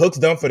rappers get hooks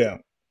done for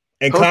them,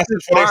 and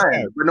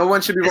concentration. But no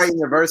one should be writing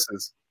their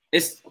verses.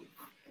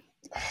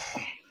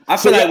 I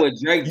feel like what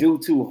Drake do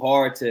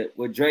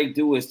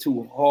is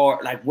too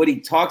hard. Like what he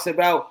talks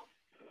about,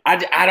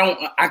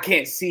 I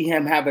can't see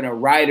him having a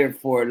writer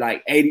for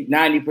like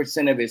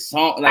 80-90% of his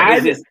song.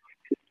 Like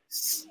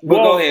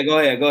go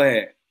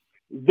ahead.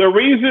 The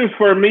reason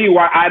for me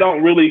why I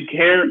don't really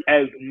care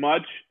as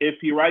much if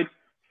he writes,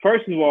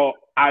 first of all,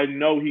 I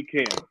know he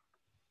can.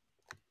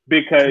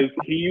 Because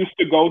he used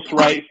to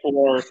ghostwrite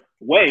for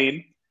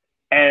Wayne,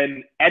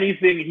 and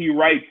anything he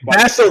writes...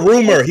 That's a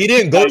rumor. He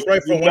didn't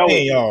ghostwrite for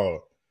Wayne,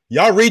 y'all.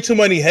 Y'all read too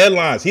many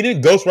headlines. He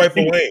didn't ghostwrite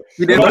for Wayne.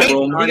 He did a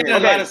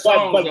lot of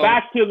songs. But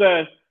back to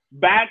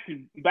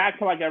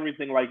like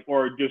everything, like,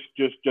 or just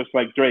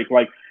like Drake,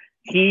 like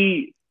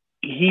he's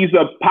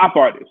a pop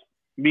artist,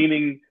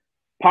 meaning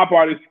pop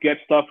artists get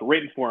stuff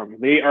written for him.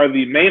 They are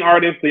the main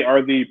artist. They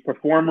are the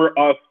performer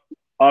of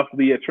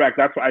the track.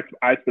 That's why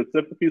I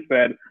specifically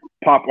said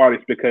pop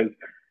artist, because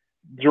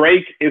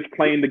Drake is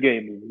playing the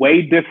game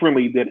way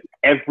differently than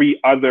every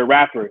other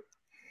rapper.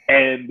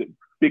 And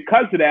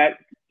because of that,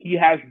 he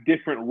has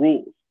different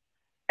rules.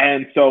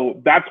 And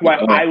so that's why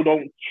I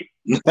don't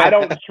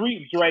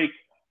treat Drake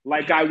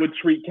like I would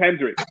treat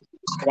Kendrick.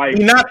 Like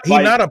they're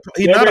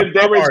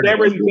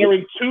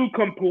in two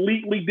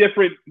completely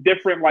different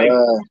like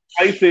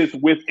places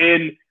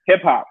within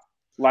hip hop.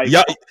 Like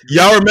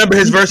y'all remember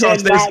his verse on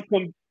stage?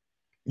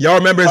 Y'all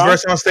remember his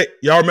verse on stage?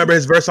 Y'all remember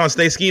his verse on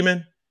Stay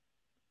Scheming?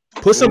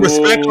 Put some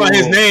respect on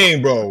his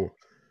name, bro.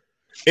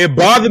 It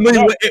bothered me.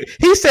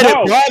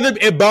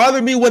 It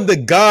bothered me when the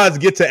gods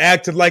get to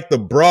acting like the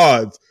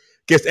broads.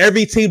 Guess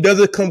every team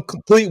doesn't come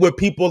complete with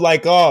people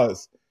like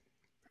ours.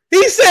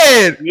 He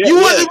said, "You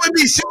wasn't with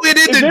me shooting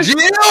in the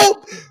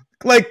jail."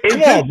 Like,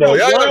 come on, bro.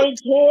 Your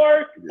girls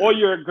tour or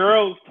your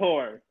girls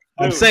tour? Dude.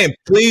 I'm saying,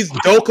 please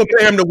don't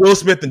compare him to Will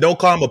Smith and don't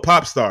call him a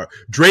pop star.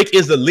 Drake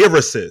is a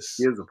lyricist.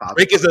 He is a pop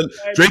Drake is a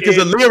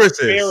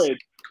lyricist.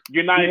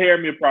 You're not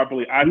hearing me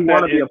properly. I You said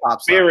want to be in a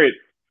pop star. spirit.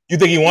 You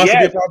think he wants to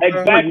be a pop star?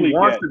 Exactly. He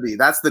wants to be.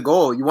 That's the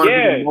goal. You want to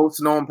be the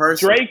most known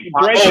person. Drake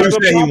Oh, you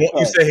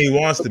is say he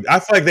wants to be. I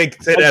feel like they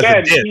said it again,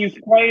 as a diss.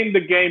 he's playing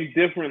the game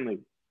differently.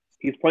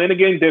 He's playing the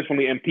game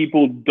differently, and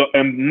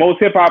and most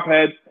hip hop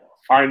heads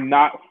are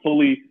not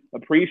fully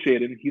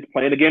appreciating. He's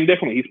playing the game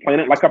differently. He's playing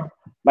it like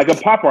a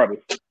pop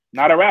artist,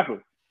 not a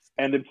rapper.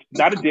 And it's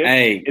not a diss.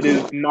 Hey. It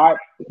is not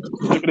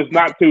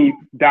to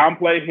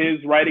downplay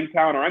his writing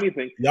talent or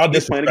anything.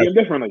 He's playing the game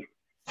differently.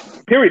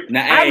 Period.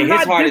 Now, his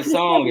hardest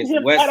song is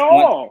at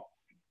all.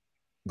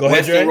 Go ahead,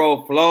 Western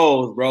Road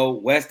Flows, bro.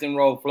 Western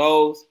Road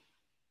Flows.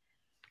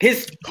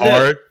 His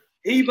hard.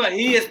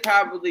 He is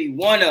probably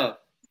one of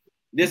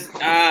this.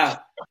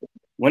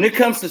 When it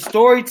comes to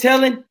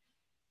storytelling,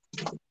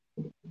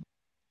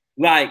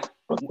 like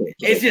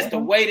it's just the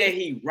way that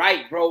he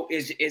write, bro.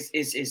 Is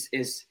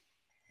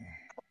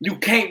you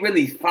can't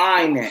really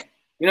find that.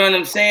 You know what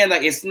I'm saying?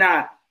 Like it's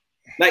not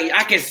like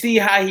I can see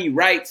how he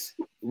writes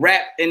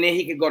rap, and then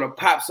he can go to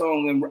pop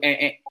song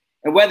and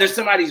whether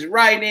somebody's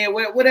writing it,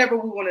 whatever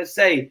we want to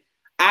say,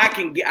 I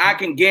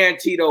can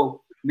guarantee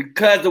though,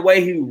 because the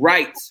way he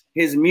writes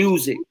his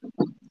music,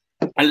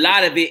 a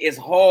lot of it is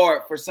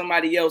hard for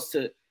somebody else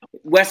to.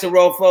 Western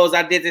Road Flows.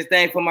 I did this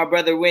thing for my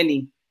brother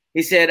Winnie.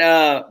 He said,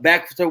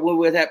 back to when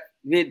we had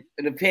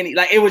the penny.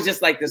 Like it was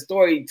just like the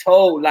story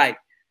told. Like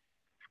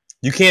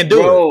you can't do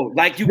it.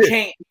 Like you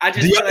can't. I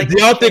just do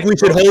y'all think we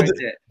should hold?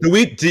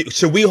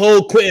 Should we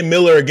hold Quentin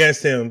Miller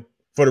against him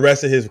for the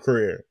rest of his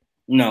career?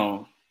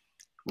 No.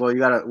 Well, you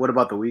gotta. What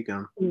about The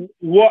Weeknd?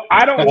 Well,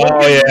 I don't.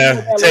 Oh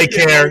yeah, Take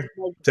Care.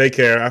 Take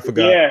Care. I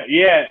forgot.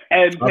 Yeah,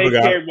 and Take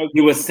Care was.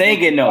 He was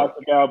singing though.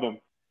 Album.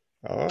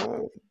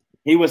 Oh.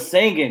 He was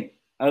singing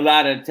a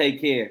lot of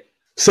Take Care.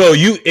 So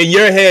you, in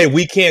your head,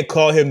 we can't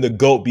call him the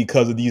GOAT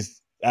because of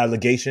these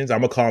allegations. I'm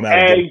gonna call him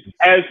allegations.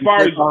 As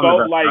far as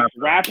GOAT, like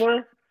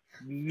rapper,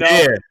 no.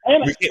 Yeah.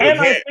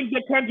 And I think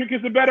that Kendrick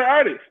is a better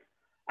artist.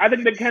 I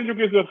think that Kendrick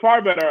is a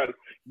far better artist.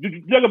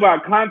 You talk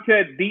about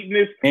content,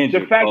 deepness.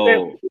 The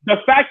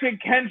fact that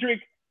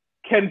Kendrick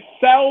can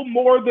sell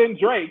more than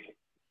Drake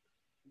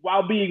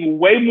while being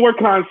way more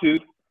conscious,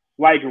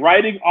 like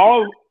writing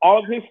all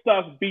of his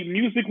stuff, be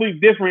musically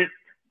different,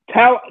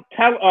 tell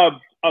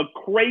a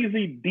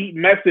crazy deep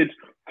message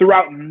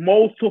throughout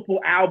multiple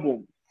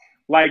albums.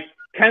 Like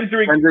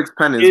Kendrick's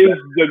pen is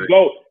the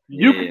GOAT.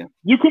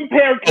 You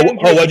compare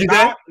Kendrick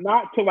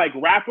not to like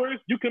rappers.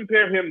 You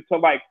compare him to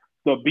like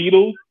the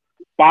Beatles,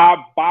 Bob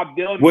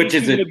Dylan, which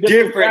is a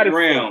different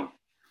realm.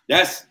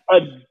 That's a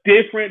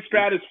different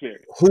stratosphere.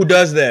 Who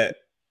does that?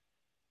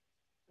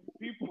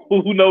 People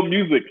who know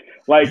music.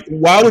 Like,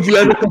 why would you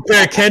ever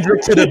compare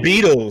Kendrick to the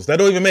Beatles? That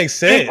don't even make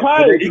sense.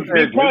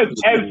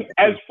 Because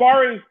as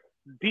far as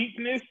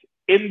deepness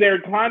in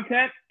their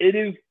content, it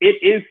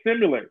is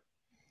similar.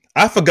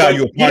 I forgot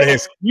you were part of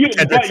his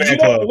Kendrick fan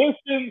club. You don't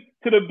listen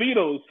to the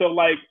Beatles, so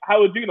like,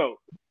 how would you know?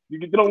 You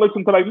don't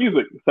listen to like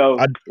music, so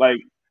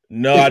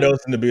no, I don't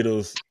listen to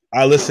Beatles.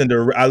 I listen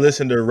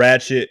to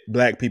ratchet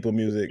black people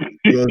music.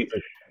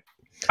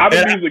 I'm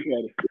a music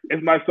head.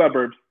 It's my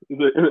suburbs.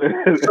 So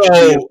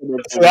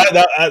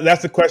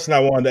that's the question I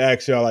wanted to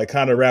ask y'all. Like,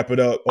 kind of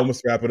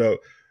almost wrap it up.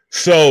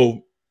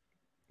 So,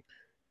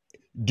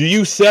 do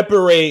you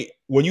separate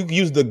when you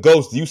use the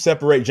GOATs? Do you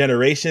separate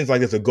generations?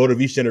 Like, it's a GOAT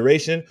of each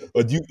generation,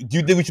 or do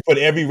you think we should put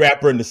every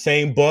rapper in the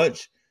same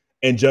bunch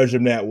and judge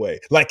them that way?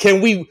 Like, can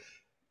we?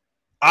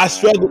 I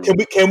struggle.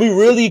 Can we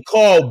really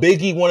call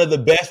Biggie one of the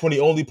best when he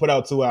only put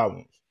out 2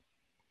 albums?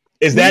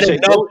 Is that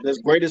enough? That's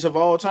greatest of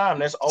all time.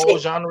 That's all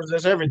genres.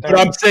 That's everything. But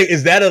I'm saying,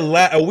 is that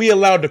are we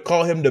allowed to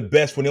call him the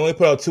best when he only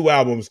put out 2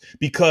 albums?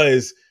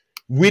 Because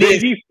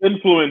Biggie's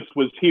influence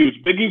was huge.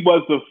 Biggie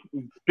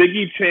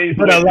changed.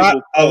 But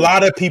a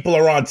lot of people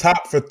are on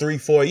top for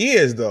 3-4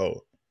 years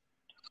though,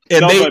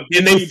 and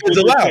they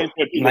fizzle out.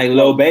 Like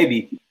Lil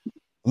Baby.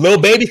 Lil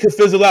Baby could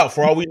fizzle out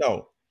for all we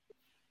know.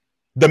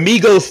 The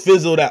Migos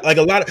fizzled out like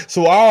a lot.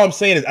 So all I'm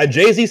saying is,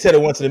 Jay-Z said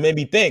it once, and it made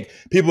me think.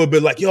 People would be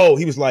like, "Yo,"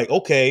 he was like,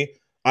 "Okay,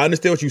 I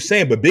understand what you're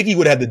saying, but Biggie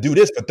would have to do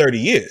this for 30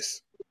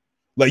 years.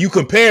 Like, you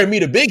compare me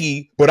to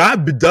Biggie, but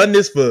I've done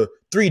this for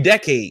 3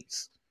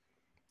 decades.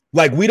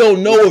 Like, we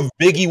don't know if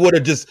Biggie would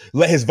have just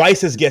let his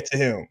vices get to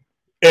him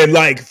and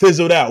like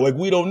fizzled out. Like,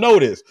 we don't know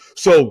this.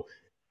 So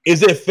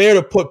is it fair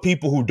to put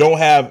people who don't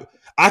have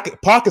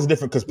Pac is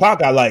different because Pac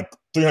got like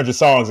 300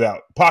 songs out.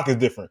 Pac is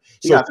different.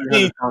 So yeah,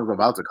 300 songs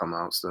about to come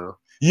out still.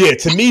 Yeah,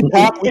 to me,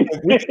 Pac, we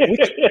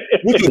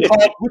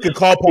could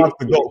call Pac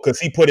the GOAT because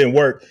he put in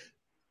work.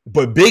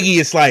 But Biggie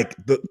is like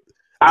to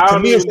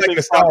me, it's like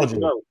nostalgia.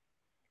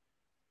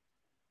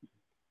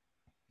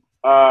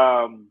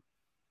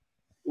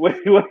 What?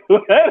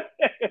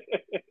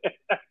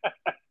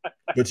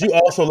 But you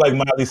also like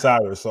Miley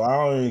Cyrus, so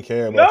I don't even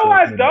care. No,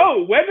 I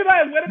don't. When did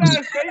I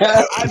say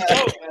that? I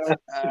don't.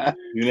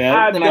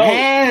 I don't. My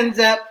hands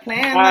up,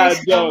 I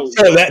don't.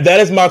 So that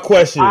is my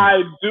question.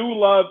 I do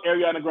love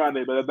Ariana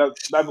Grande, but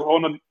that's a whole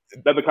nother,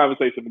 that's a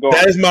conversation. Go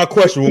that on. is my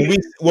question.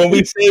 When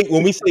we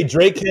say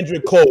Drake,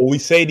 Kendrick, Cole, we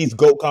say these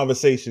GOAT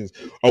conversations.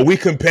 Are we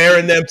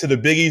comparing them to the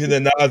Biggies and the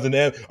Nas and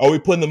them? Are we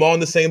putting them all in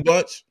the same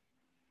bunch?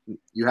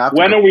 You have.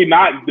 When are we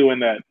not doing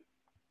that?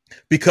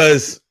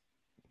 Because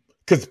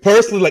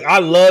personally, like I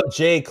love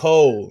J.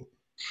 Cole,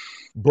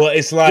 but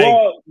it's like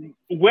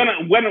when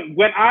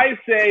I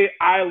say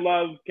I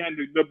love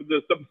Kendrick,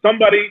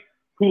 somebody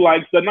who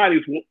likes the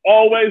 90s will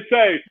always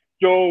say,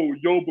 yo,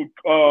 but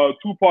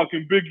Tupac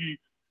and Biggie,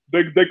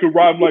 they could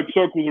rhyme like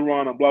circles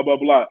around them, blah blah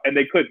blah, and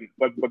they couldn't.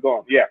 But go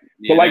on, yeah.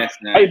 So like,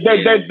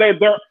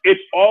 they're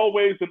it's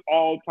always an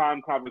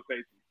all-time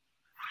conversation.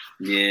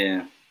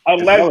 Yeah.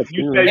 Unless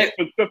you say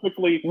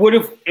specifically, what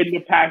if in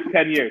the past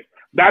 10 years?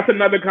 That's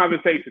another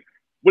conversation.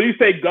 When you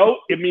say GOAT,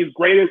 it means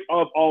greatest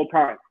of all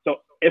time. So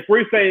if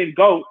we're saying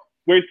GOAT,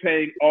 we're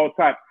saying all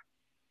time.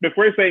 If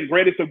we're saying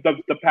greatest of the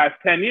past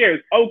 10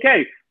 years,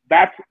 okay,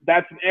 that's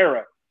an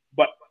era.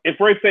 But if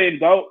we're saying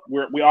GOAT,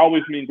 we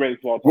always mean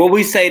greatest of all time. Will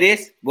we say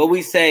this? Will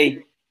we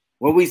say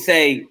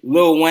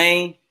Lil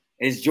Wayne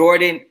is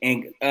Jordan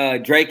and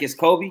Drake is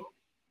Kobe?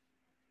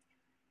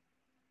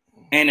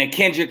 And a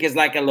Kendrick is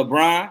like a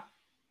LeBron?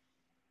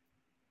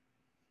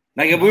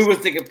 Like if we was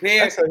to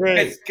compare,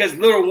 because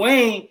Lil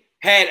Wayne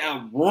had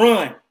a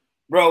run,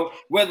 bro.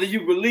 Whether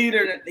you believe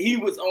it or not, he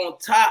was on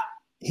top.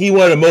 He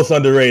one of the most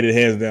underrated,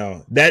 hands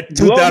down. That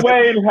Lil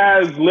Wayne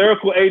has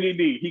lyrical ADD.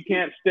 He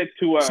can't stick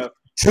to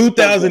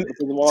 2000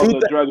 because of all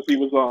the drugs he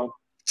was on.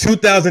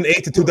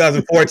 2008 to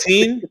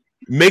 2014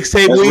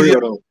 mixtape,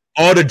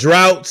 all the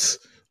droughts,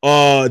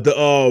 all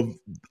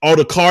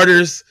the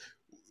Carters.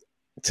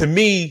 To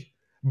me.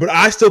 But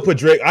I still put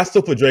Drake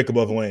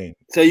above Wayne.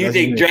 So you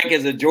think Drake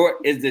is the Jordan?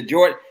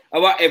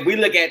 If we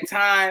look at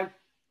time,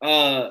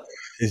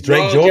 is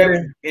Drake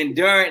Jordan?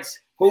 Endurance.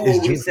 Who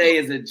would we say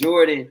is a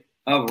Jordan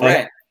of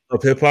rap?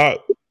 Of hip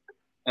hop?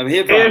 Of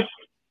hip hop.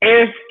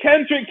 If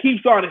Kendrick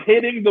keeps on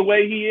hitting the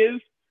way he is,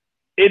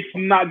 it's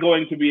not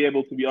going to be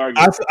able to be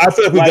argued. I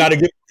feel like we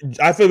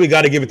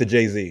got to give it to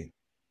Jay-Z.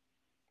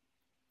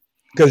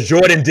 Because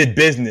Jordan did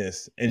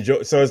business, and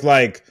so it's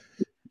like.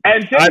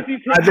 And I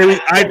think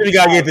we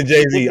gotta get to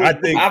Jay-Z. I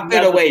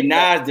feel the way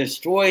Nas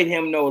destroyed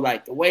him, though.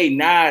 Like the way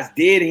Nas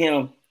did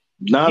him.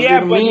 Nas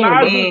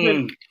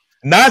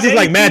is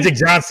like Magic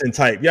Johnson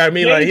type. You know what I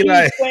mean? Jay-Z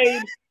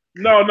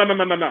No.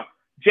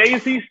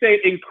 Jay-Z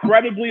stayed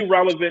incredibly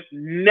relevant.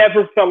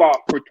 Never fell off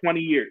for 20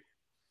 years.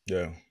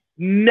 Yeah.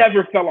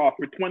 Never fell off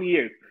for 20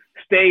 years.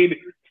 Stayed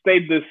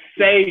the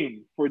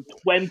same for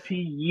 20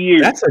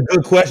 years. That's a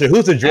good question.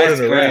 Who's the Jordan?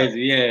 That's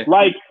crazy. Yeah.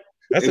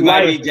 That's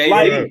like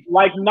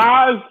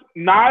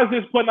Nas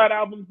is putting out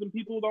albums and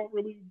people don't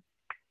really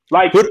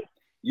like.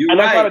 You're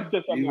right.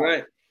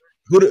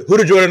 Who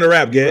the Jordan the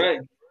rap get?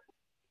 Right.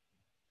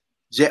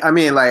 I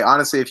mean, like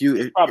honestly, if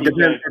the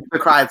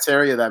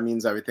criteria, that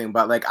means everything.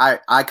 But like I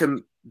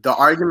can the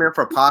argument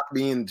for Pac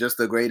being just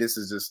the greatest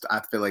is just I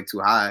feel like too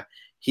high.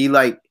 He's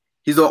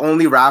the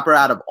only rapper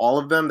out of all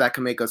of them that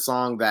can make a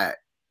song that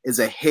is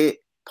a hit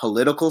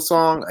political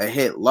song, a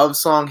hit love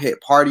song, hit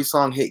party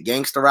song, hit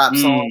gangster rap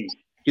song.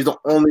 He's the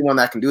only one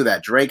that can do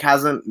that. Drake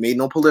hasn't made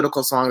no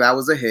political song that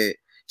was a hit.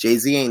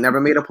 Jay-Z ain't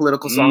never made a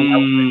political song that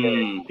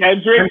was a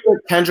hit.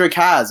 Kendrick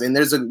has, and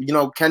there's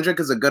Kendrick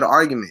is a good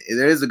argument.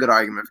 There is a good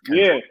argument for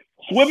Kendrick.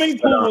 Yeah, Swimming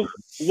Pool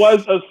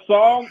was a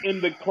song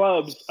in the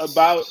clubs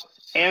about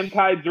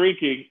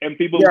anti-drinking, and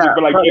people were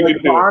like,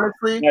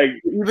 honestly,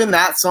 even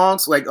that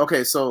song's like,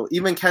 okay, so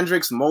even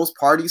Kendrick's most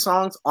party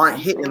songs aren't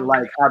hitting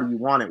like How Do You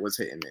Want It was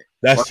hitting it.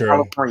 That's true.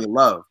 California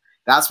Love.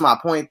 That's my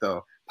point,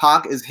 though.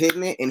 Pac is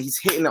hitting it, and he's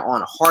hitting it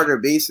on a harder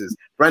basis.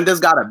 Brenda's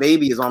Got a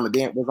Baby was on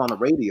the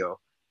radio.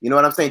 You know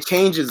what I'm saying?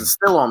 Changes is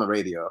still on the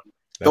radio.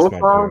 Those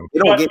songs, they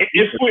don't get.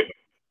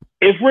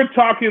 If we're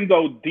talking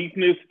though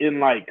deepness in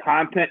like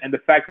content and the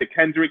fact that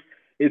Kendrick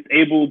is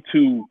able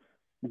to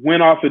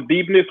win off the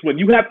deepness, when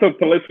you have to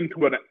listen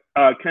to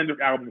a Kendrick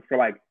album for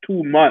like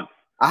 2 months,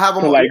 I have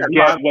to like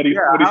get what he's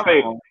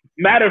saying.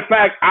 Matter of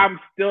fact, I'm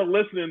still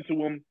listening to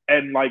him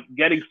and like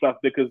getting stuff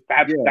because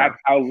that's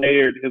how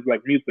layered his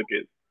like music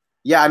is.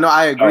 Yeah, no,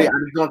 I agree. I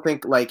just don't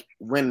think like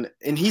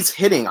he's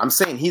hitting. I'm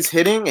saying he's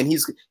hitting and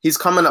he's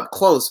coming up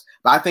close.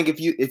 But I think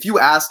if you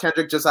ask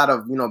Kendrick just out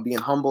of being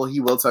humble, he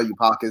will tell you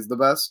Pac is the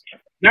best.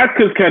 That's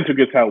because Kendrick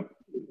gets help.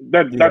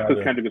 That's because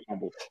Kendrick is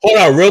humble. Hold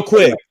on, real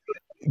quick.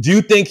 Do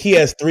you think he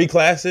has 3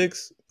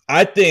 classics?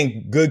 I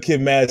think Good Kid,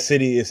 Mad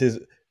City is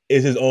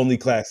his only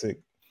classic.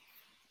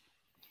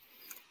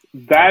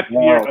 That's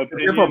your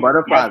opinion.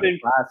 Butterfly is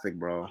classic,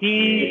 bro.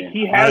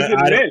 He hasn't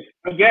missed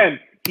again.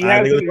 He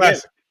hasn't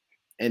missed.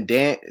 And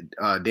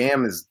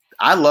Damn is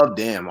I love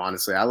Damn,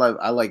 honestly. I like it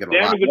a lot.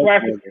 Damn is a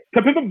classic.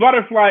 To Pimp a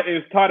Butterfly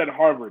is taught at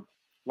Harvard.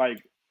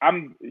 Like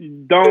don't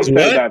say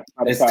that.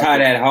 It's taught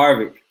at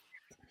Harvard.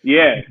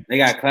 Yeah. They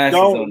got classes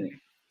on it.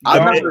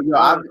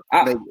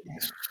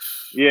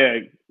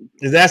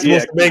 Is that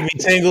supposed to make me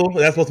tingle?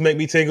 That's supposed to make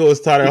me tingle?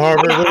 It's taught at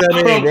Harvard. What's that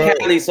I'm mean, from bro?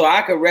 Cali, so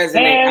I could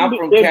resonate. And I'm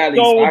from Cali,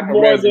 so I could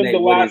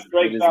resonate with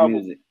his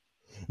music.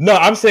 No,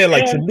 I'm saying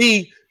like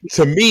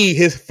to me,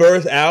 his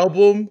first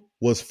album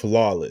was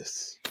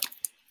flawless.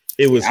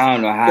 It was. I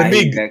don't know how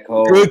he got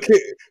cold.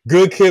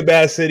 Good Kid,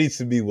 Bad City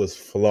to me was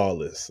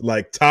flawless,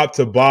 like top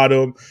to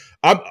bottom.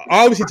 I'm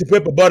obviously To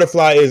Pimp a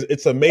Butterfly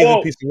it's an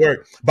amazing piece of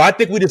work, but I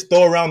think we just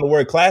throw around the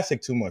word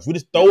classic too much. We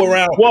just throw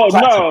around.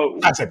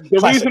 Classic.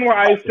 Reason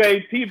why I say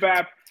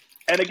T-Bap,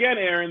 and again,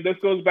 Aaron, this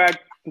goes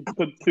back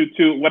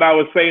to what I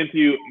was saying to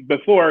you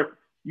before.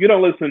 You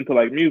don't listen to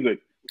like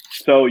music,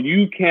 so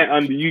you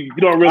can't you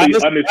don't really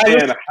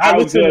understand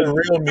how good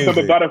Pimp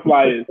a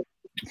Butterfly is.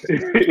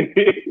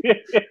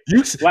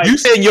 You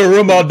stay in your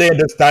room all day and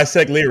just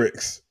dissect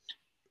lyrics.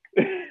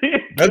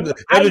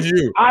 That's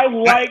you. I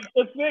like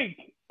to think.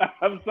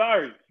 I'm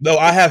sorry. No,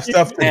 I have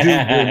stuff to do.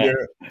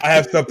 I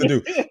have stuff to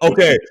do.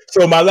 Okay,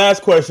 so my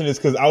last question is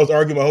because I was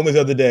arguing with my homies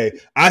the other day.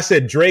 I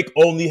said Drake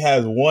only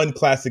has one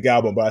classic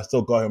album, but I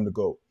still got him to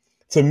go.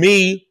 To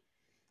me,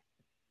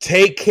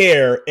 Take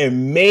Care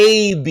and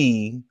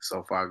maybe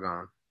So Far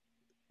Gone.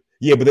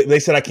 Yeah, but they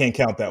said I can't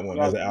count that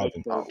one as an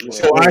album.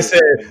 So I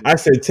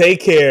said Take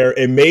Care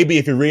and maybe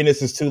If You're Reading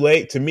This Is Too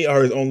Late. To me,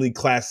 are his only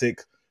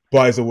classic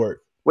bodies of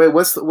work. Wait,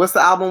 what's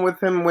the album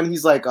with him when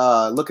he's like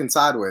looking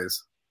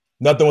sideways?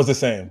 Nothing Was the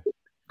Same.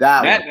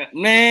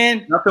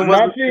 Man, nothing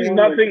was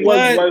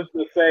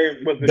the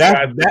same.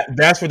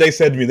 That's what they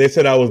said to me. They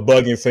said I was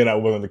bugging saying I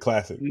wasn't the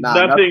classic.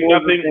 Nothing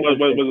was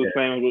the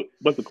same.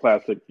 What's the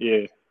classic?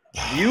 Yeah.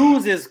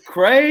 Views is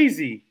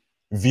crazy.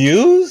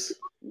 Views?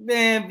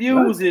 Man,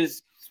 Views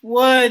is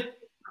what?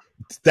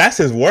 That's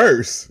his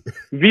worst.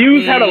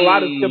 Views had a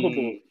lot of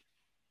skippables.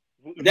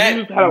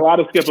 Views had a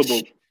lot of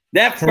skippables.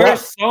 That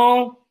first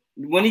song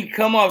when he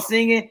come off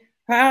singing,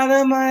 "How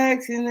am I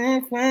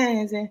excellent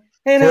friends?"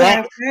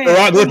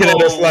 Farad looking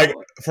at us like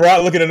I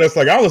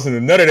don't listen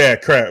to none of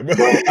that crap. I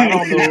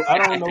don't know how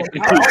many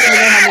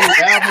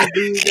albums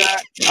dude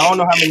got. I don't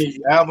know how many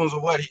albums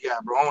or what he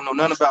got, bro. I don't know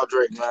nothing about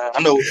Drake, man.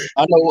 I know.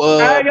 I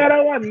got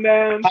a one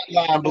man.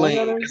 Hotline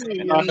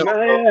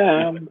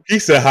Bling. He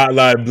said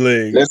Hotline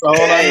Bling. That's all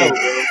I know, bro.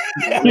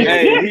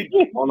 Hey,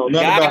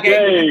 God gave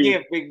him a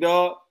gift, big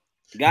dog.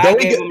 God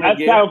gave him a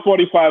gift. That's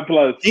 45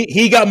 plus.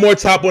 He got more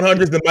top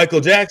 100s than Michael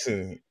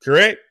Jackson,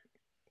 correct?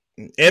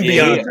 And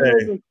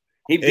Beyonce.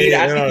 I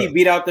think he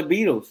beat out the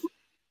Beatles.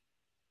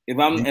 If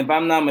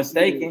I'm not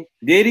mistaken,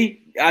 did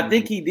he? I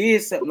think he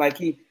did something like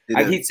he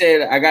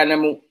said I got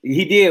number.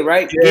 He did,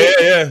 right?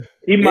 Yeah.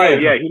 He might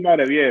have.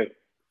 Yeah.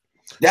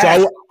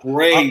 That's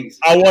crazy.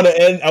 I want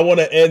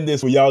to end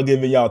this with y'all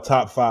giving y'all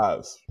top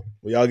fives.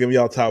 I'm gonna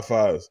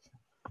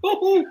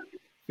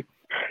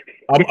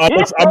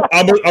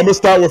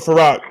start with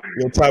Farad.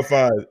 Your top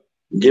five.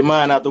 Get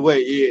mine out the way.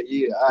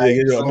 Yeah.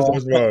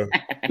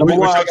 Number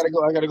one, I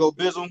gotta go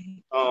Bizzle.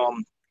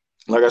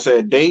 Like I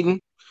said, Dayton.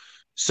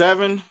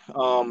 7.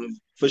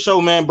 For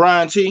sure, man.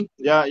 Brian T.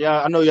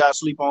 Yeah. I know y'all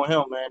sleep on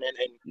him, man.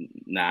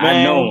 Man,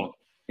 I know him.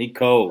 He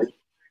cold.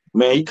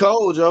 Man, he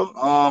cold, Joe.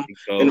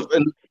 And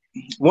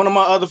one of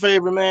my other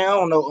favorite, man. I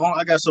don't know.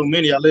 I got so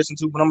many I listen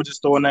to, but I'm gonna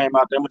just throw a name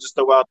out there. I'm gonna just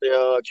throw out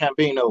there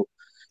Cambino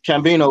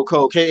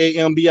Cole.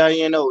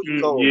 Cambino.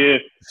 Yeah.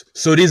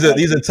 So these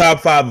are top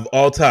 5 of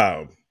all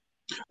time.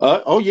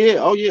 Oh yeah,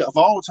 of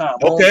all time.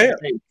 Okay,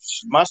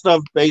 my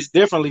stuff based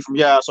differently from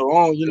y'all, so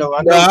I know.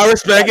 I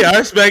respect it.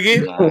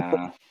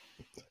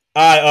 All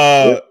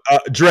right,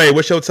 Dre,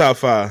 what's your top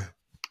 5?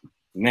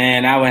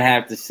 Man, I would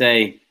have to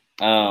say,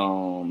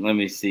 let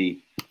me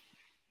see.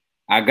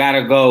 I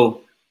gotta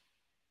go,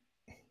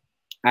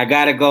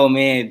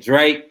 man.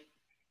 Drake,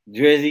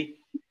 Drizzy,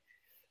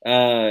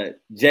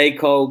 J.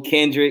 Cole,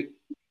 Kendrick.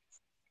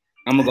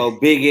 I'm gonna go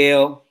Big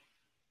L.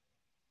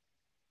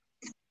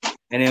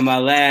 And then my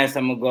last,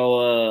 I'm gonna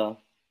go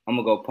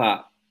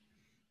Pop.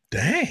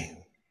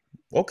 Dang.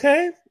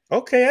 Okay,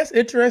 that's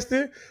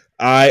interesting.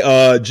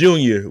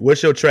 Junior,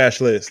 what's your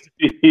trash list?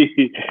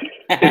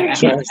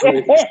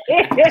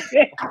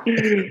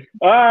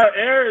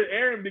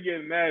 Aaron be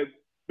getting mad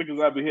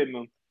because I be hitting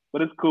him,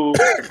 but it's cool.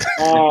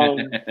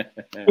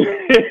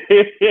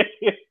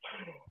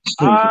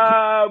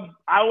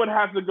 I would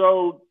have to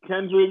go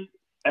Kendrick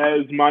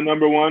as my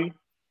number one.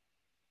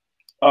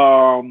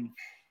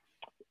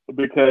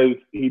 Because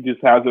he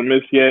just hasn't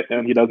missed yet,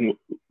 and he doesn't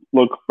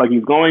look like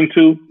he's going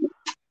to.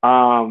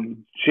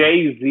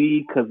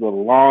 Jay-Z, because of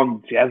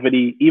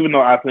longevity, even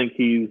though I think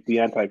he's the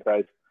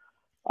Antichrist.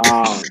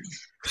 But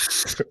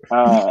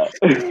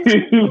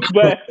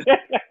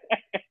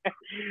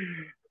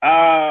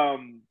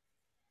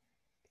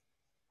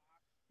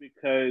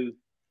because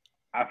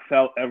I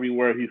felt every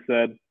word he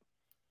said.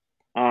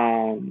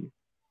 Hurry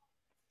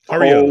up.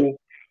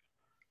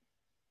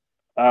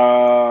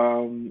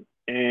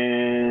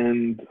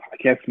 And I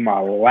guess my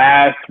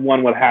last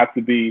one would have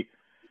to be,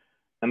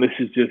 and this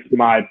is just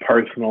my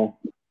personal,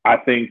 I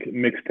think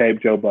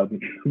mixtape Joe Budden.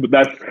 But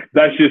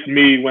that's just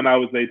me when I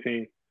was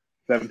 18,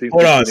 17.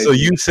 Hold on. 18. So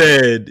you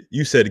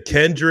said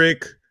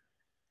Kendrick,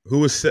 who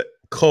was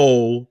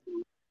Cole,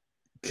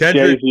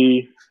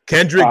 Jay-Z,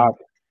 Kendrick. Pac.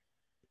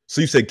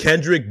 So you said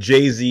Kendrick,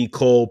 Jay-Z,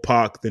 Cole,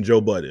 Pac, then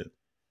Joe Budden.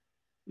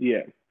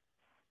 Yeah,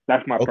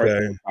 that's my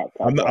personal top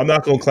I'm five.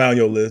 not gonna clown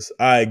your list.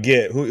 I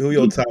get who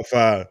your top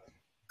 5.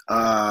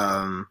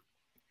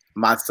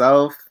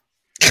 Myself.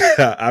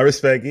 I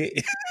respect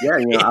it. Yeah,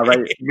 I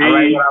write.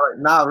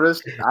 Nah,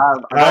 respect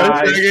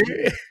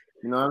it.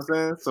 You know what I'm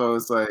saying? So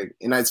it's like,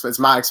 it's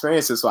my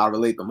experiences, so I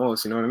relate the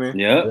most. You know what I mean?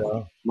 Yeah.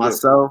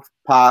 Myself,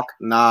 Pac,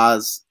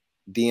 Nas,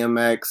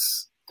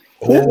 DMX.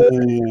 And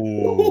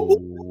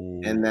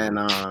then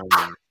I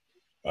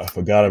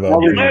forgot about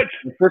that.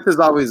 The fifth is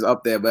always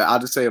up there, but I'll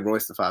just say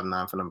Royce the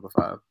 5'9" for number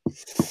 5.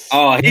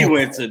 Oh, he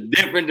went to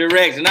different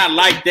direction. I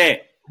like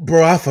that.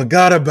 Bro, I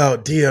forgot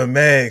about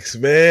DMX,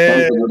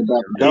 man.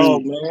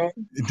 Dog, man.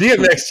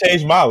 DMX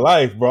changed my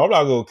life, bro. I'm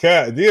not gonna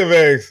cap.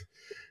 DMX.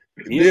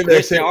 He's a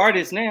Christian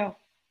artist now.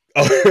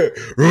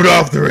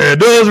 Rudolph the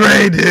Red-Nosed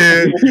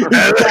Reindeer.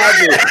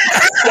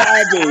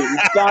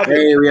 Stop it.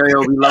 Hey, we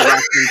love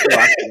that.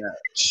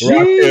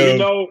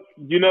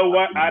 You know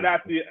what? I'd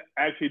have to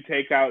actually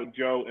take out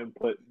Joe and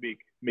put Meek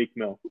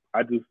Mill.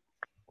 I feel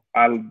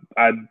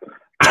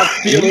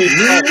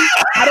it.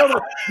 I don't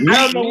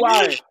know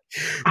why.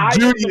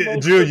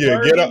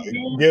 Junior,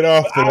 get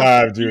off the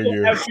live,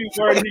 Junior. Every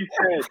word he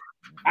says.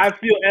 I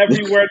feel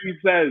every word he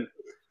says.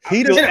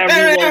 He doesn't.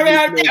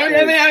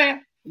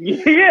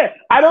 Yeah,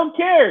 I don't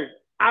care.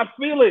 I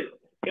feel it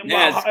in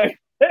my heart.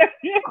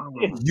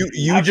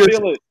 You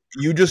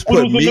just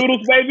put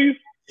noodles, babies.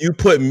 You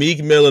put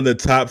Meek Mill in the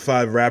top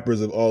 5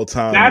 rappers of all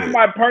time. That's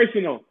my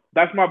personal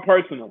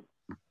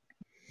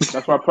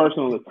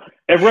list.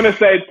 If we're gonna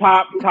say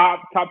top 5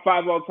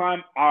 all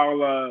time,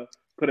 I'll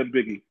put a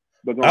Biggie.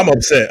 I'm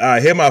upset. All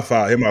right, hear my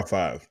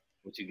 5.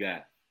 What you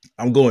got?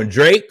 I'm going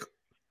Drake,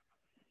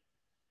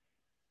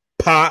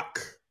 Pac,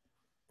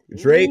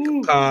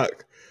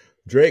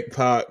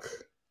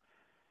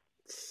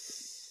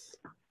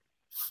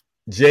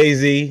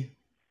 Jay-Z.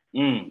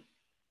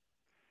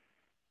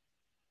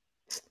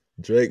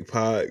 Drake,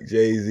 Pac,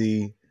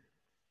 Jay-Z,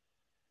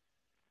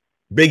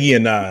 Biggie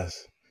and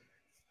Nas.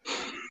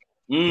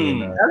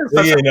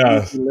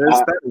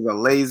 That is a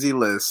lazy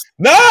list.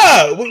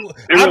 Nah, it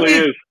really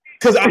is.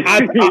 Because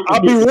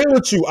I'll be real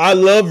with you. I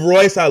love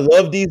Royce. I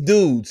love these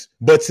dudes.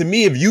 But to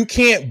me, if you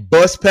can't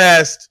bust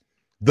past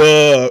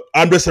the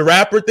I'm just a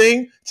rapper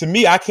thing, to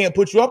me, I can't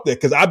put you up there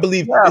because I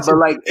believe. Yeah, but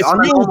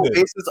on a normal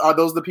basis, are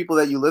those the people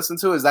that you listen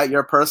to? Is that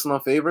your personal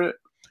favorite?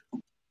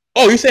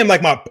 Oh, you're saying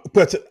like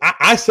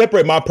I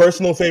separate my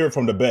personal favorite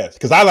from the best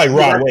because I like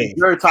Rod Wave.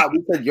 We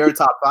said your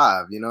top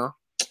 5.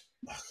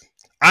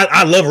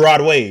 I love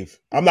Rod Wave.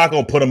 I'm not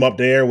gonna put him up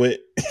there with,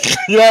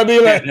 you know what I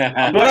mean? Like,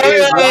 but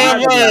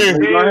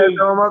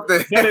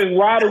is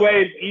Rod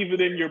Wave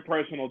even in your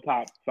personal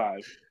top 5?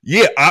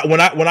 Yeah, when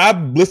I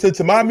listen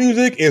to my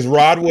music, it's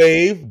Rod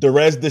Wave,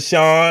 Derez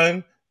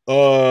Deshawn.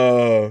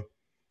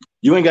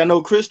 You ain't got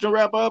no Christian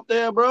rapper up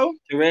there, bro.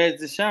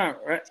 Derez Deshawn,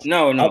 right?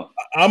 No.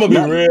 I'm gonna be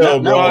real, bro.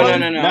 No.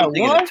 I'm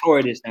thinking of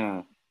Tory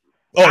Deshawn.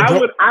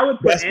 Oh, I would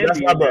put that's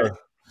my brother.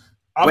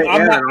 Wait,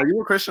 are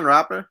you a Christian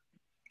rapper?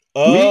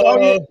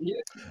 I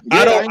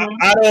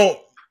don't.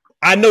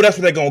 I know that's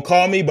what they're gonna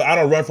call me, but I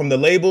don't run from the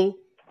label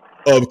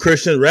of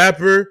Christian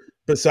rapper.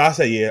 But so I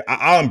say, yeah,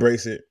 I'll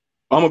embrace it.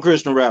 I'm a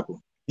Christian rapper.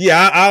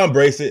 Yeah, I'll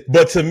embrace it.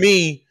 But to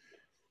me,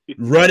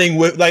 running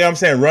with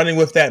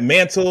that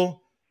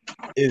mantle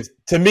is,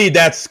 to me,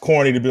 that's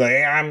corny to be like,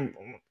 hey,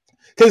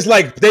 because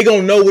like they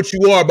gonna know what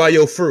you are by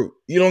your fruit.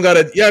 You don't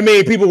gotta. Yeah, I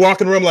mean, people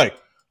walking around like,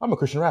 I'm a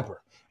Christian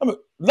rapper.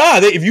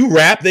 If you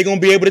rap, they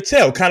gonna be able to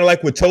tell. Kind of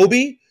like with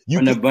Toby.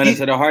 From the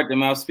abundance of the heart, the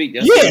mouth speak.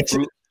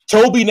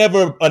 Toby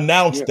never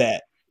announced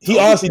that. He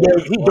honestly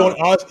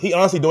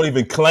don't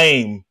even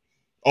claim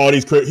all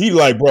these. He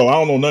like, bro, I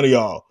don't know none of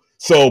y'all.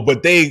 So,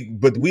 but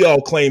we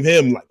all claim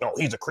him like, oh,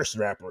 he's a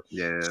Christian rapper.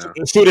 Yeah.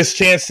 So this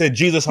Chance said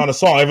Jesus on the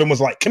song. Everyone was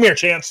like, come here,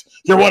 Chance,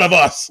 you're one of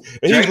us.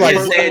 And he's like,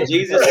 said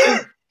Jesus.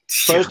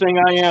 First thing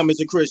I am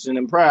is a Christian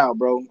and proud,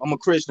 bro. I'm a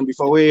Christian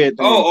before everything.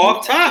 Oh,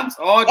 off tops,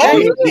 all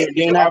day.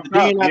 Then after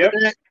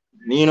that.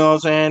 You know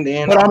what I'm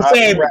saying?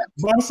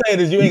 What I'm saying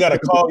is you ain't got to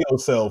call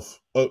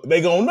yourself. They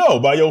gonna know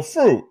by your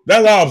fruit.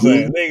 That's all I'm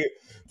saying.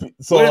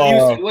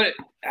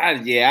 I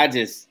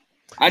just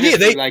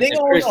feel like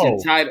the Christian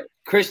title,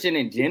 Christian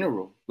in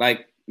general,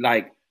 like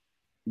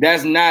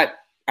that's not.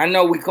 I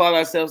know we call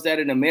ourselves that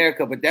in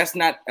America, but that's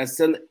not that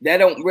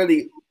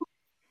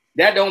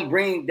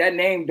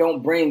name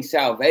don't bring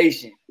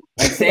salvation.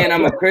 Like saying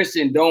I'm a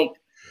Christian don't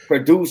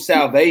produce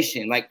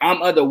salvation. Like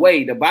I'm other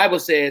way. The Bible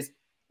says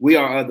we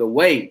are other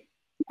way.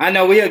 I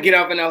know we'll get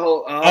off in a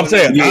whole. I'm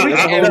saying,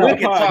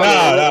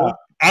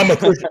 I'm a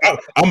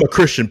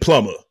Christian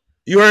plumber.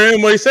 You heard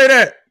anybody say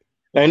that?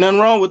 Ain't nothing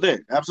wrong with that.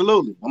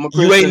 Absolutely, I'm a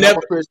Christian. You ain't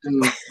never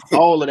Christian.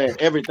 All of that,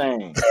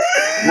 everything.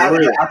 I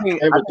think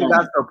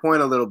that's the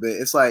point a little bit.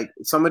 It's like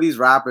some of these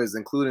rappers,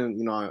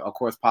 including of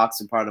course,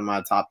 Pac's a part of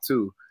my top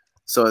 2.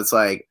 So it's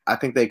like I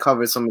think they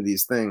cover some of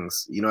these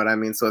things. You know what I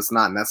mean? So it's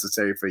not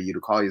necessary for you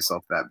to call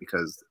yourself that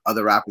because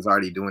other rappers are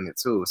already doing it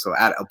too. So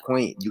at a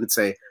point, you could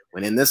say,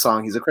 when in this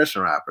song, he's a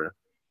Christian rapper.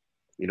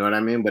 You know what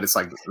I mean? But it's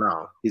like,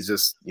 no, he's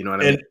just, you know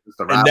what I mean?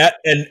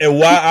 And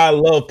why I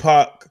love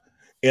Pac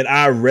and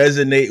I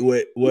resonate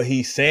with what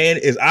he's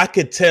saying is I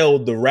could tell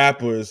the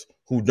rappers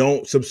who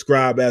don't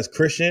subscribe as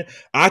Christian,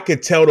 I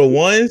could tell the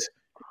ones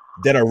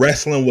that are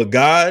wrestling with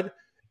God,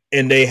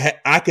 and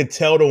I could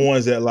tell the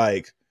ones that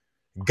like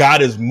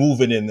God is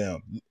moving in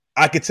them.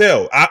 I could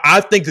tell. I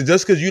think that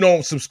just because you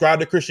don't subscribe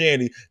to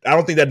Christianity, I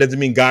don't think that doesn't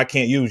mean God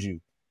can't use you.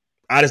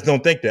 I just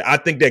don't think that. I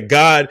think that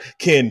God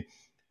can.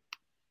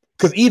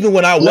 Because even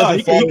when I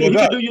wasn't following he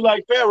could do you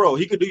like Pharaoh.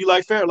 He could do you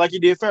like Pharaoh, like he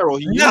did Pharaoh.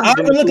 He used I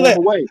look like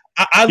away.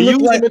 I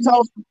look like.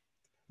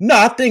 No,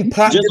 I think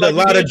Pac did a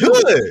lot of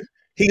good.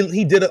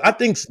 He did. I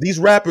think these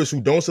rappers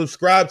who don't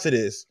subscribe to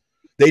this,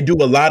 they do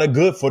a lot of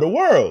good for the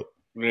world.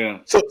 Yeah.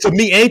 So to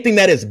me, anything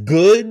that is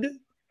good,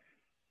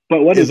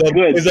 but what is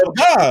good is of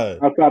God.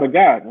 Outside of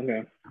God,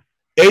 okay.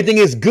 Anything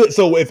is good.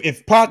 So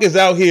if Pac is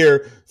out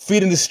here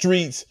feeding the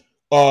streets,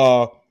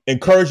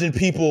 encouraging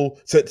people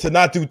to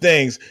not do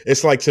things,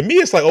 it's like, to me,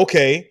 it's like,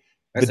 okay,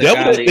 that's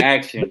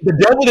the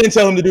devil didn't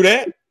tell him to do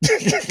that.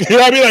 You know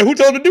what I mean? Like, who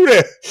told him to do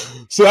that?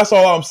 So that's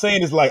all I'm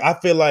saying is like, I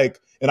feel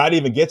like, and I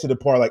didn't even get to the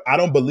part, like, I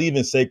don't believe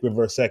in sacred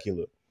versus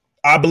secular.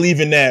 I believe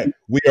in that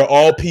we are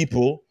all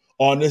people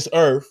on this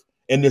earth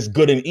and there's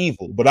good and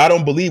evil, but I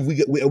don't believe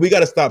we got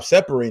to stop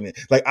separating it.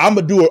 Like,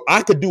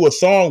 I could do a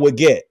song with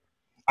Get.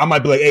 I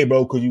might be like, hey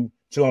bro, could you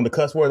chill on the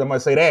cuss words? I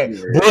might say that,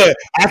 but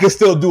I can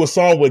still do a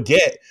song with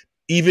Get,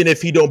 even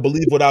if he don't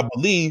believe what I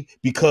believe,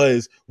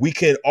 because we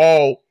can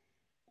all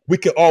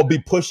be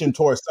pushing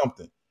towards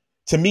something.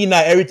 To me,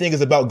 not everything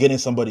is about getting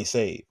somebody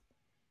saved.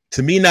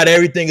 To me, not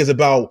everything is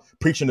about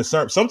preaching a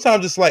sermon.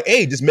 Sometimes it's like,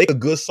 hey, just make a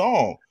good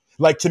song.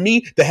 Like, to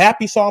me, the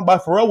Happy song by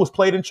Pharrell was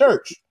played in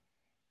church.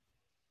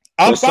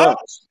 I'm fine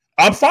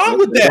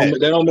with that.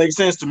 That don't make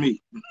sense to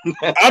me.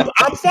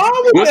 I'm fine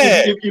with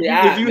that. If you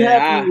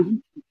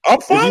happy,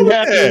 I'm fine with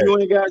that. You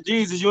ain't got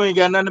Jesus, you ain't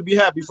got nothing to be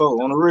happy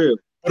for, on the real.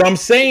 What I'm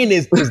saying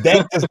is does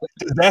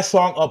that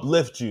song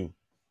uplift you?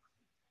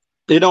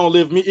 It don't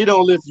lift me. It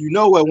don't lift you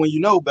nowhere when you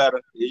know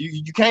better.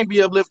 You can't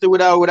be uplifted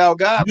without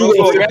God. Bro.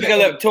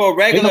 To a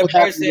regular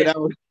person,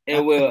 it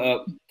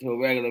will to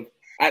a regular.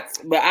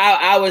 But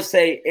I would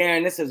say,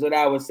 Aaron, this is what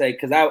I would say,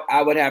 because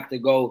I would have to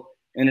go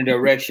in the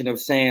direction of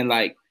saying,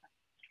 like,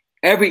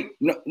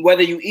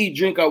 whether you eat,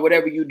 drink, or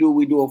whatever you do,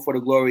 we do it for the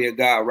glory of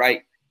God,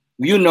 right?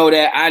 You know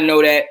that. I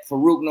know that.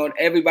 Farouk knows.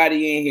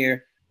 Everybody in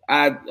here.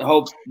 I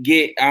hope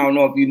I don't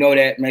know if you know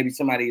that. Maybe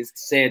somebody has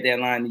said that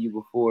line to you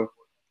before.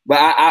 But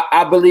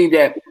I believe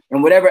that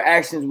in whatever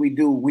actions we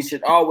do, we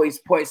should always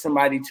point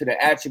somebody to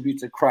the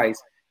attributes of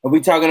Christ. If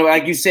we're talking about,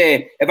 like you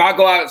said, if I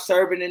go out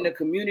serving in the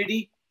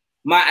community,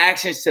 my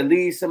actions to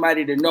lead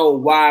somebody to know,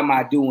 why am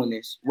I doing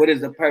this? What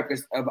is the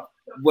purpose of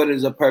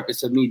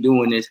me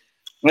doing this?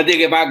 I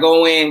think if I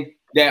go in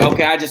that,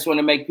 okay, I just want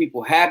to make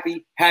people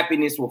happy,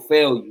 happiness will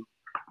fail you.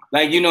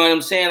 Like, you know what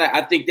I'm saying? Like,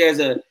 I think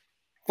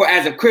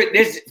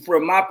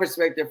from my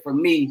perspective, for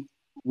me,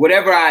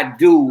 whatever I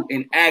do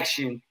in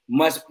action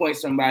must point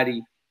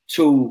somebody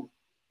to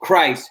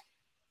Christ,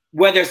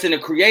 whether it's in a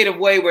creative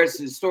way, whether it's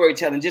in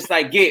storytelling. Just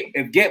like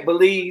if Get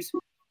believes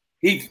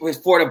he was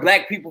for the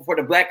black people, for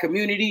the black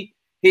community,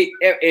 he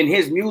in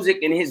his music,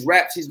 in his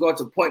raps, he's going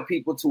to point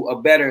people to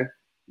a better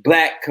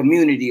black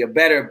community, a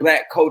better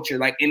black culture,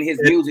 like in his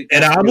music.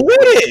 And I'm with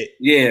it.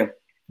 Yeah.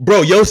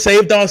 Bro, Yo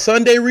Saved on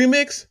Sunday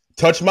remix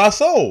touched my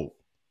soul.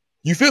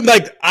 You feel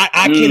like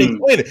I can't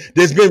explain it.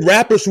 There's been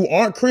rappers who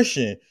aren't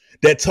Christian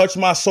that touched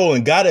my soul,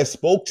 and God has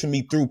spoke to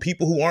me through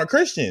people who aren't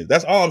Christians.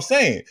 That's all I'm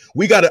saying.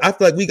 I feel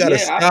like we gotta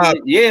stop.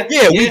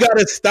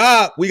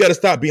 We gotta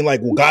stop being like,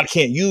 well, God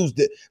can't use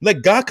that.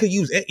 Like, God could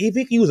use, if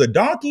he can use a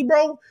donkey,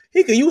 bro,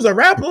 he could use a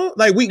rapper.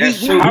 Like,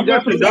 how much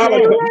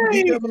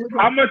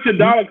a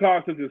dollar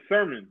costs is a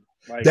sermon?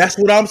 Like, that's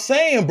what I'm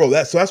saying, bro.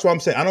 That's what I'm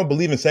saying. I don't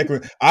believe in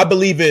sacred. I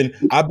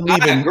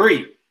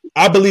agree.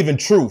 I believe in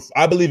truth.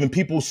 I believe in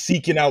people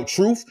seeking out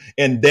truth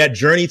and that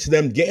journey to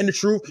them getting the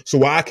truth. So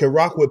why I can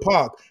rock with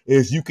Pac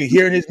is you could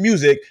hear in his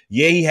music,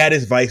 yeah, he had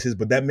his vices,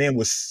 but that man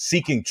was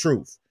seeking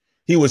truth.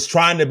 He was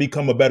trying to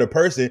become a better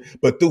person,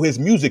 but through his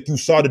music, you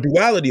saw the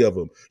duality of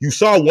him. You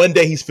saw one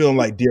day he's feeling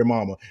like Dear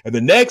Mama, and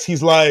the next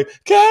he's like,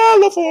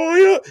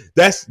 California.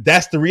 That's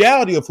the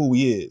reality of who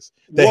he is.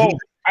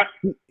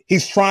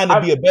 He's trying to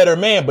be a better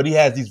man, but he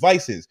has these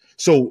vices.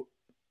 So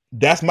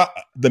that's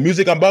the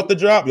music I'm about to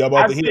drop. Y'all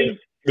about to hear.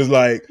 It's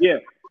like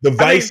the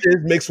vices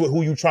mixed with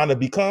who you trying to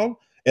become,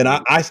 and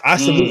I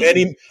salute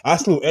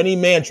any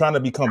man trying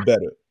to become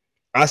better.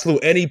 I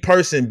salute any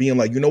person being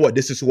like, you know what,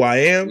 this is who I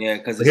am. Yeah,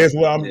 because here's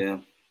what I'm. Yeah.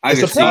 I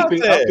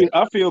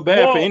feel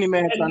bad for any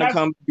man trying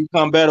to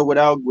become better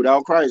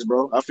without Christ,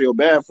 bro. I feel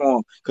bad for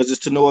him because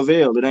it's to no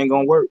avail. It ain't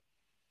gonna work.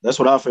 That's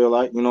what I feel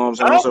like. You know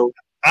what I'm saying?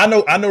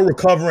 I know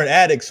recovering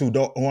addicts who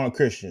aren't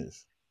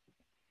Christians.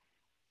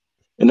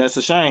 And that's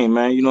a shame,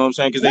 man. You know what I'm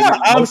saying? Because they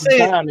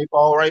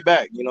fall right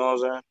back. You know what I'm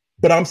saying?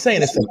 But I'm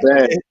saying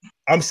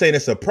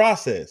it's a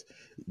process.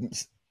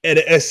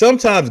 And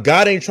sometimes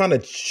God ain't trying to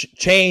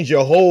change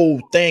your whole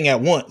thing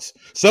at once.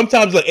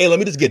 Sometimes like, hey, let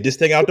me just get this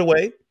thing out the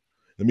way.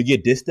 Let me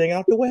get this thing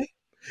out the way.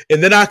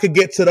 And then I could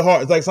get to the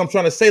heart. It's like, so I'm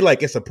trying to say,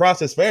 like, it's a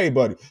process for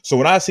everybody. So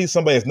when I see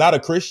somebody that's not a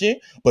Christian,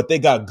 but they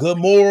got good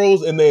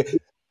morals, and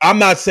I'm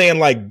not saying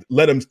like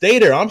let them stay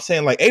there. I'm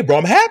saying like, hey, bro,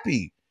 I'm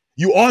happy.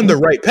 You on the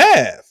right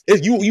path.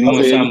 If you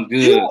doing something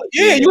good.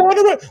 You on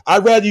the right.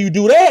 I'd rather you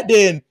do that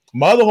than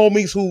my other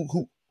homies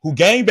who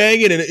gang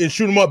banging and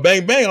shoot them up,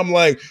 bang bang. I'm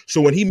like,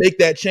 so when he make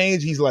that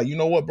change, he's like, you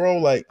know what, bro?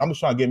 Like, I'm just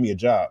trying to get me a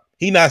job.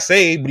 He not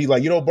saved, but he's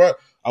like, you know, bro,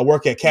 I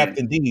work at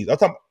Captain D's. I'm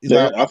talking.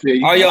 Like, I feel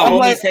you. Oh, yo, I'm homies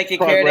like, taking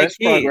care of their kids.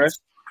 Progress.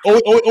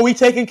 Oh, he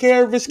taking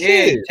care of his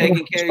kids.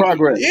 Taking care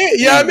Progress. of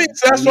Yeah, I mean,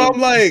 so that's why I'm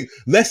like,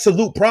 let's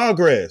salute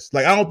progress.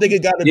 Like, I don't think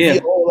it got to be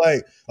all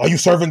like, are you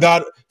serving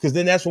God? Because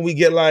then that's when we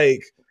get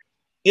like,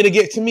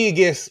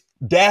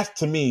 that's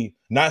to me,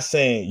 not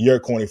saying you're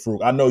corny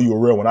fruit. I know you're a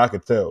real one. I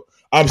could tell.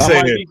 I'm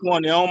saying, might be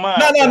corny on mine.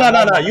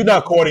 No. You're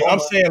not corny. I'm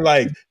saying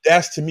like,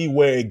 that's to me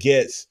where it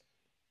gets.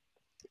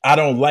 I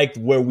don't like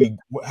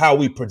how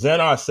we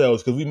present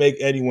ourselves, because we make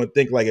anyone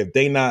think like if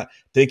they not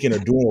thinking or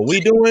doing what we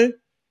doing,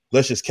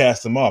 let's just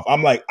cast them off.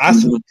 I'm like, I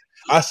salute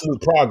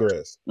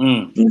progress.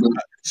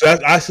 So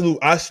I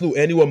salute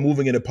anyone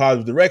moving in a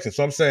positive direction.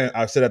 So I'm saying,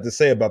 I said that to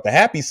say about the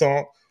happy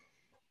song.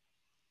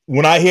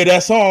 When I hear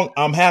that song,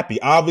 I'm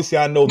happy. Obviously,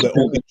 I know that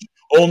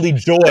only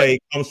joy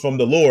comes from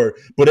the Lord.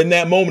 But in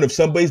that moment, if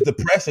somebody's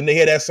depressed and they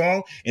hear that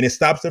song and it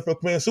stops them from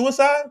committing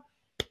suicide,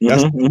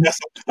 that's a win.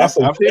 I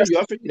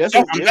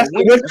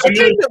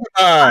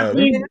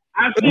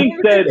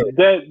think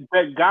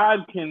that God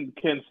can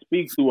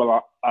speak through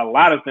a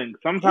lot of things.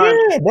 Sometimes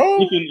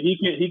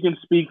he can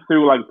speak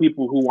through like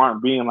people who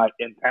aren't being like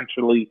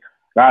intentionally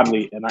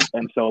godly, and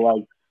so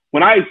like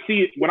when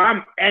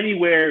I'm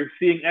anywhere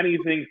seeing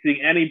anything,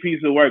 seeing any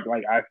piece of work,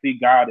 like I see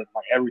God in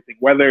like everything,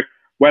 whether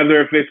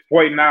if it's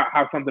pointing out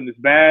how something is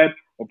bad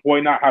or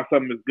pointing out how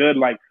something is good,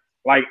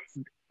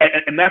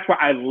 and that's why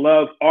I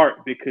love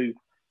art, because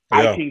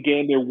I can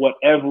gain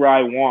whatever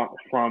I want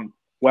from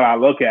what I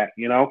look at,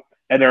 you know.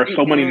 And there are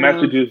so many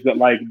messages that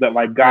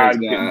God.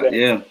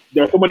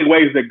 There are so many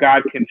ways that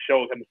God can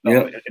show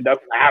Himself. It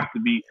doesn't have to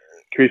be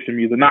Christian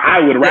music. Now, I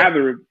would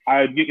rather,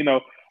 I think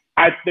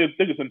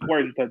it's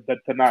important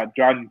to not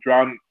drown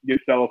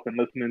yourself in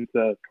listening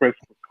to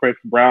Chris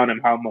Brown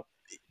and how much.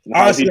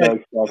 Honestly,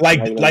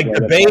 like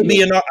the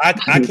baby and all, I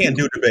can't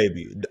do the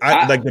baby.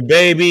 Like the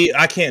baby,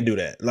 I can't do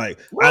that. Like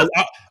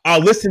I'll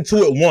listen to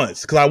it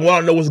once because I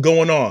want to know what's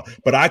going on,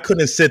 but I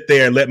couldn't sit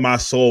there and let my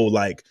soul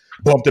like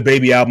bump the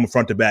baby album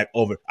front to back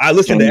over. I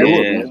listen to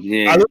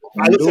everything.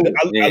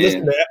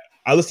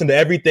 I listen to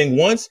everything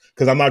once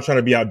because I'm not trying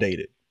to be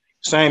outdated.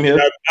 Same here.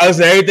 I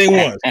listen to everything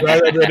once.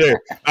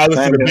 I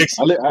listen to big.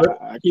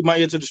 I keep my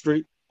ear to the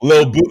street.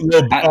 Little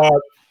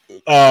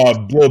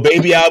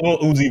baby album,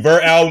 Uzi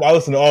Vert album. I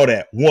listen to all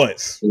that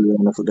once.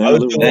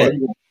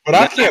 But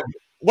I can't.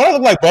 What I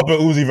look like bumping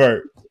Uzi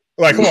Vert?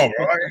 Like, come on,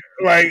 bro.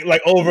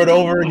 Like over and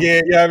over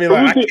again. Yeah, you know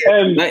I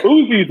mean, like,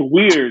 Uzi's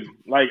weird.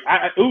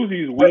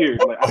 Uzi's weird.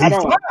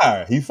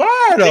 Like, He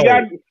fired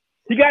though.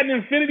 He got an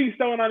infinity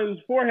stone on his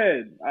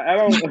forehead. I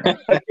don't.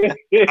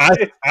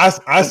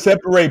 I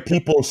separate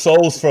people's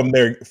souls from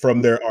their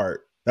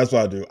art. That's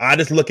what I do. I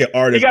just look at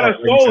artists.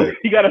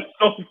 He got a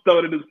soul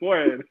stone in his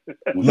forehead.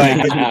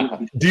 Like,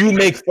 do you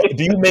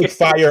make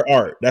fire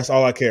art? That's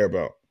all I care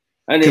about.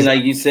 I think,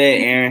 like you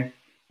said, Aaron,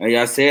 like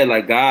I said,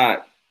 like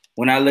God.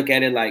 When I look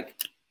at it, like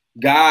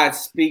God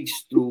speaks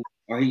through,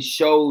 or He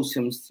speaks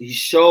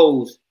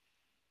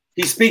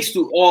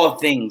through all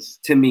things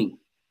to me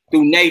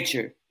through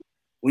nature.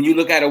 When you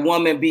look at a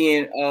woman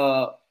being,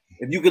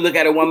 if you could look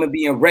at a woman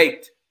being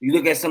raped, you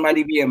look at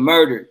somebody being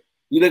murdered.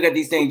 You look at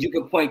these things, you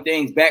can point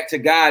things back to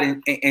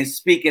God and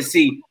speak and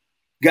see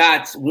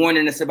God's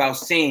warning us about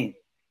sin,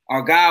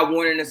 or God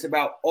warning us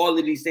about all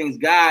of these things.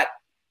 God.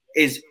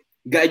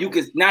 You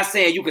could not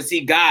saying you can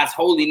see God's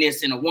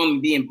holiness in a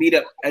woman being beat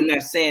up. I'm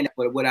not saying that,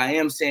 but what I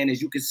am saying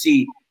is you can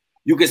see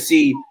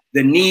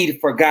the need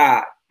for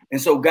God. And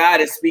so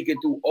God is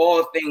speaking through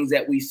all things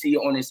that we see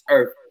on this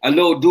earth. A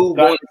little dude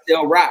going to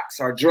sell rocks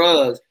or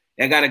drugs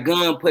that got a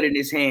gun put in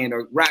his hand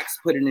or rocks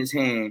put in his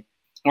hand.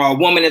 Or a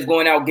woman that's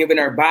going out giving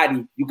her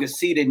body, you can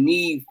see the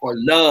need for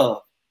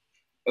love.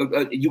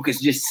 You can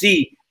just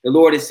see the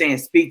Lord is saying,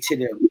 speak to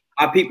them.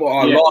 Our people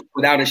are lost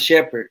without a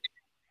shepherd.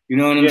 You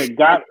know what I'm saying?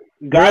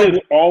 God is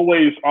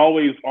always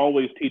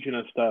teaching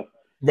us stuff.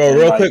 Bro,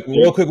 real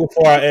quick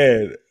before I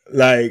end.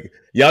 Like,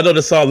 y'all know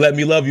the song Let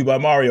Me Love You by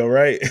Mario,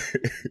 right?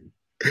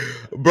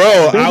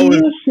 Bro, I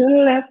was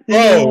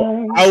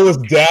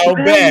down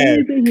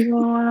bad.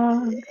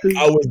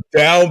 I was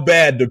down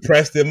bad,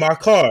 depressed in my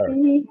car.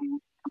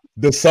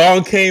 The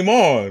song came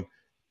on,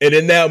 and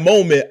in that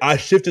moment, I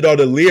shifted all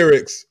the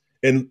lyrics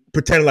and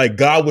pretended like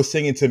God was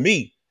singing to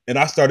me, and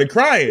I started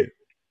crying.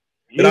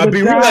 And I'd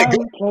be really like,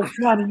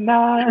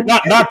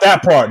 not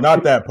that part,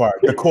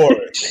 the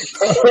chorus.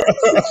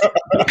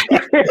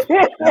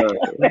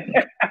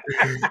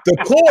 The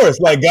chorus,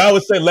 like God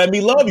would say, let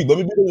me love you. Let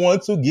me be the one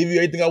to give you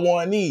everything I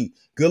want and need.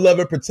 Good love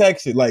and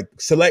protection. Like,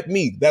 select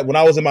me. That when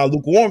I was in my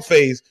lukewarm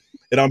phase,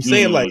 and I'm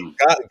saying like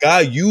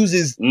God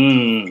uses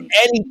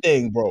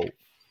anything, bro.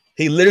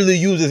 He literally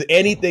uses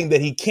anything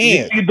that he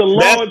can. You see, the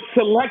Lord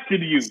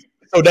selected you.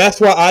 So that's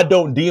why I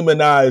don't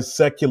demonize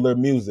secular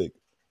music.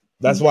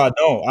 That's why I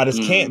don't. I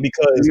just can't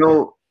because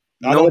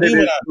I don't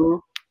demonize.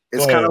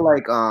 It's kind of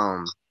like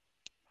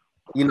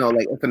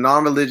like if a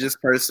non-religious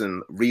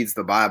person reads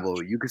the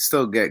Bible, you can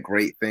still get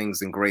great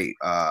things and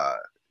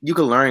you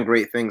can learn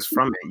great things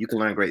from it. You can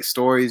learn great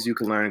stories. You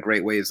can learn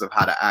great ways of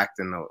how to act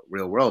in the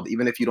real world,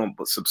 even if you don't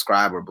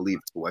subscribe or believe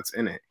to what's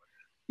in it.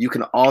 You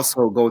can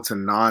also go to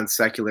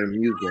non-secular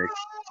music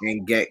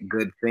and get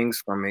good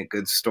things from it,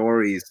 good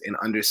stories and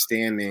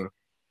understanding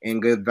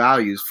and good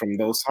values from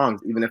those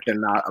songs, even if they're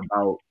not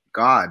about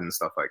God and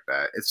stuff like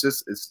that. It's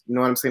you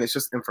know what I'm saying? It's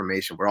just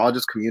information. We're all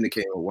just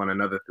communicating with one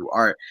another through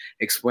art,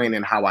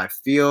 explaining how I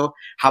feel,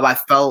 how I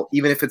felt,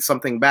 even if it's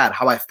something bad,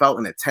 how I felt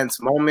in a tense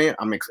moment.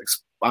 I'm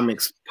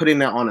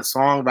putting it on a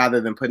song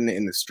rather than putting it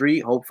in the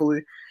street,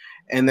 hopefully.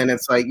 And then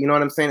it's like, you know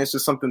what I'm saying? It's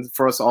just something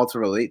for us all to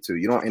relate to.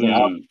 You don't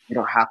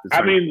have to.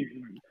 I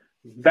mean,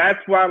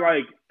 that's why,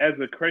 like, as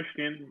a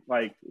Christian,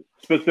 like,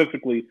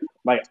 specifically,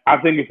 like, I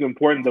think it's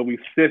important that we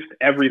sift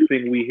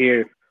everything we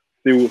hear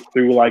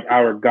through like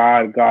our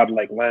God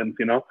like lens,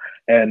 you know,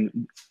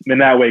 and in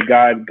that way,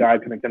 God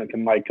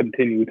can like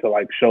continue to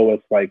like show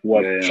us like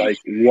what is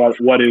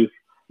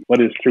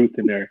truth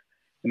in there.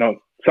 You know,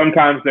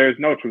 sometimes there's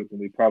no truth, and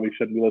we probably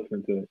shouldn't be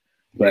listening to it.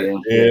 But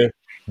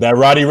that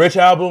Roddy Ricch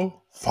album,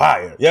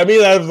 fire. Yeah, I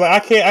mean, I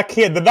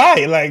can't deny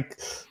it. Like,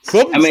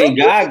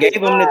 God gave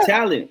him the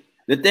talent.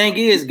 The thing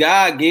is,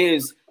 God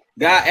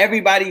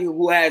everybody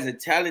who has a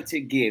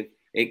talented gift,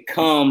 it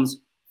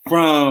comes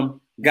from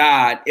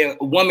God. If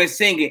a woman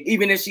singing,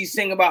 even if she's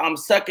singing about I'm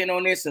sucking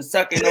on this and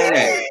sucking on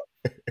that,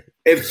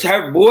 if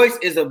her voice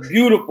is a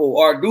beautiful,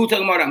 or a dude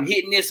talking about I'm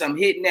hitting this, I'm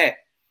hitting that,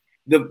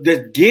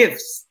 the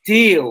gift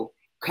still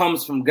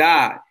comes from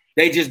God.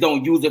 They just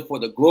don't use it for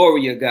the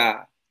glory of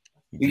God.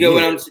 You get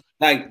what I'm saying?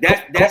 Like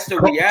that's the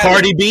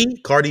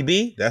reality. Cardi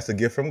B, that's a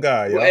gift from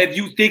God. Well, if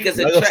you think it's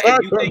attractive,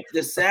 if you think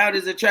the sound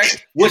is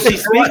attractive, what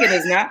she's speaking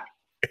is not.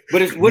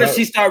 But if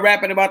she start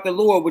rapping about the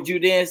Lord, would you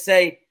then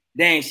say,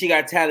 dang, she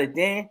got talent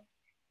then?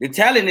 The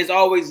talent has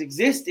always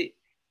existed.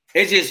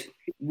 It's just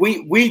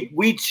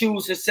we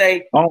choose to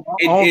say. I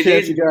don't care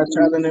if she got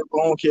talent. I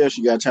don't care if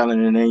she got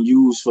talent and then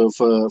used for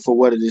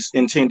what it is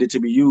intended to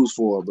be used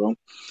for, bro.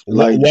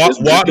 Like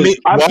WAP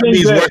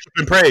means worship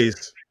and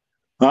praise.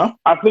 Huh?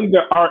 I think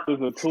that art is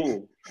a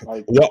tool.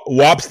 Like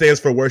WAP stands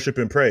for worship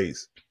and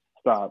praise.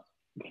 Stop.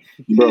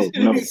 Bro,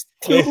 no.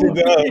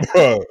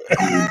 Bro.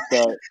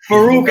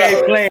 Farouk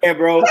ain't playing,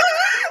 bro.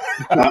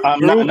 I'm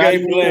not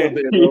even playing,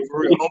 bro. For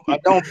real. I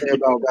don't play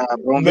about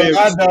God, bro.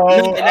 I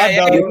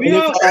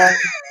know.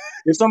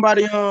 If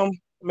somebody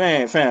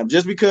man, fam,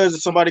 just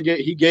because somebody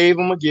gave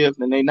them a gift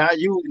and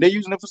they're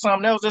using it for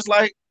something else, it's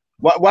like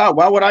why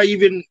would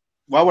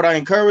I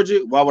encourage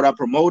it? Why would I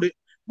promote it?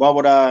 Why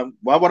would I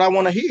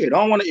want to hear it? I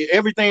don't want to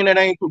everything that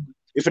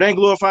if it ain't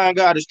glorifying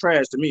God is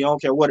trash to me. I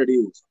don't care what it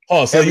is.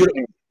 Oh, so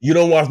you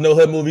don't watch no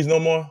hood movies no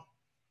more?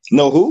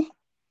 No who?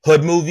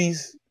 Hood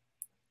movies?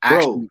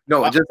 Bro,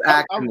 no, just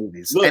action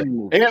movies. Look,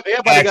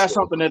 everybody got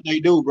something that they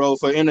do, bro,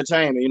 for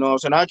entertainment. You know what I'm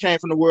saying? I came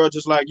from the world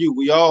just like you.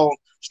 We all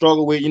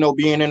struggle with,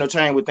 being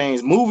entertained with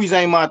things. Movies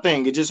ain't my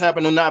thing. It just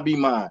happened to not be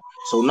mine.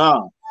 So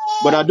nah.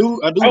 But I do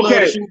love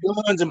to shoot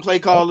guns and play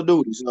Call of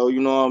Duty. So you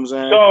know what I'm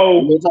saying?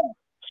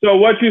 So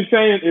what you're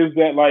saying is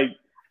that like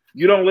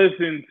you don't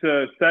listen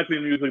to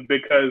secular music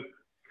because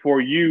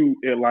for you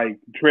it like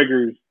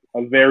triggers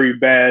a very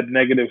bad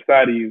negative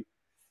side of you,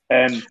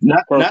 and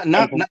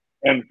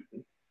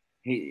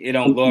it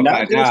don't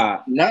glorify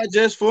God. Not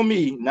just for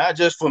me,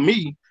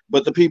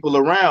 but the people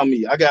around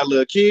me. I got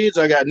little kids,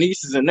 I got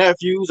nieces and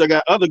nephews, I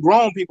got other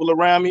grown people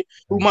around me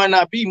who might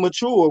not be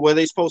mature where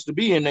they're supposed to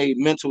be in a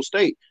mental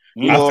state.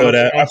 I feel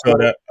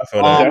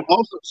that.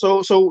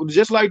 Also, so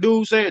just like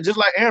dude said, just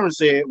like Aaron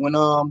said when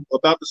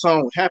about the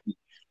song Happy.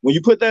 When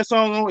you put that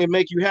song on, it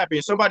make you happy.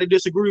 And somebody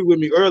disagreed with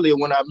me earlier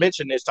when I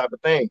mentioned this type of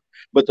thing.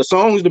 But the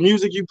songs, the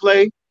music you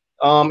play,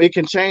 it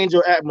can change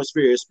your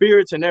atmosphere,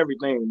 spirits and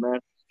everything, man.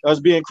 Us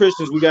being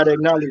Christians, we got to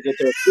acknowledge that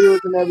there's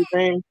spirits and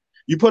everything.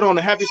 You put on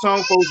a happy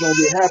song, folks gonna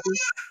get happy.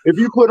 If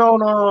you put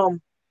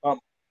on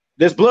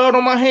there's blood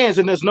on my hands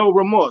and there's no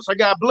remorse. I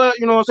got blood,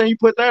 you know what I'm saying? You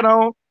put that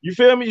on, you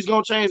feel me? It's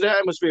gonna change the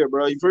atmosphere,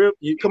 bro. You feel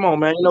me? Come on,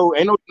 man.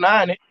 Ain't no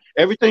denying it.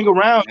 Everything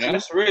around you.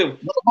 That's real.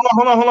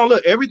 Hold on.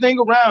 Look, everything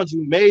around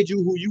you made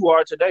you who you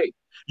are today.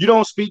 You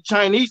don't speak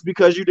Chinese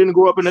because you didn't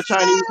grow up in a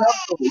Chinese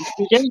household. You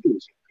speak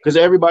English because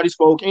everybody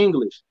spoke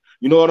English.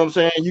 You know what I'm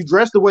saying? You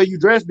dress the way you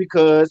dress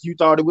because you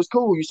thought it was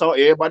cool. You saw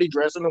everybody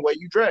dressing the way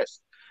you dress.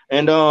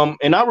 And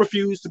I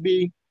refuse to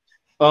be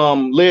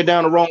led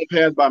down the wrong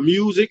path by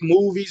music,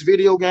 movies,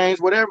 video games,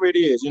 whatever it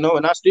is, and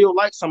I still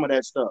like some of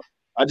that stuff.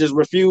 I just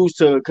refuse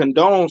to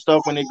condone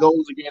stuff when it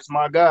goes against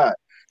my God.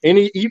 And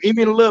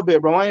even a little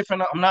bit, bro. I'm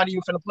not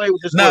even finna play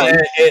with this. No,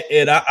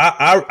 and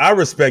I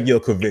respect your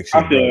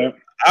conviction.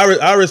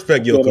 I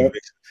respect your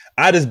conviction.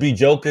 I just be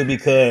joking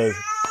because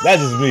that's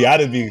just me.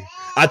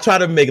 I try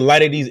to make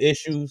light of these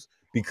issues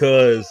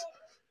because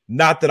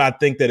not that I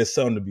think that it's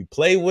something to be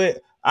played with.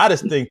 I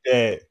just think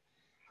that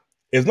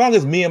as long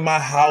as me and my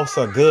house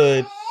are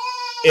good,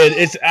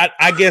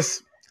 I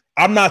guess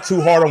I'm not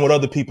too hard on what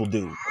other people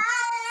do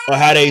or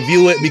how they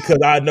view it, because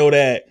I know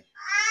that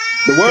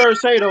the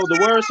words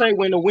say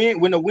when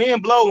the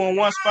wind blow on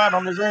one spot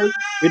on this earth,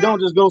 it don't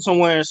just go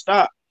somewhere and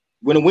stop.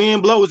 When the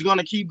wind blows, it's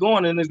gonna keep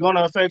going and it's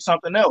gonna affect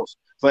something else.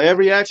 For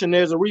every action,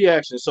 there's a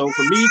reaction. So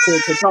for me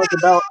to talk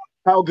about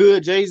how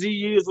good Jay-Z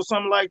is or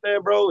something like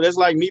that, bro, that's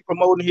like me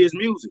promoting his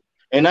music.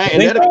 And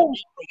that'll be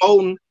me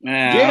promoting.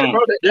 Yeah,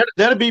 bro,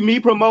 that'll be me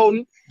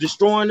promoting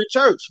destroying the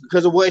church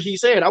because of what he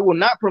said. I will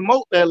not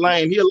promote that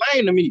lame. He a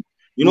lame to me.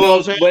 You know what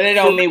I'm saying? But it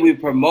don't mean we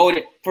promote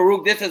it.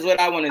 Farouk, this is what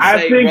I want to say. I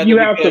think brother, you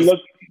have to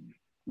look.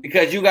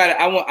 Because you got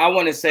to, I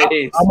want to say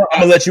this. I'm going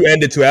to let you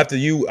end it too. After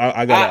you,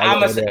 I'm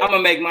going to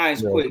make mine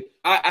quick.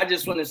 I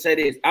just want to say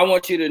this. I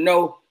want you to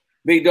know,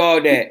 big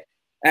dog, that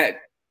have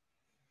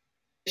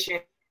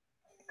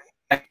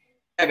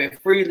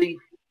it freely,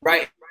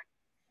 right?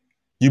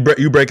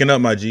 You breaking up,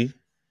 my G.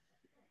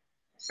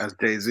 That's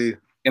Jay-Z.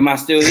 Am I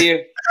still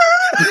here?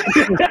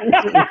 That's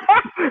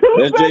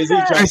Jay-Z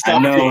trying to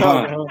stop.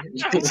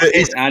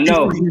 I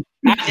know.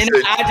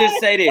 I just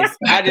say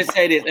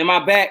this. Am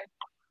I back?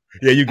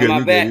 Yeah, you good.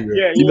 Am I back?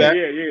 Yeah.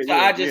 So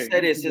I just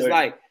say this. It's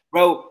like,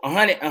 bro,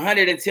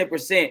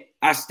 110%.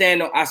 I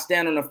stand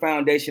on the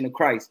foundation of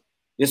Christ.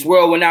 This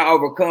world will not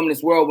overcome.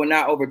 This world will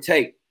not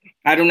overtake.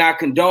 I do not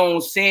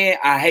condone sin.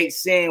 I hate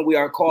sin. We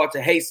are called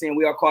to hate sin.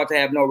 We are called to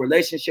have no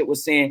relationship with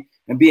sin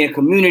and be in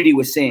community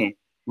with sin,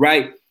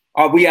 right?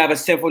 We have a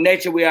sinful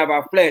nature. We have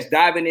our flesh.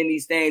 Diving in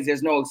these things,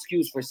 there's no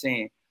excuse for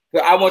sin.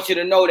 But I want you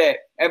to know that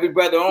every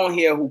brother on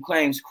here who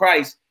claims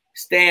Christ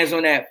stands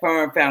on that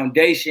firm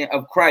foundation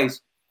of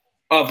Christ,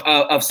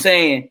 of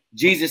saying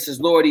Jesus is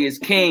Lord, He is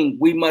King.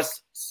 We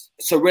must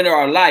surrender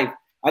our life.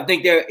 I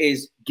think there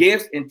is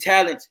gifts and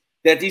talents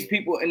that these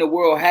people in the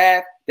world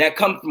have that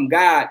come from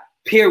God,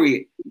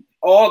 period.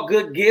 All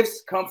good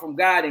gifts come from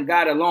God and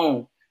God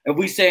alone. If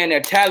we saying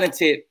they're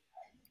talented,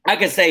 I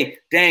can say,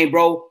 dang,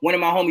 bro, one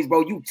of my homies,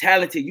 bro, you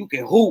talented, you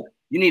can hoop.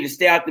 You need to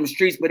stay out them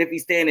streets. But if he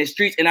stay in the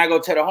streets and I go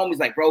tell the homies,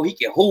 like, bro, he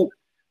can hoop,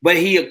 but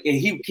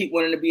he keep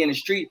wanting to be in the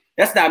street.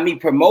 That's not me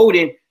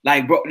promoting,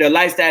 like, bro, the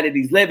lifestyle that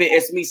he's living.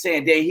 It's me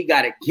saying, dang, he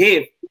got a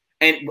gift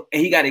and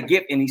he got a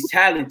gift and he's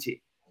talented.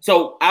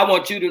 So I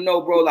want you to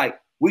know, bro, like,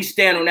 we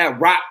stand on that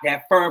rock,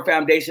 that firm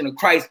foundation of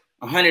Christ,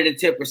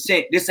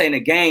 110%. This ain't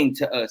a game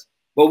to us.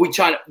 But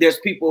there's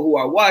people who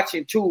are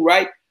watching too,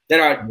 right?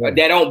 That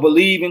don't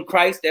believe in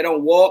Christ, that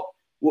don't walk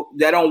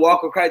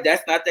with Christ.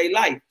 That's not their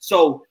life.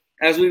 So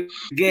as we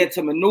begin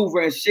to maneuver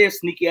and shift,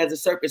 sneaky as a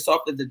serpent,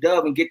 soft as a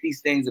dove, and get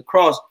these things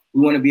across,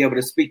 we want to be able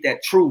to speak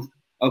that truth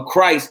of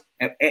Christ.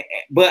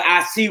 But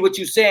I see what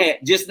you're saying.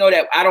 Just know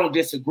that I don't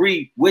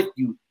disagree with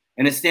you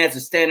in the stance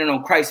of standing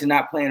on Christ and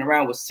not playing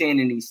around with sin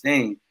in these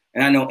things.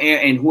 And I know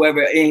and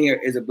whoever in here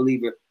is a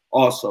believer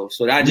also.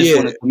 So I just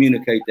want to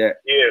communicate that.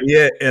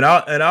 Yeah, and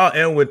I'll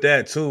end with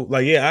that too.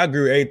 Like, yeah, I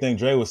agree with everything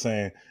Dre was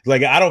saying.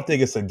 Like, I don't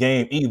think it's a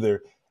game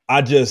either.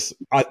 I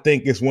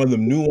think it's one of the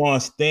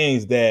nuanced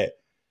things that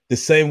the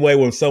same way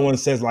when someone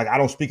says, like, I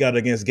don't speak out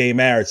against gay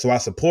marriage, so I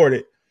support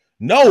it.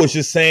 No, it's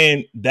just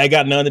saying that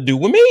got nothing to do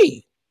with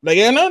me. Like,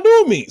 it had nothing to do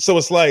with me. So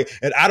it's like,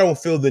 and I don't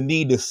feel the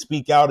need to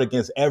speak out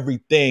against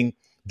everything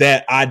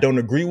that I don't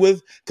agree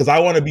with, because I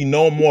want to be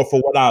known more for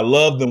what I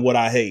love than what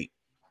I hate.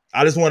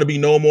 I just want to be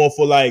known more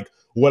for, like,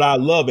 what I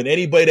love. And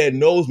anybody that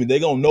knows me, they're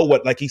going to know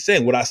what, like he's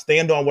saying, what I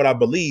stand on, what I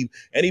believe.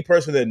 Any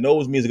person that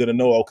knows me is going to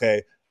know,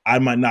 okay, I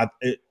might not,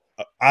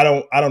 I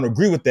don't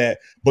agree with that,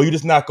 but you're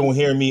just not going to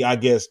hear me, I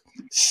guess,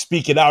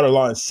 speak it out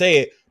and say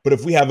it. But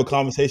if we have a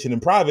conversation in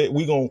private,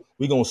 we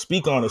gonna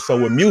speak on it.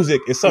 So with music,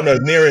 it's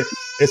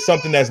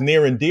something that's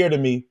near and dear to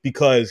me,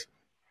 because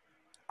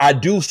I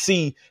do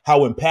see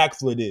how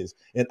impactful it is.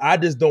 And I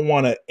just don't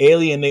want to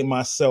alienate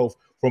myself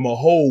from a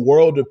whole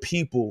world of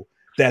people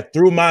that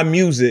through my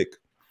music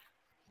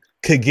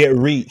could get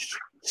reached.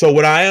 So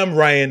when I am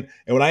writing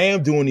and when I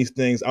am doing these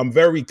things, I'm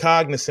very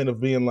cognizant of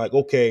being like,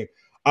 okay,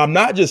 I'm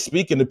not just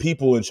speaking to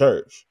people in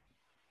church.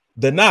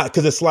 They're not,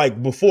 because it's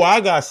like, before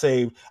I got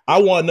saved, I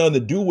want nothing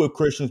to do with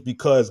Christians,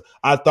 because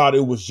I thought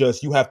it was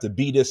just, you have to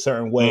be this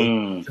certain way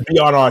to be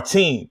on our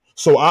team.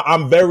 So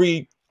I'm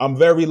very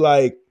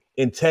like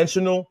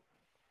intentional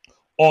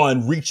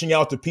on reaching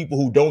out to people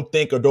who don't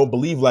think or don't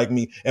believe like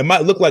me. It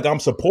might look like I'm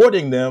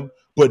supporting them,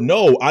 but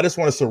no, I just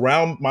want to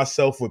surround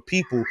myself with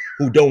people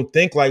who don't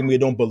think like me,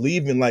 don't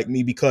believe in like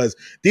me, because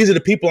these are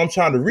the people I'm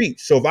trying to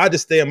reach. So if I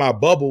just stay in my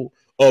bubble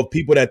of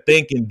people that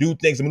think and do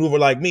things and maneuver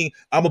like me,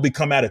 I'm gonna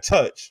become out of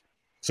touch.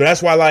 So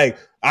that's why, like,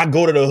 I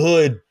go to the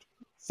hood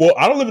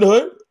I don't live in the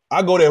hood.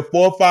 I go there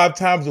 4 or 5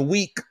 times a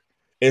week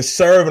and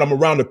serve, and I'm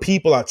around the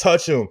people. I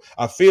touch them,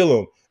 I feel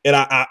them, and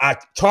I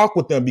talk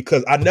with them,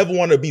 because I never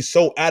want to be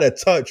so out of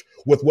touch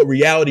with what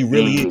reality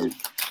really is.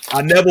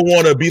 I never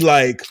want to be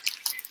like,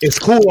 it's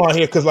cool on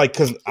here because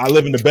I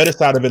live in the better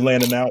side of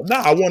Atlanta now.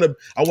 Nah, I want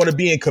to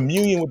be in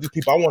communion with these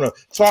people. I want to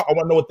talk. I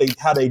want to know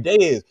how their day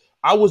is.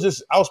 I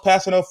was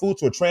passing out food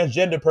to a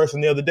transgender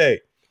person the other day.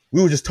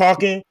 We were just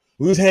talking.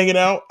 We was hanging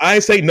out. I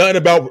ain't say nothing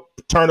about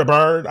Turn to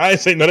Burn. I ain't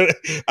say none of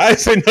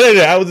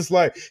that. I was just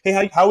like,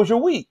 hey, how was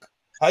your week?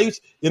 You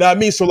know what I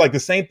mean? So like the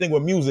same thing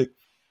with music.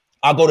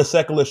 I go to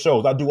secular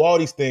shows. I do all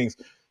these things.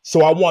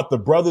 So I want the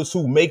brothers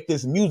who make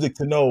this music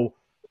to know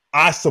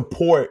I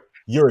support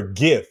your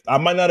gift. I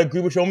might not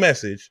agree with your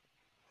message,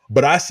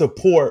 but I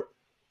support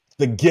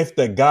the gift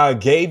that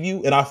God gave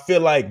you. And I feel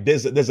like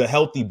there's a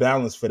healthy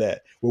balance for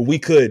that, where we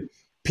could,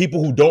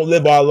 people who don't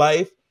live our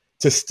life,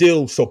 to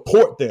still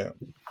support them.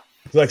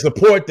 Like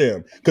support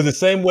them. Because the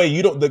same way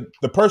you don't,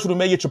 the person who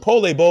made your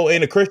Chipotle bowl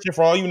ain't a Christian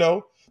for all you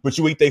know, but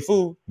you eat their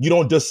food. You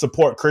don't just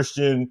support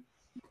Christian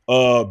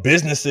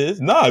businesses.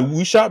 Nah,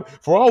 we shop.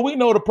 For all we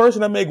know, the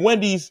person that make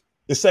Wendy's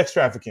is sex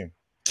trafficking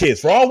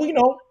kids. For all we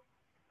know.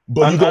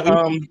 But we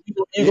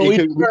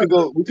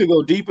could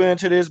go deeper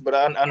into this, but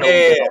I know we've been on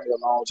here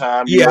a long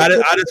time.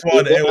 I just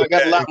wanted to. I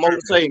got a lot more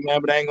to say, man,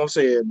 but I ain't gonna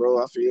say it,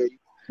 bro. I feel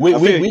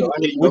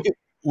you.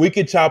 We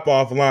could chop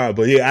offline,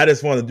 but yeah, I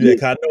just want to do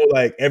that. Cause I know,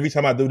 like, every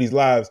time I do these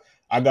lives,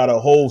 I got a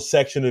whole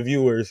section of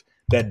viewers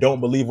that don't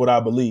believe what I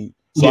believe.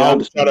 So I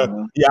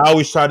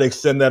always try to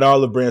extend that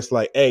olive branch,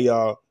 like, hey,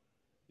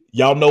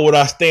 y'all know what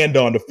I stand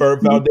on, the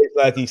firm foundation,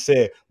 like he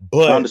said.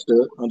 But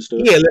understood.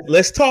 Yeah,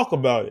 let's talk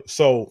about it.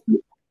 So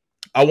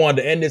I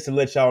wanted to end this and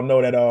let y'all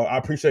know that I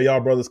appreciate y'all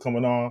brothers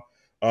coming on.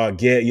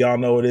 Get y'all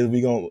know what it is.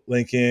 We gonna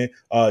link in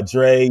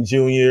Dre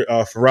Jr.,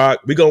 Farouk.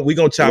 We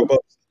gonna chop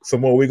up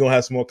some more. We gonna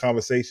have some more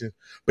conversation.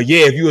 But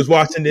yeah, if you was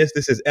watching this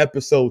is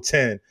episode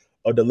 10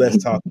 of the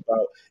Let's Talk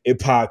About It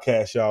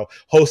podcast, y'all,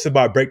 hosted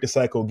by Break the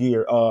Cycle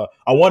Gear.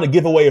 I want to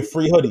give away a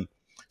free hoodie.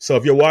 So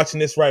if you're watching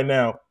this right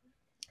now,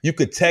 you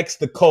could text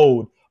the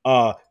code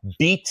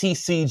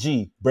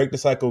BTCG, Break the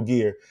Cycle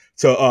Gear,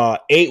 to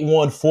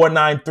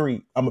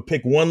 81493. I'm gonna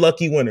pick one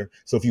lucky winner.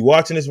 So if you're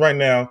watching this right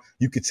now,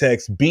 you could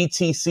text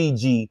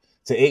BTCG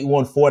to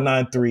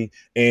 81493,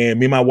 and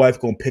me and my wife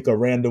gonna pick a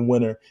random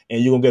winner,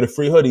 and you're gonna get a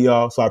free hoodie,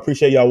 y'all. So I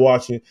appreciate y'all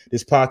watching.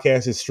 This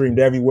podcast is streamed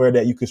everywhere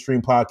that you can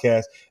stream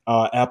podcasts.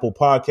 Apple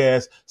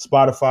Podcasts,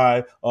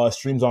 Spotify,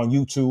 streams on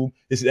YouTube.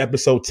 This is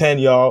episode 10,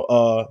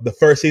 y'all. The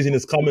first season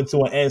is coming to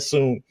an end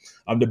soon.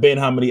 I'm debating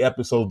how many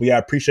episodes, but yeah, I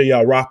appreciate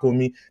y'all rocking with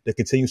me, the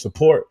continued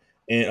support.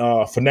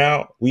 And for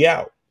now, we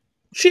out.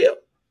 Chill.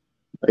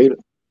 Later.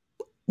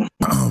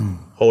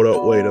 Hold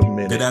up, wait a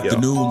minute. Good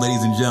afternoon,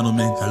 ladies and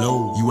gentlemen.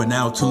 Hello. You are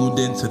now tuned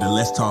in to the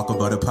Let's Talk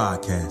About It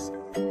podcast,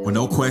 where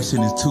no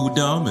question is too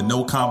dumb and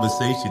no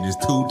conversation is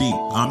too deep.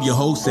 I'm your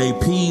host,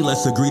 AP.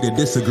 Let's agree to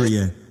disagree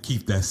and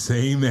keep that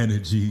same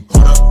energy.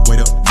 Hold up, wait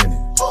a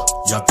minute.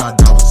 Y'all thought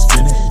I was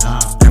finished?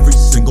 Nah, every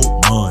single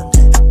one.